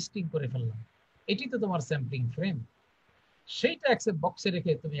তোমার লিস্টিং করে ফেললাম, এটি তো তোমার স্যাম্পলিং ফ্রেম। সেইটা একটা বক্সে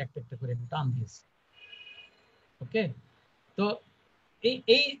রেখে তুমি একটা একটা করে টান দিয়েছো। ওকে, তো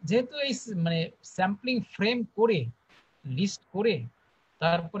এই যেহেতু এই মানে স্যাম্পলিং ফ্রেম করে, লিস্ট করে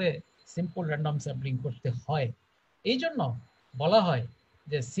তারপরে সিম্পল র্যান্ডম স্যাম্পলিং করতে হয়, এই জন্য বলা হয়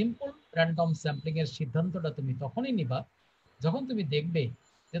যে সিম্পল র্যান্ডম স্যাম্পলিং এর সিদ্ধান্তটা তুমি তখনই নিবা যখন তুমি দেখবে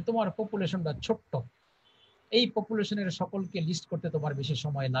যে তোমার পপুলেশনটা ছোট্ট, এই পপুলেশনের সকলকে লিস্ট করতে তোমার বেশি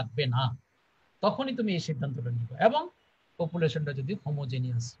সময় লাগবে না, তখনই তুমি এই সিদ্ধান্তটা নিবে, এবং পপুলেশনটা যদি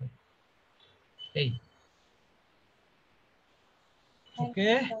হোমোজেনিয়াস হয়। এই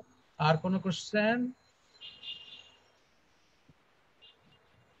ওকে, আর কোনো কোশ্চেন?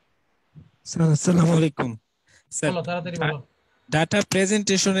 স্যার আসসালামু আলাইকুম। স্যার বলো, তাড়াতাড়ি বলো। ডাটা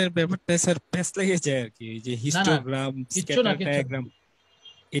প্রেজেন্টেশনের ব্যাপারটা স্যার প্যাচ লেগে যায় আর কি, এই যে না না হিস্টোগ্রাম, কিচ্ছু না স্ক্যাটার কিচ্ছু না, ডায়াগ্রাম,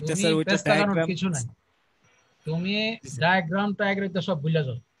 এটা তুমি স্যার ওইটা পেজ লাগানোর ডায়াগ্রাম। কিছু নাই। তুমি ডায়াগ্রাম টায়াগ্রাম তো সব ভুলে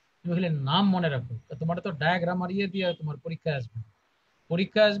যাও, তুমি খালি নাম মনে রাখো। তো তোমার তো ডায়াগ্রাম আর ইয়ে দিয়ে তোমার পরীক্ষা আসবে।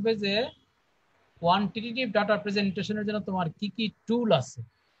 পরীক্ষা আসবে যে কোয়ান্টিটেটিভ ডাটা প্রেজেন্টেশনের জন্য তোমার কি কি টুল আছে,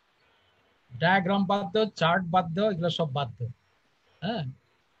 ডায়াগ্রাম বাদ দাও, চার্ট বাদ দাও, এগুলো সব বাদ দাও। হ্যাঁ,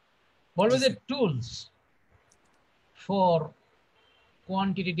 বলবে যে tools for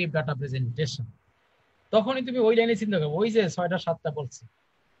quantitative data presentation, তখনই তুমি ওই লাইনে চিন্তা করবে। ওই যে 6টা 7টা বলছি,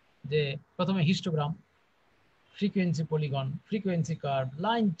 যে প্রথমে histogram, frequency polygon, frequency curve,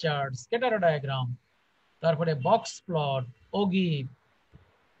 line chart, scatter diagram, তারপরে বক্স প্লট, ওগি,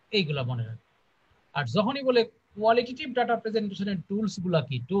 এইগুলা মনে রাখবে। আর যখনই বলে কোয়ালিটেটিভ ডাটা প্রেজেন্টেশনের টুলস গুলা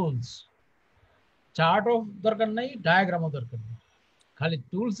কি, টুলস চার্টও দরকার নাই, ডায়াগ্রামও দরকার নেই, খালি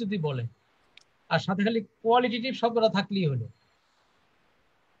টুলস যদি বলে আর সাথে খালি কোয়ালিটেটিভ শব্দটা থাকলেই হলো।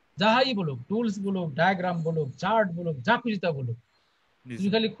 যাহাই বলুক, টুলস বলুক, ডায়াগ্রাম বলুক, চার্ট বলুক, যা খুশি তা বলুক, তুমি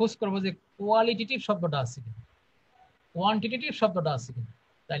খালি খোঁজ করবো যে কোয়ালিটেটিভ শব্দটা আছে কিনা, কোয়ান্টিটেটিভ শব্দটা আছে কিনা,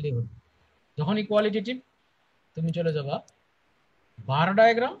 তাইলেই হলো। যখনই কোয়ালিটেটিভ, তুমি চলে যাবা বার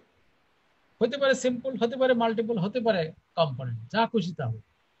ডায়াগ্রাম, হতে পারে সিম্পল, হতে পারে মাল্টিপল, হতে পারে কম্পোনেন্ট, যা খুশি তা হোক,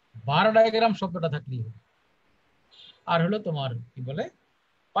 বার ডায়াগ্রাম শব্দটা থাকলেই হলো। আর হলো তোমার কি বলে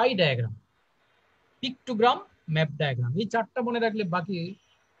পাই ডায়াগ্রাম, পিক্টোগ্রাম, ম্যাপ ডায়াগ্রাম, এই 4টা মনে রাখলে বাকি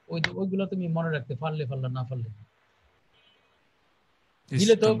ওইগুলো তুমি মনে রাখতে পারলে পারলে, না পারলে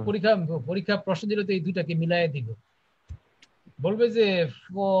দিলে তো পরীক্ষা প্রশ্ন দিলে তো এই দুইটাকে মিলাই দিব। বলবে যে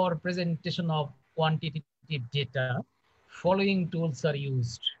for presentation of quantitative data following tools are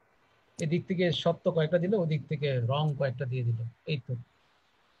used, এদিক থেকে সত্য কয়েকটা দিল, ওদিক থেকে রং কয়েকটা দিয়ে দিল। এই তো।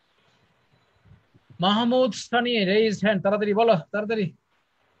 মাহমুদ সানি রেইজ হ্যান্ড, তাড়াতাড়ি বলো, তাড়াতাড়ি,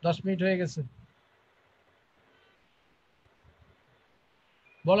 10 মিনিট হয়ে গেছে।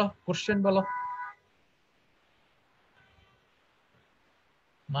 বলো, কোশ্চেন বলো।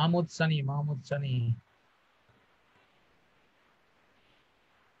 মাহমুদ সানি, মাহমুদ সানি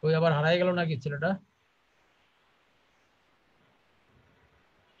ওই আবার হারাই গেল নাকি ছেলেটা?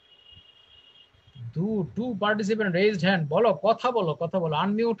 টু পার্টিসিপেন্ট রেইজড হ্যান্ড, বলো, কথা বলো, কথা বলো,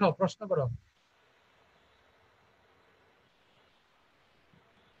 আনমিউট হও, প্রশ্ন করো।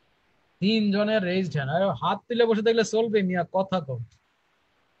 3 জনের রেইজড হ্যান্ড, আরে হাত তুলে বসে থাকলে চলবে মিয়া, কথা কও।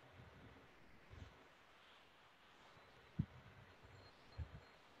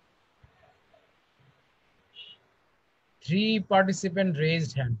 থ্রি পার্টিসিপেন্ট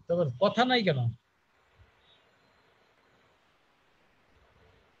রেইজড হ্যান্ড, তবে কথা নাই কেন?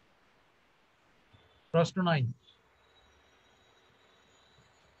 প্রশ্ন নাই?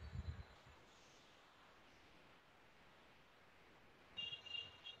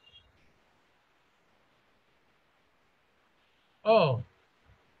 ও,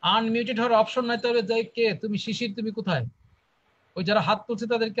 আনমিউটেড হওয়ার অপশন নাই, তবে যাই কে তুমি? শিশির, তুমি কোথায়? ওই যারা হাত তুলছে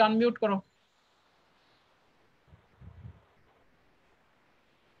তাদেরকে আনমিউট করো।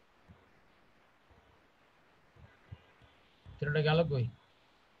 ছেলেটা গেল কই?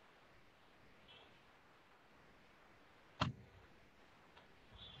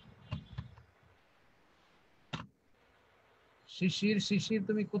 শিশির, শিশির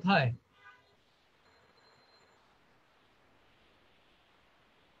তুমি কোথায়?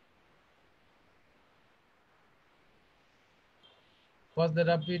 Was the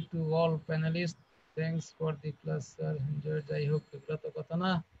rapid to all panelists, thanks for the class sir, enjoy, যাই হোক, এগুলো তো কথা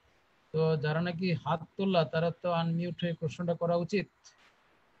না। তো যারা নাকি হাত তোলা তারা তো আনমিউট হয়ে প্রশ্নটা করা উচিত।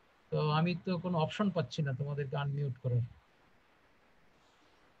 তো আমি তো কোনো অপশন পাচ্ছি না তোমাদেরকে আনমিউট করার।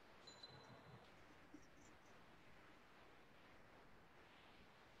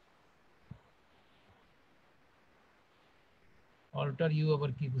 অল্টার ইউ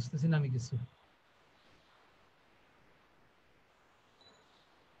আবার কি, বুঝতেছি না আমি কিছু।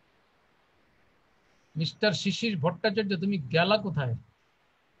 মিস্টার শিশির ভট্টাচার্য, তুমি গেলা কোথায়?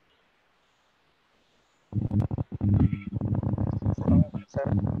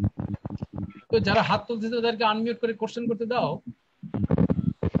 তো যারা হাত তুলছে তাদেরকে আনমিউট করে কোশ্চেন করতে দাও।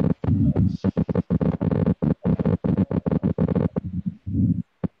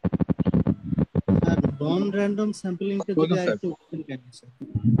 নন র্যান্ডম স্যাম্পলিংটা যদি আরেকটু বলতেন কেন স্যার?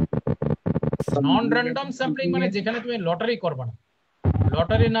 নন র্যান্ডম স্যাম্পলিং মানে যেখানে তুমি লটারি করবে না।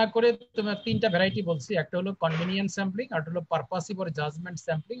 লটারি না করে তোমার 3টা ভ্যারাইটি বলছি, একটা হলো কনভেনিয়েন্ট স্যাম্পলিং, আর হলো পারপাসিভ অর জাজমেন্ট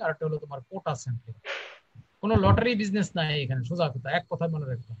স্যাম্পলিং, আর একটা হলো তোমার কোটা স্যাম্পলিং। কোনো লটারি বিজনেস নাই এখানে, সোজা কথা, এক কথা মনে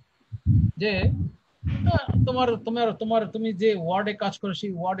রাখবে যে তোমার তোমার তোমার তুমি যে ওয়ার্ডে কাজ করো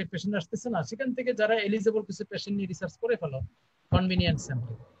সেই ওয়ার্ডে পেশেন্ট আসতেছে না, সেখান থেকে যারা এলিজিবল কিছু পেশেন্ট নিয়ে রিসার্চ করে ফেলো, কনভেনিয়েন্ট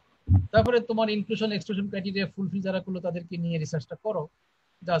স্যাম্পলিং। তারপরে তোমার ইনক্লুশন এক্সক্লুশন ক্রাইটেরিয়া ফুলফিল যারা করলো তাদেরকে নিয়ে রিসার্চটা করো,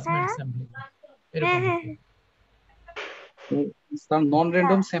 জাজমেন্ট স্যাম্পলিং এরকম। স্যার নন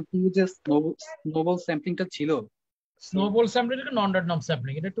র্যান্ডম স্যাম্পলিং যে স্নোবল স্যাম্পলিংটা ছিল, স্নোবল স্যাম্পলিং এটা নন র্যান্ডম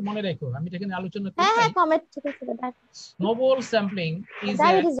স্যাম্পলিং, এটা একটু মনে রাখো, আমি এখানে আলোচনা করি। কমেন্ট ঠিক আছে দাদা। স্নোবল স্যাম্পলিং ইজ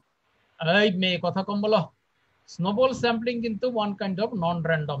এই মেয়ে কথা কম বলো। স্নোবল স্যাম্পলিং কিন্তু one kind of non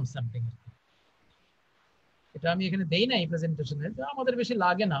random sampling. এটা আমি এখানে দেই না এই প্রেজেন্টেশনে, আমাদের বেশি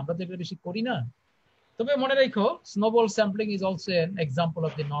লাগে না, আমরা তো এটা বেশি করি না। তবে মনে রাখো snowball sampling is also an example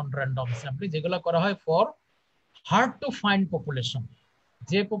of the non random sampling, যেগুলো করা হয় for hard to find population,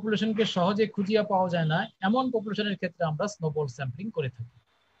 যে পপুলেশনকে সহজে খুঁজিয়ে পাওয়া যায় না এমন পপুলেশনের ক্ষেত্রে আমরা স্নোবল স্যাম্পলিং করে থাকি।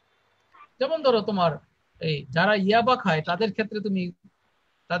 যেমন ধরো তোমার এই যারা ইয়াবা খায় তাদের ক্ষেত্রে তুমি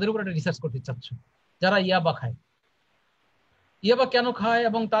তাদের উপর একটা রিসার্চ করতে চাচ্ছ, যারা ইয়াবা খায়, ইয়াবা কেন খায়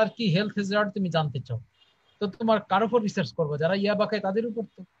এবং তার কি হেলথ রেজাল্ট তুমি জানতে চাও, তো তোমার কার উপর রিসার্চ করবো, যারা ইয়াবা খায় তাদের উপর।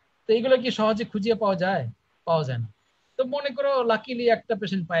 তো এইগুলো কি সহজে খুঁজিয়ে পাওয়া যায়? পাওয়া যায় না। তো মনে করো লাকিলি একটা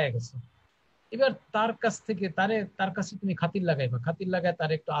পেশেন্ট পাওয়া গেছে, এবার তার কাছ থেকে তার কাছে তুমি খাতির লাগাইবা, খাতির লাগায়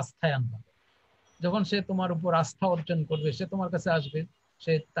তার একটু আস্থায় আনবা। যখন সে তোমার উপর আস্থা অর্জন করবে, সে তোমার কাছে আসবে,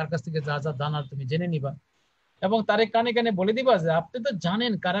 সে তার কাছ থেকে যা যা জানার তুমি জেনে নিবা এবং তারে কানে কানে বলে দিবা যে আপনি তো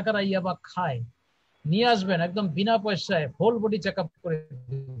জানেন কারা কারা ইয়াবা খায়, নিয়ে আসবেন একদম বিনা পয়সায় হোল বডি চেক আপ করে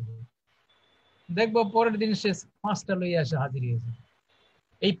দেখবো। পরের দিন সে 5টা লইয়া এসে হাজির হয়েছে।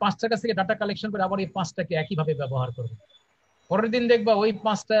 এই 5টার কাছ থেকে ডাটা কালেকশন করে আবার এই 5টাকে একইভাবে ব্যবহার করবে। পরের দিন দেখবা ওই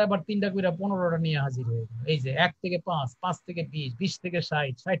 5টা আবার 3টা করে 15টা নিয়ে হাজির হয়ে গেল। এই যে 1 থেকে 5, 5 থেকে 20, 20 থেকে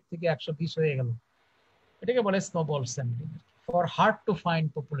 60, 60 থেকে 120 হয়ে গেল। এটাকে বলে snowball sampling, for hard to find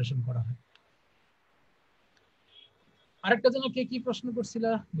population করা হয়। আরেকটা জন্য কে কি প্রশ্ন করছিল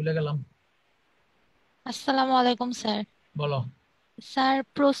ভুলে গেলাম। আসসালামু আলাইকুম স্যার। বলো স্যার,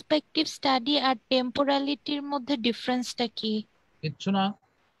 প্রসপেক্টিভ স্টাডি আর টেম্পোরালিটির মধ্যে ডিফারেন্সটা কি? কিচ্ছু না,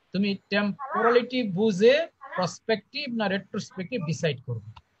 তুমি টেম্পোরালিটি বুঝে প্রসপেক্টিভ না রেট্রোস্পেক্টিভ ডিসাইড করবে।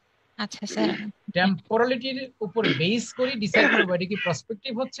 আচ্ছা স্যার। টেম্পোরালিটির উপর বেস করে ডিসাইড করবে এটা কি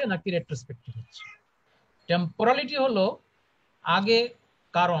প্রসপেক্টিভ হচ্ছে নাকি রেট্রোস্পেক্টিভ হচ্ছে। টেম্পোরালিটি হলো আগে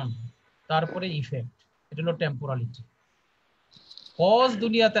কারণ, তারপরে ইফেক্ট, এটা হলো টেম্পোরালিটি। কজ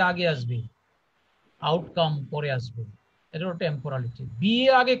দুনিয়াতে আগে আসবে, আউটকাম পরে আসবে, এটা হলো টেম্পোরালিটি। বিয়ে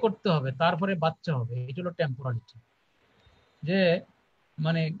আগে করতে হবে তারপরে বাচ্চা হবে, এটা হলো টেম্পোরালিটি। যে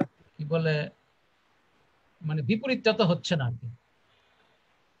মানে কি বলে, মানে বিপরীতটা তো হচ্ছে না আর কি।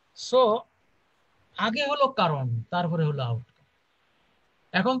 সো আগে হলো কারণ, তারপরে হলো আউটকাম।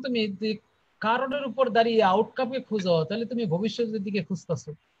 এখন তুমি কারণের উপর দাঁড়িয়ে আউটকামকে খুঁজো, তাহলে তুমি ভবিষ্যতের দিকে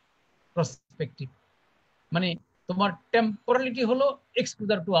খুঁজতেছো প্রসপেক্টিভ। মানে তোমার টেম্পোরালিটি হলো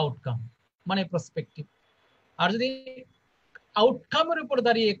এক্সপোজার টু আউটকাম, মানে প্রসপেক্টিভ। আর যদি আউটকামের উপর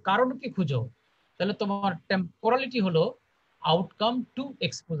দাঁড়িয়ে কারণকে খুঁজো, তাহলে তোমার টেম্পোরালিটি হলো আউটকাম টু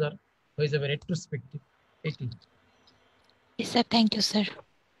এক্সপোজার, হয়ে যাবে রেট্রোস্পেক্টিভ। এটি স্যার, থ্যাংক ইউ স্যার।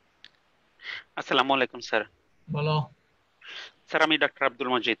 আসসালামু আলাইকুম স্যার। বলো স্যার, আমি ডাক্তার আব্দুল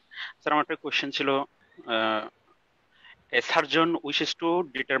মজিদ। স্যার, আমার একটা কোশ্চেন ছিল, a surgeon wishes to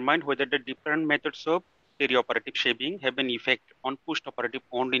determine whether the different methods of perioperative shaving have an effect on post-operative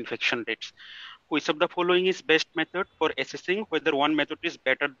wound infection rates. Which of the following is best method for assessing whether one method is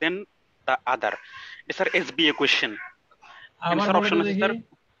better than the other? It's an SBA question. Answer option is, sir,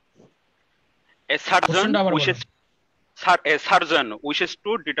 a surgeon wishes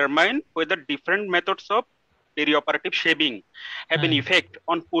to determine whether different methods of perioperative shaving have an effect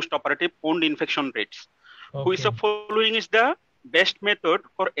on post-operative wound infection rates. Which of following is the best method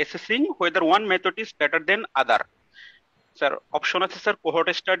for assessing whether one method is better than other? Sir, option আছে sir cohort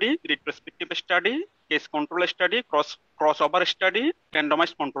study, retrospective study, case control study, crossover study,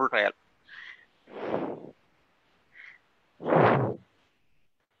 randomized control trial.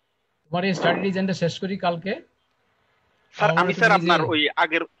 তোমার এই study ডিজাইনটা শেষ করি কালকে। Sir, আমি sir আপনার ওই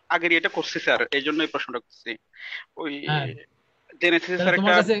আগের এটা করছি স্যার, এই জন্য এই প্রশ্নটা করছি। ওই জেনেসিস স্যার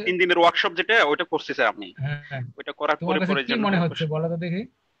একটা 3 দিনের ওয়ার্কশপ যেটা ওটা করছি স্যার আমি। ওটা করার পরে পরে কি মনে হচ্ছে বলো তো দেখি।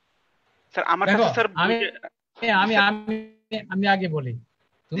 স্যার আমার কাছে স্যার আমি আগে বলি,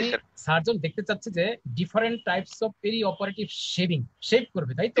 তুমি সার্জন দেখতে চাচ্ছে যে different types of peri operative shave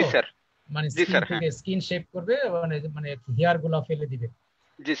করবে, তাই তো? মানে স্কিন শেভ করবে, মানে হেয়ার গুলো ফেলে দিবে।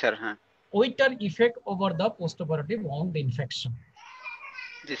 জি স্যার, হ্যাঁ। ওইটার effect over the post operative ওয়াউন্ড infection.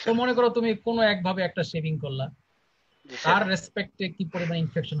 তো মনে করো তুমি কোনো একভাবে একটা শেভিং করলা, তার রেসপেক্টে কি পরিমাণ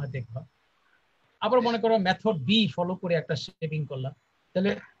ইনফেকশন হয় দেখবা। আবার মনে করো মেথড বি ফলো করে একটা শেভিং করলা,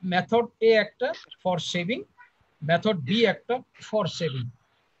 তাহলে মেথড এ একটা ফর শেভিং, মেথড বি একটা ফর শেভিং।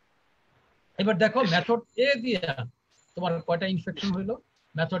 এবার দেখো মেথড এ দিয়ে তোমার কয়টা ইনফেকশন হইলো,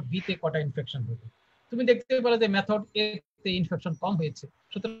 মেথড বি তে কয়টা ইনফেকশন হইলো। তুমি দেখতে পারো যে মেথড এ ইনফেকশন কম হয়েছে,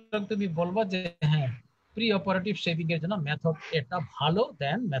 সুতরাং তুমি বলবা যে হ্যাঁ প্রি অপারেটিভ শেভিং এর জন্য মেথড এটা ভালো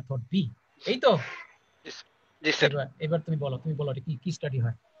দেন মেথড বি, এই তো? জি স্যার। এবার তুমি বলো এটা কি স্টাডি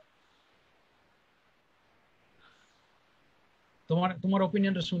হয়, তোমার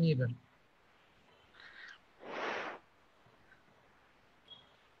অপিনিয়নটা শুনি এবার।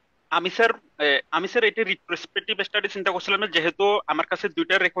 আমি স্যার এটা রিট্রোস্পেক্টিভ স্টাডি চিন্তা করছিলাম না, যেহেতু আমার কাছে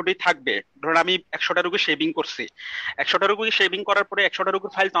দুইটা রেকর্ডই থাকবে। ধরুন আমি 100টা রোগী শেভিং করছি, 100টা রোগী শেভিং করার পরে 100টা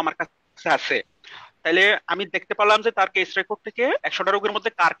রোগীর ফাইল তো আমার কাছে আছে। তাহলে আমি দেখতে পারলাম যে তার কেস রেকর্ড থেকে 100টা রোগীর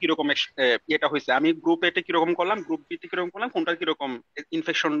মধ্যে কার কিরকম এটা হয়েছে, আমি গ্রুপ এ তে কিরকম করলাম, গ্রুপ বি তে কিরকম করলাম, কোনটার কিরকম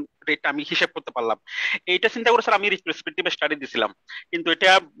ইনফেকশন রেট আমি হিসাব করতে পারলাম। এইটা চিন্তা করে স্যার আমি রিট্রোস্পেক্টিভ স্টাডি দিছিলাম, কিন্তু এটা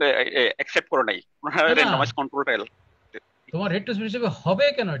অ্যাকসেপ্ট করে নাই র্যান্ডমাইজ কন্ট্রোল ট্রায়াল। তোমার রেট্রোস্পেক্টিভ হিসেবে হবে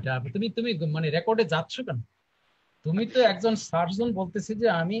কেন এটা? তুমি মানে রেকর্ডে যাচ্ছ কেন? তুমি তো একজন সার্জন বলতেছি যে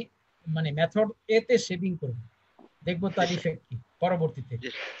আমি মানে মেথড এ তে শেভিং করব, দেখবো তার ইফেক্ট কি, পরবর্তীতে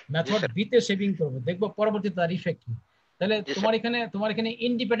মেথড বি তে শেভিং করব, দেখবো পরবর্তীতে তার ইফেক্ট কি। তাহলে তোমার এখানে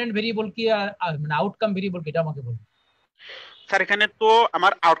ইন্ডিপেন্ডেন্ট ভেরিয়েবল কি আর মানে আউটকাম ভেরিয়েবল কি, এটা আমাকে বলো। স্যার এখানে তো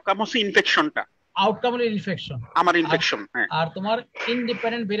আমার আউটকাম হচ্ছে ইনফেকশনটা, আউটকাম হলো ইনফেকশন, আমার ইনফেকশন। হ্যাঁ, আর তোমার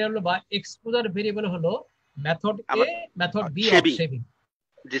ইন্ডিপেন্ডেন্ট ভেরিয়েবল বা এক্সপোজার ভেরিয়েবল হলো method A method B of shaving.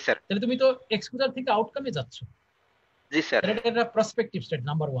 G sir. তাহলে তুমি তো এক্সপোজার থেকে আউটকামে যাচ্ছ। জি স্যার। এটা প্রসপেক্টিভ স্টাডি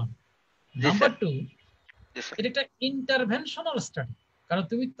নাম্বার 1। নাম্বার 2, এটা একটা ইন্টারভেনশনাল স্টাডি, কারণ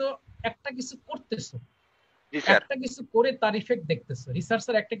তুমি তো একটা কিছু করতেছো, একটা কিছু করে তার ইফেক্ট দেখতেছো।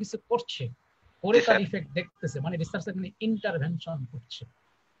 রিসার্চার একটা কিছু করছে, করে তার ইফেক্ট দেখতেছে, মানে রিসার্চার এখানে ইন্টারভেনশন করছে।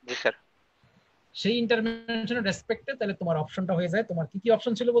 জি স্যার। সেই ইন্টারভেনশনের রেসপেক্টে তাহলে তোমার অপশনটা হয়ে যায়, তোমার কি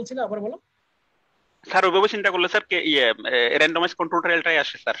অপশন ছিল বলছিলে আবার বলো। স্যার ওইভাবে চিন্তা করলে স্যার র্যান্ডমাইজ কন্ট্রোল ট্রায়ালটাই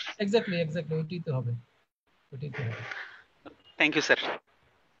আসে স্যার। এক্স্যাক্টলি ওইটাই তো হবে। Thank you sir.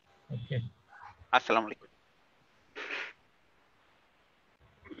 ওকে, আসসালামু আলাইকুম।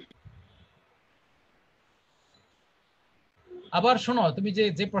 আবার শোনো, তুমি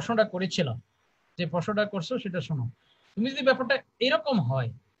যে প্রশ্নটা করেছিলা, যে প্রশ্নটা করছো সেটা শোনো। তুমি যদি ব্যাপারটা এরকম হয়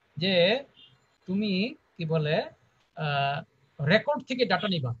যে তুমি কি বলে রেকর্ড থেকে ডাটা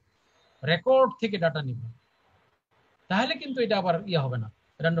নিবা, তাহলে কিন্তু এটা আবার হবে না,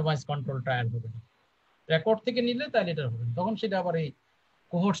 র্যান্ডমাইজ কন্ট্রোল ট্রায়াল হবে না। রেকর্ড থেকে নিলে তাহলে এটা হবে না, তখন সেটা আবার এই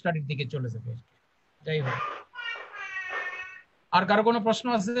কোহর্ট স্টাডির দিকে চলে যাবে। যাই হোক, আর কারো কোনো প্রশ্ন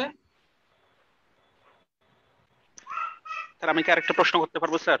আছে? স্যার আমি কি আরেকটা প্রশ্ন করতে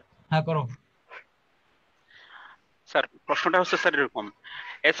পারবো স্যার? হ্যাঁ করো। স্যার প্রশ্নটা হচ্ছে স্যার এরকম,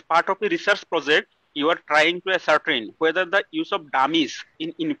 as part of a research project you are trying to ascertain whether the use of dummies in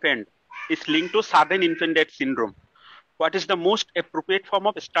infant is linked to sudden infant death syndrome. What is the most appropriate form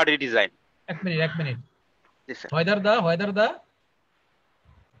of study design? এক minute. Yes sir. Whether the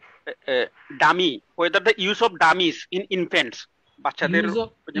dummy, whether the use of dummies in infants, বাচ্চাদের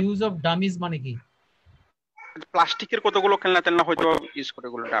use of dummies মানে কি? প্লাস্টিকের কতগুলো খেলনা টেলনা হয়তো use করে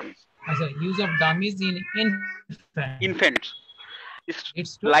গুলো ডামিজ। আচ্ছা, use of dummies in infants is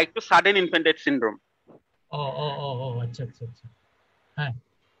like to sudden infant death syndrome. আচ্ছা। হ্যাঁ,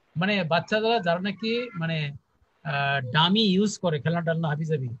 মানে বাচ্চারা যারা নাকি মানে ডামি ইউজ করে খেলনা টেলনা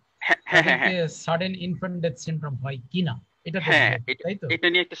হাবিজাবি, তাদেরকে সাডেন ইনফ্যান্ট ডেথ সিনড্রোম হয় কিনা এটা তাই তো? এটা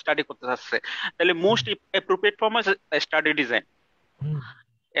নিয়ে একটা স্টাডি করতে যাচ্ছে। তাহলে most appropriate form of study design.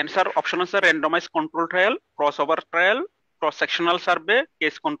 Answer option আছে randomized control trial, crossover trial, cross sectional survey,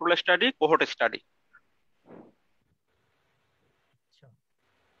 case control study, cohort study.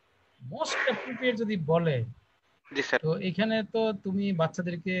 Most appropriate যদি বলে, জি স্যার, তো এখানে তো তুমি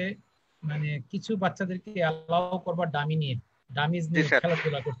বাচ্চাদেরকে মানে কিছু বাচ্চাদেরকে অ্যালাউ করবা ডামিজ নিয়ে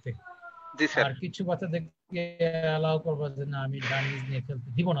খেলাধুলা করতে। জি স্যার। আর কিছু বাচ্চাদেরকে অ্যালাউ করবা যে না আমি ডামিজ নিয়ে খেলতে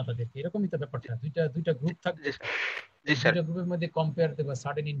দিব না তাদেরকে, এরকমই তো ব্যাপারটা। দুইটা গ্রুপ থাকবে। জি স্যার। দুইটা গ্রুপের মধ্যে কম্পেয়ার দেবা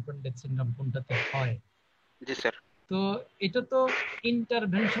সাডেন ইনফ্যান্ট ডেথ সিনড্রোম কোনটাতে হয়। জি স্যার। তো এটা তো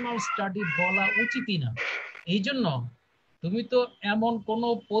ইন্টারভেনশনাল স্টাডি বলা উচিতই না। এই জন্য তুমি তো এমন কোন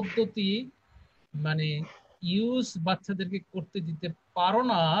পদ্ধতি মানে ইউজ বাচ্চাদেরকে করতে দিতে পারো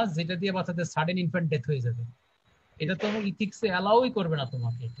না যেটা দিয়ে বাচ্চাদের সাডেন ইনফ্যান্ট ডেথ হয়ে যাবে। এটা তো ইথিক্সে অ্যালাউই করবে না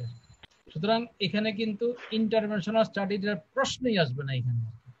তোমাকে এটা। সুতরাং এখানে কিন্তু ইন্টারভেনশনাল স্টাডির প্রশ্নই আসবে না, এখানে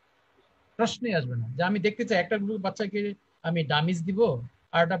প্রশ্নই আসবে না যে আমি দেখতে চাই একটা গ্রুপ বাচ্চাকে আমি ডামিজ দিব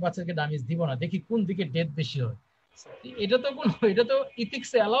আর একটা বাচ্চাকে ডামিজ দিব না, দেখি কোন দিকে ডেথ বেশি হয়। এটা তো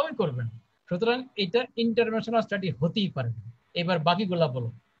ইথিক্সে অ্যালাউই করবে না। সুতরাং এটা ইন্টারভেনশনাল স্টাডি হতেই পারে না। এবার বাকিগুলা বলো,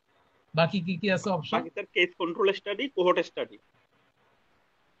 বাকি কি আছে অপশন? বাকি sir case control study, cohort study.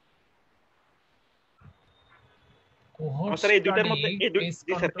 Sir এই দুইটার মধ্যে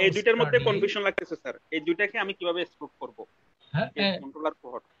এই দুইটার মধ্যে কনফিউশন লাগতেছে স্যার, এই দুইটাকে আমি কিভাবে এক্সপ্লোর করব? হ্যাঁ, কেস কন্ট্রোল আর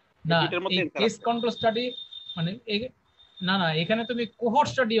কোহর্ট, না, কেস কন্ট্রোল স্টাডি মানে না না, এখানে তুমি কোহর্ট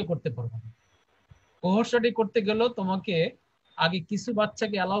স্টাডিও করতে পারবে না। কোহর্ট স্টাডি করতে গেলেও তোমাকে আগে কিছু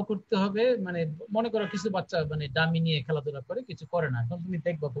বাচ্চাকে অ্যালাউ করতে হবে, মানে মনে করো কিছু বাচ্চা মানে ডামি নিয়ে খেলাধুলা করে, কিছু করে না, এখন তুমি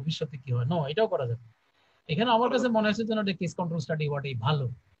দেখবা ভবিষ্যতে কি হয়। এটাও করা যাবে। এখানে আমার কাছে মনে হচ্ছে যেন কেস কন্ট্রোল স্টাডি হওয়াটাই ভালো।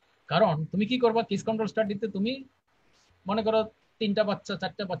 কারণ তুমি কি করবা, কেস কন্ট্রোল স্টাডিতে তুমি মনে করো 3টা বাচ্চা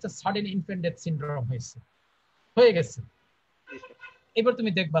 4টা বাচ্চা সাডেন ইনফ্যান্ট ডেথ সিনড্রোম হয়ে গেছে, এবার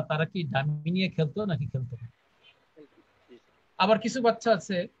তুমি দেখবা তারা কি ডামি নিয়ে খেলতো নাকি খেলতো না। আবার কিছু বাচ্চা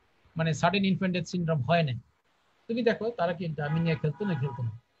আছে মানে সাডেন ইনফ্যান্ট ডেথ সিনড্রোম হয় না, তুমি দেখো তারা কি ডামি নিয়ে খেলতো না খেলতো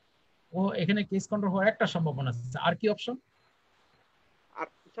না। এখানে কেস কন্ট্রোল হওয়ার একটা সম্ভাবনা আছে। আর কি অপশন? আর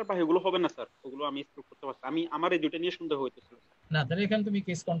স্যার ভাই ওগুলো হবে না স্যার, ওগুলো আমি স্ট্রোক করতে পারছি, আমার এই দুটো নিয়ে সন্দেহ হইতেছিল না, তাহলে এখানে তুমি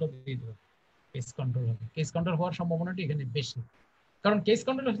কেস কন্ট্রোল দিয়ে দিবে। কেস কন্ট্রোল হবে, কেস কন্ট্রোল হওয়ার সম্ভাবনাটা এখানে বেশি। কারণ কেস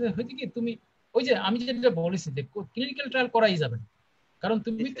কন্ট্রোল হইতে কি তুমি ওই যে আমি যেটা বলেছি যে ক্লিনিক্যাল ট্রায়াল করাই যাবে না, কারণ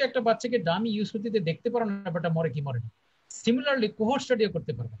তুমি তো একটা বাচ্চাকে ডামি ইউজ করতে দেখতে পারো না ব্যাপারটা মরে কি মরে না। সিমিলারলি কোহর্ট স্টাডিও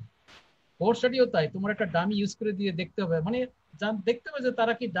করতে পারবে না। কোহর্ট স্টাডিও তাই, তোমার একটা ডামি ইউজ করে দিয়ে দেখতে হবে, মানে দেখতে হবে যে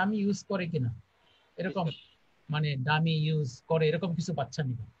তারা কি ডামি ইউজ করে কিনা, এরকম মানে ডামি ইউজ করে এরকম কিছু বাচ্চা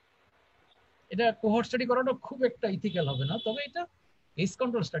নিবে। এটা কোহর্ট স্টাডি করাটা খুব একটা ইথিক্যাল হবে না, তবে এটা কেস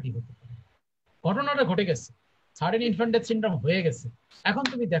কন্ট্রোল স্টাডি হতে পারে। ঘটনাটা ঘটে গেছে, সাডেন ইনফ্যান্ট ডেথ সিনড্রোম হয়ে গেছে, এখন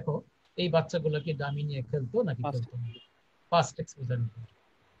তুমি দেখো এই বাচ্চাগুলো কি ডামি নিয়ে খেলতো নাকি খেলতো না, first exposure.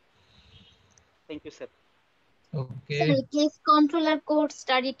 Thank you sir. Okay, sir case control R cohort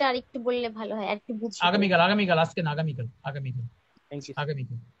স্টাডিটা আরেকটু বললে ভালো হয়, আরেকটু বুঝি। আগামীকাল আজকে না, আগামীকাল থ্যাংক ইউ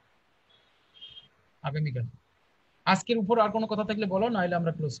আগামীকাল। আজকের উপর আর কোনো কথা থাকলে বলো, নাহলে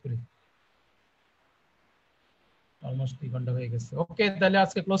আমরা ক্লোজ করি। অলমোস্ট 2 ঘন্টা হয়ে গেছে। ওকে, তাহলে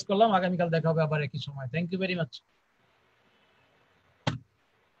আজকে ক্লোজ করলাম, আগামীকাল দেখা হবে আবার একই সময়। Thank you very much.